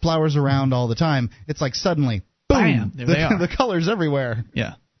 where flowers are around all the time. It's like suddenly, boom, bam, there they are. The colors everywhere.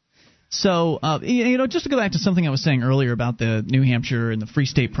 Yeah. So, just to go back to something I was saying earlier about the New Hampshire and the Free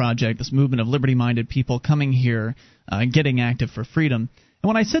State Project, this movement of liberty-minded people coming here and getting active for freedom. And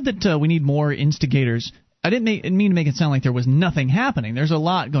when I said that we need more instigators, I didn't mean to make it sound like there was nothing happening. There's a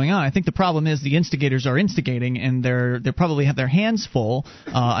lot going on. I think the problem is the instigators are instigating, and they probably have their hands full.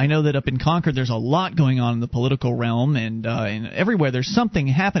 I know that up in Concord there's a lot going on in the political realm, and everywhere there's something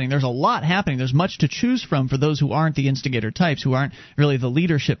happening. There's a lot happening. There's much to choose from for those who aren't the instigator types, who aren't really the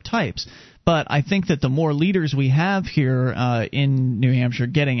leadership types. But I think that the more leaders we have here in New Hampshire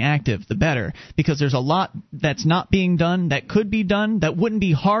getting active, the better, because there's a lot that's not being done that could be done, that wouldn't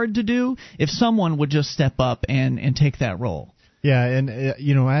be hard to do if someone would just step up and take that role. Yeah, and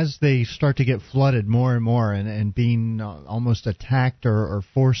as they start to get flooded more and more and being almost attacked or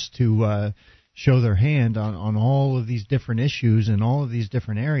forced to show their hand on all of these different issues and all of these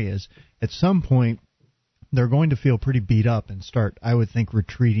different areas, at some point they're going to feel pretty beat up and start, I would think,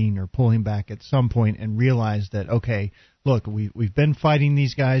 retreating or pulling back at some point and realize that, okay, look, we've been fighting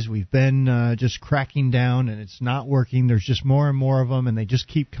these guys, we've been just cracking down, and it's not working. There's just more and more of them, and they just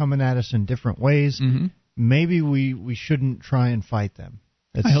keep coming at us in different ways. Mm-hmm. Maybe we shouldn't try and fight them.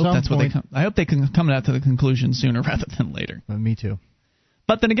 I hope they can come out to the conclusion sooner rather than later. Me too.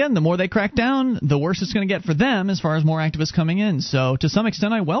 But then again, the more they crack down, the worse it's going to get for them as far as more activists coming in. So to some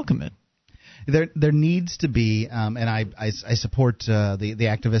extent, I welcome it. There needs to be, and I support the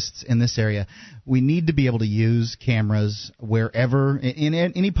activists in this area. We need to be able to use cameras wherever in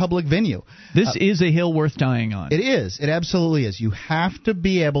any public venue. This is a hill worth dying on. It is. It absolutely is. You have to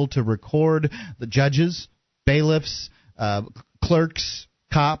be able to record the judges, bailiffs, clerks,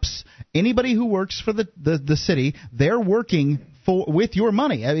 cops, anybody who works for the city. They're working with your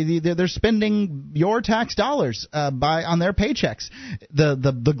money. I mean, they're spending your tax dollars on their paychecks.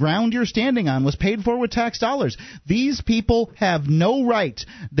 The ground you're standing on was paid for with tax dollars. These people have no right.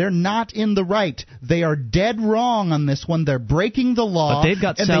 They're not in the right. They are dead wrong on this one. They're breaking the law. But they've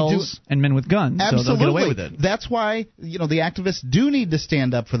got cells and men with guns, absolutely. So they'll get away with it. That's why the activists do need to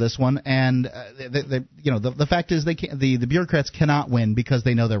stand up for this one. And the fact is the bureaucrats cannot win because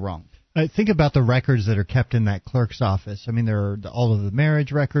they know they're wrong. Think about the records that are kept in that clerk's office. I mean, there are all of the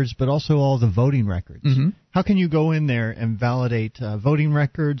marriage records, but also all the voting records. Mm-hmm. How can you go in there and validate voting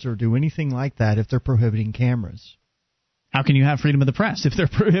records or do anything like that if they're prohibiting cameras? How can you have freedom of the press if they're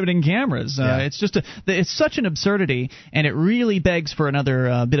prohibiting cameras? It's such an absurdity, and it really begs for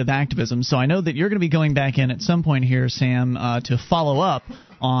another bit of activism. So I know that you're going to be going back in at some point here, Sam, to follow up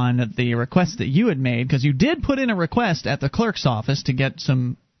on the request that you had made, because you did put in a request at the clerk's office to get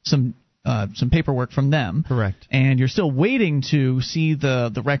some paperwork from them. Correct. And you're still waiting to see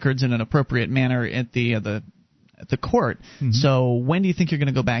the records in an appropriate manner at the court. Mm-hmm. So when do you think you're going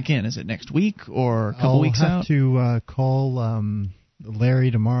to go back in? Is it next week or a couple weeks out? I'll have to call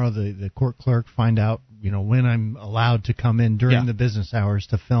Larry tomorrow, the court clerk, find out when I'm allowed to come in during the business hours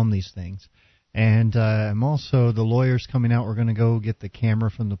to film these things. And I'm also, the lawyer's coming out. We're going to go get the camera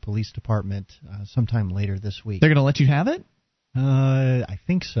from the police department sometime later this week. They're going to let you have it? I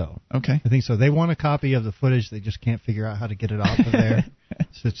think so. Okay. I think so. They want a copy of the footage. They just can't figure out how to get it off of there.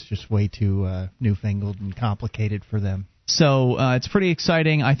 So it's just way too newfangled and complicated for them. So it's pretty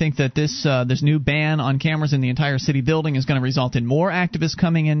exciting. I think that this new ban on cameras in the entire city building is going to result in more activists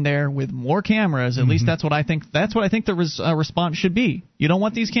coming in there with more cameras. At least that's what I think. That's what I think the response should be. You don't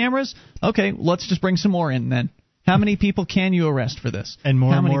want these cameras? Okay, let's just bring some more in then. How many people can you arrest for this? And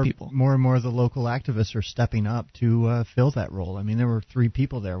more and more of the local activists are stepping up to fill that role. I mean, there were 3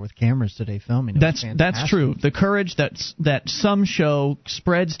 people there with cameras today filming. That's true. The courage that some show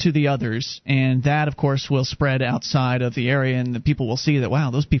spreads to the others, and that, of course, will spread outside of the area, and the people will see that,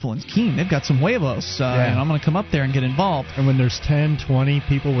 wow, those people in Keene, they've got some huevos, and I'm going to come up there and get involved. And when there's 10, 20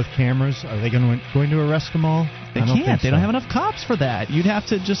 people with cameras, are they going to arrest them all? They can't. They don't have enough cops for that. You'd have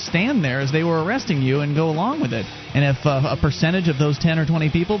to just stand there as they were arresting you and go along with it. And if a percentage of those 10 or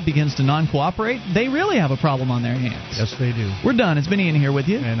 20 people begins to non-cooperate, they really have a problem on their hands. Yes, they do. We're done. It's been Ian here with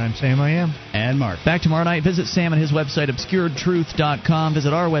you. And I'm Sam I Am. And Mark. Back tomorrow night. Visit Sam at his website, obscuredtruth.com.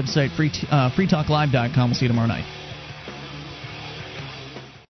 Visit our website, freetalklive.com. We'll see you tomorrow night.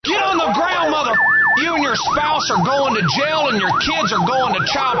 Get on the ground, mother... You and your spouse are going to jail and your kids are going to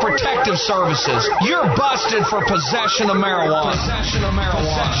Child Protective Services. You're busted for possession of marijuana.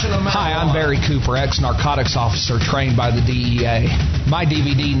 Hi, I'm Barry Cooper, ex-narcotics officer trained by the DEA. My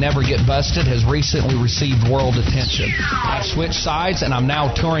DVD, Never Get Busted, has recently received world attention. I've switched sides and I'm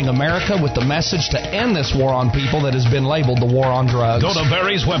now touring America with the message to end this war on people that has been labeled the war on drugs. Go to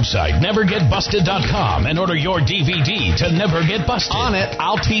Barry's website, nevergetbusted.com, and order your DVD to Never Get Busted. On it,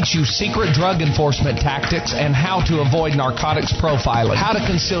 I'll teach you secret drug enforcement tactics and how to avoid narcotics profiling, how to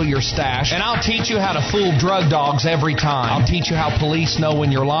conceal your stash, and I'll teach you how to fool drug dogs every time. I'll teach you how police know when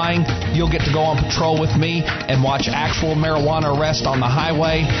you're lying. You'll get to go on patrol with me and watch actual marijuana arrests on the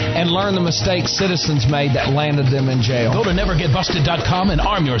highway and learn the mistakes citizens made that landed them in jail. Go to nevergetbusted.com and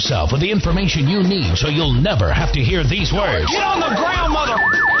arm yourself with the information you need so you'll never have to hear these words. Get on the ground, mother...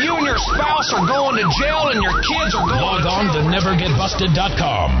 You and your spouse are going to jail and your kids are going to jail. Log on to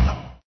nevergetbusted.com.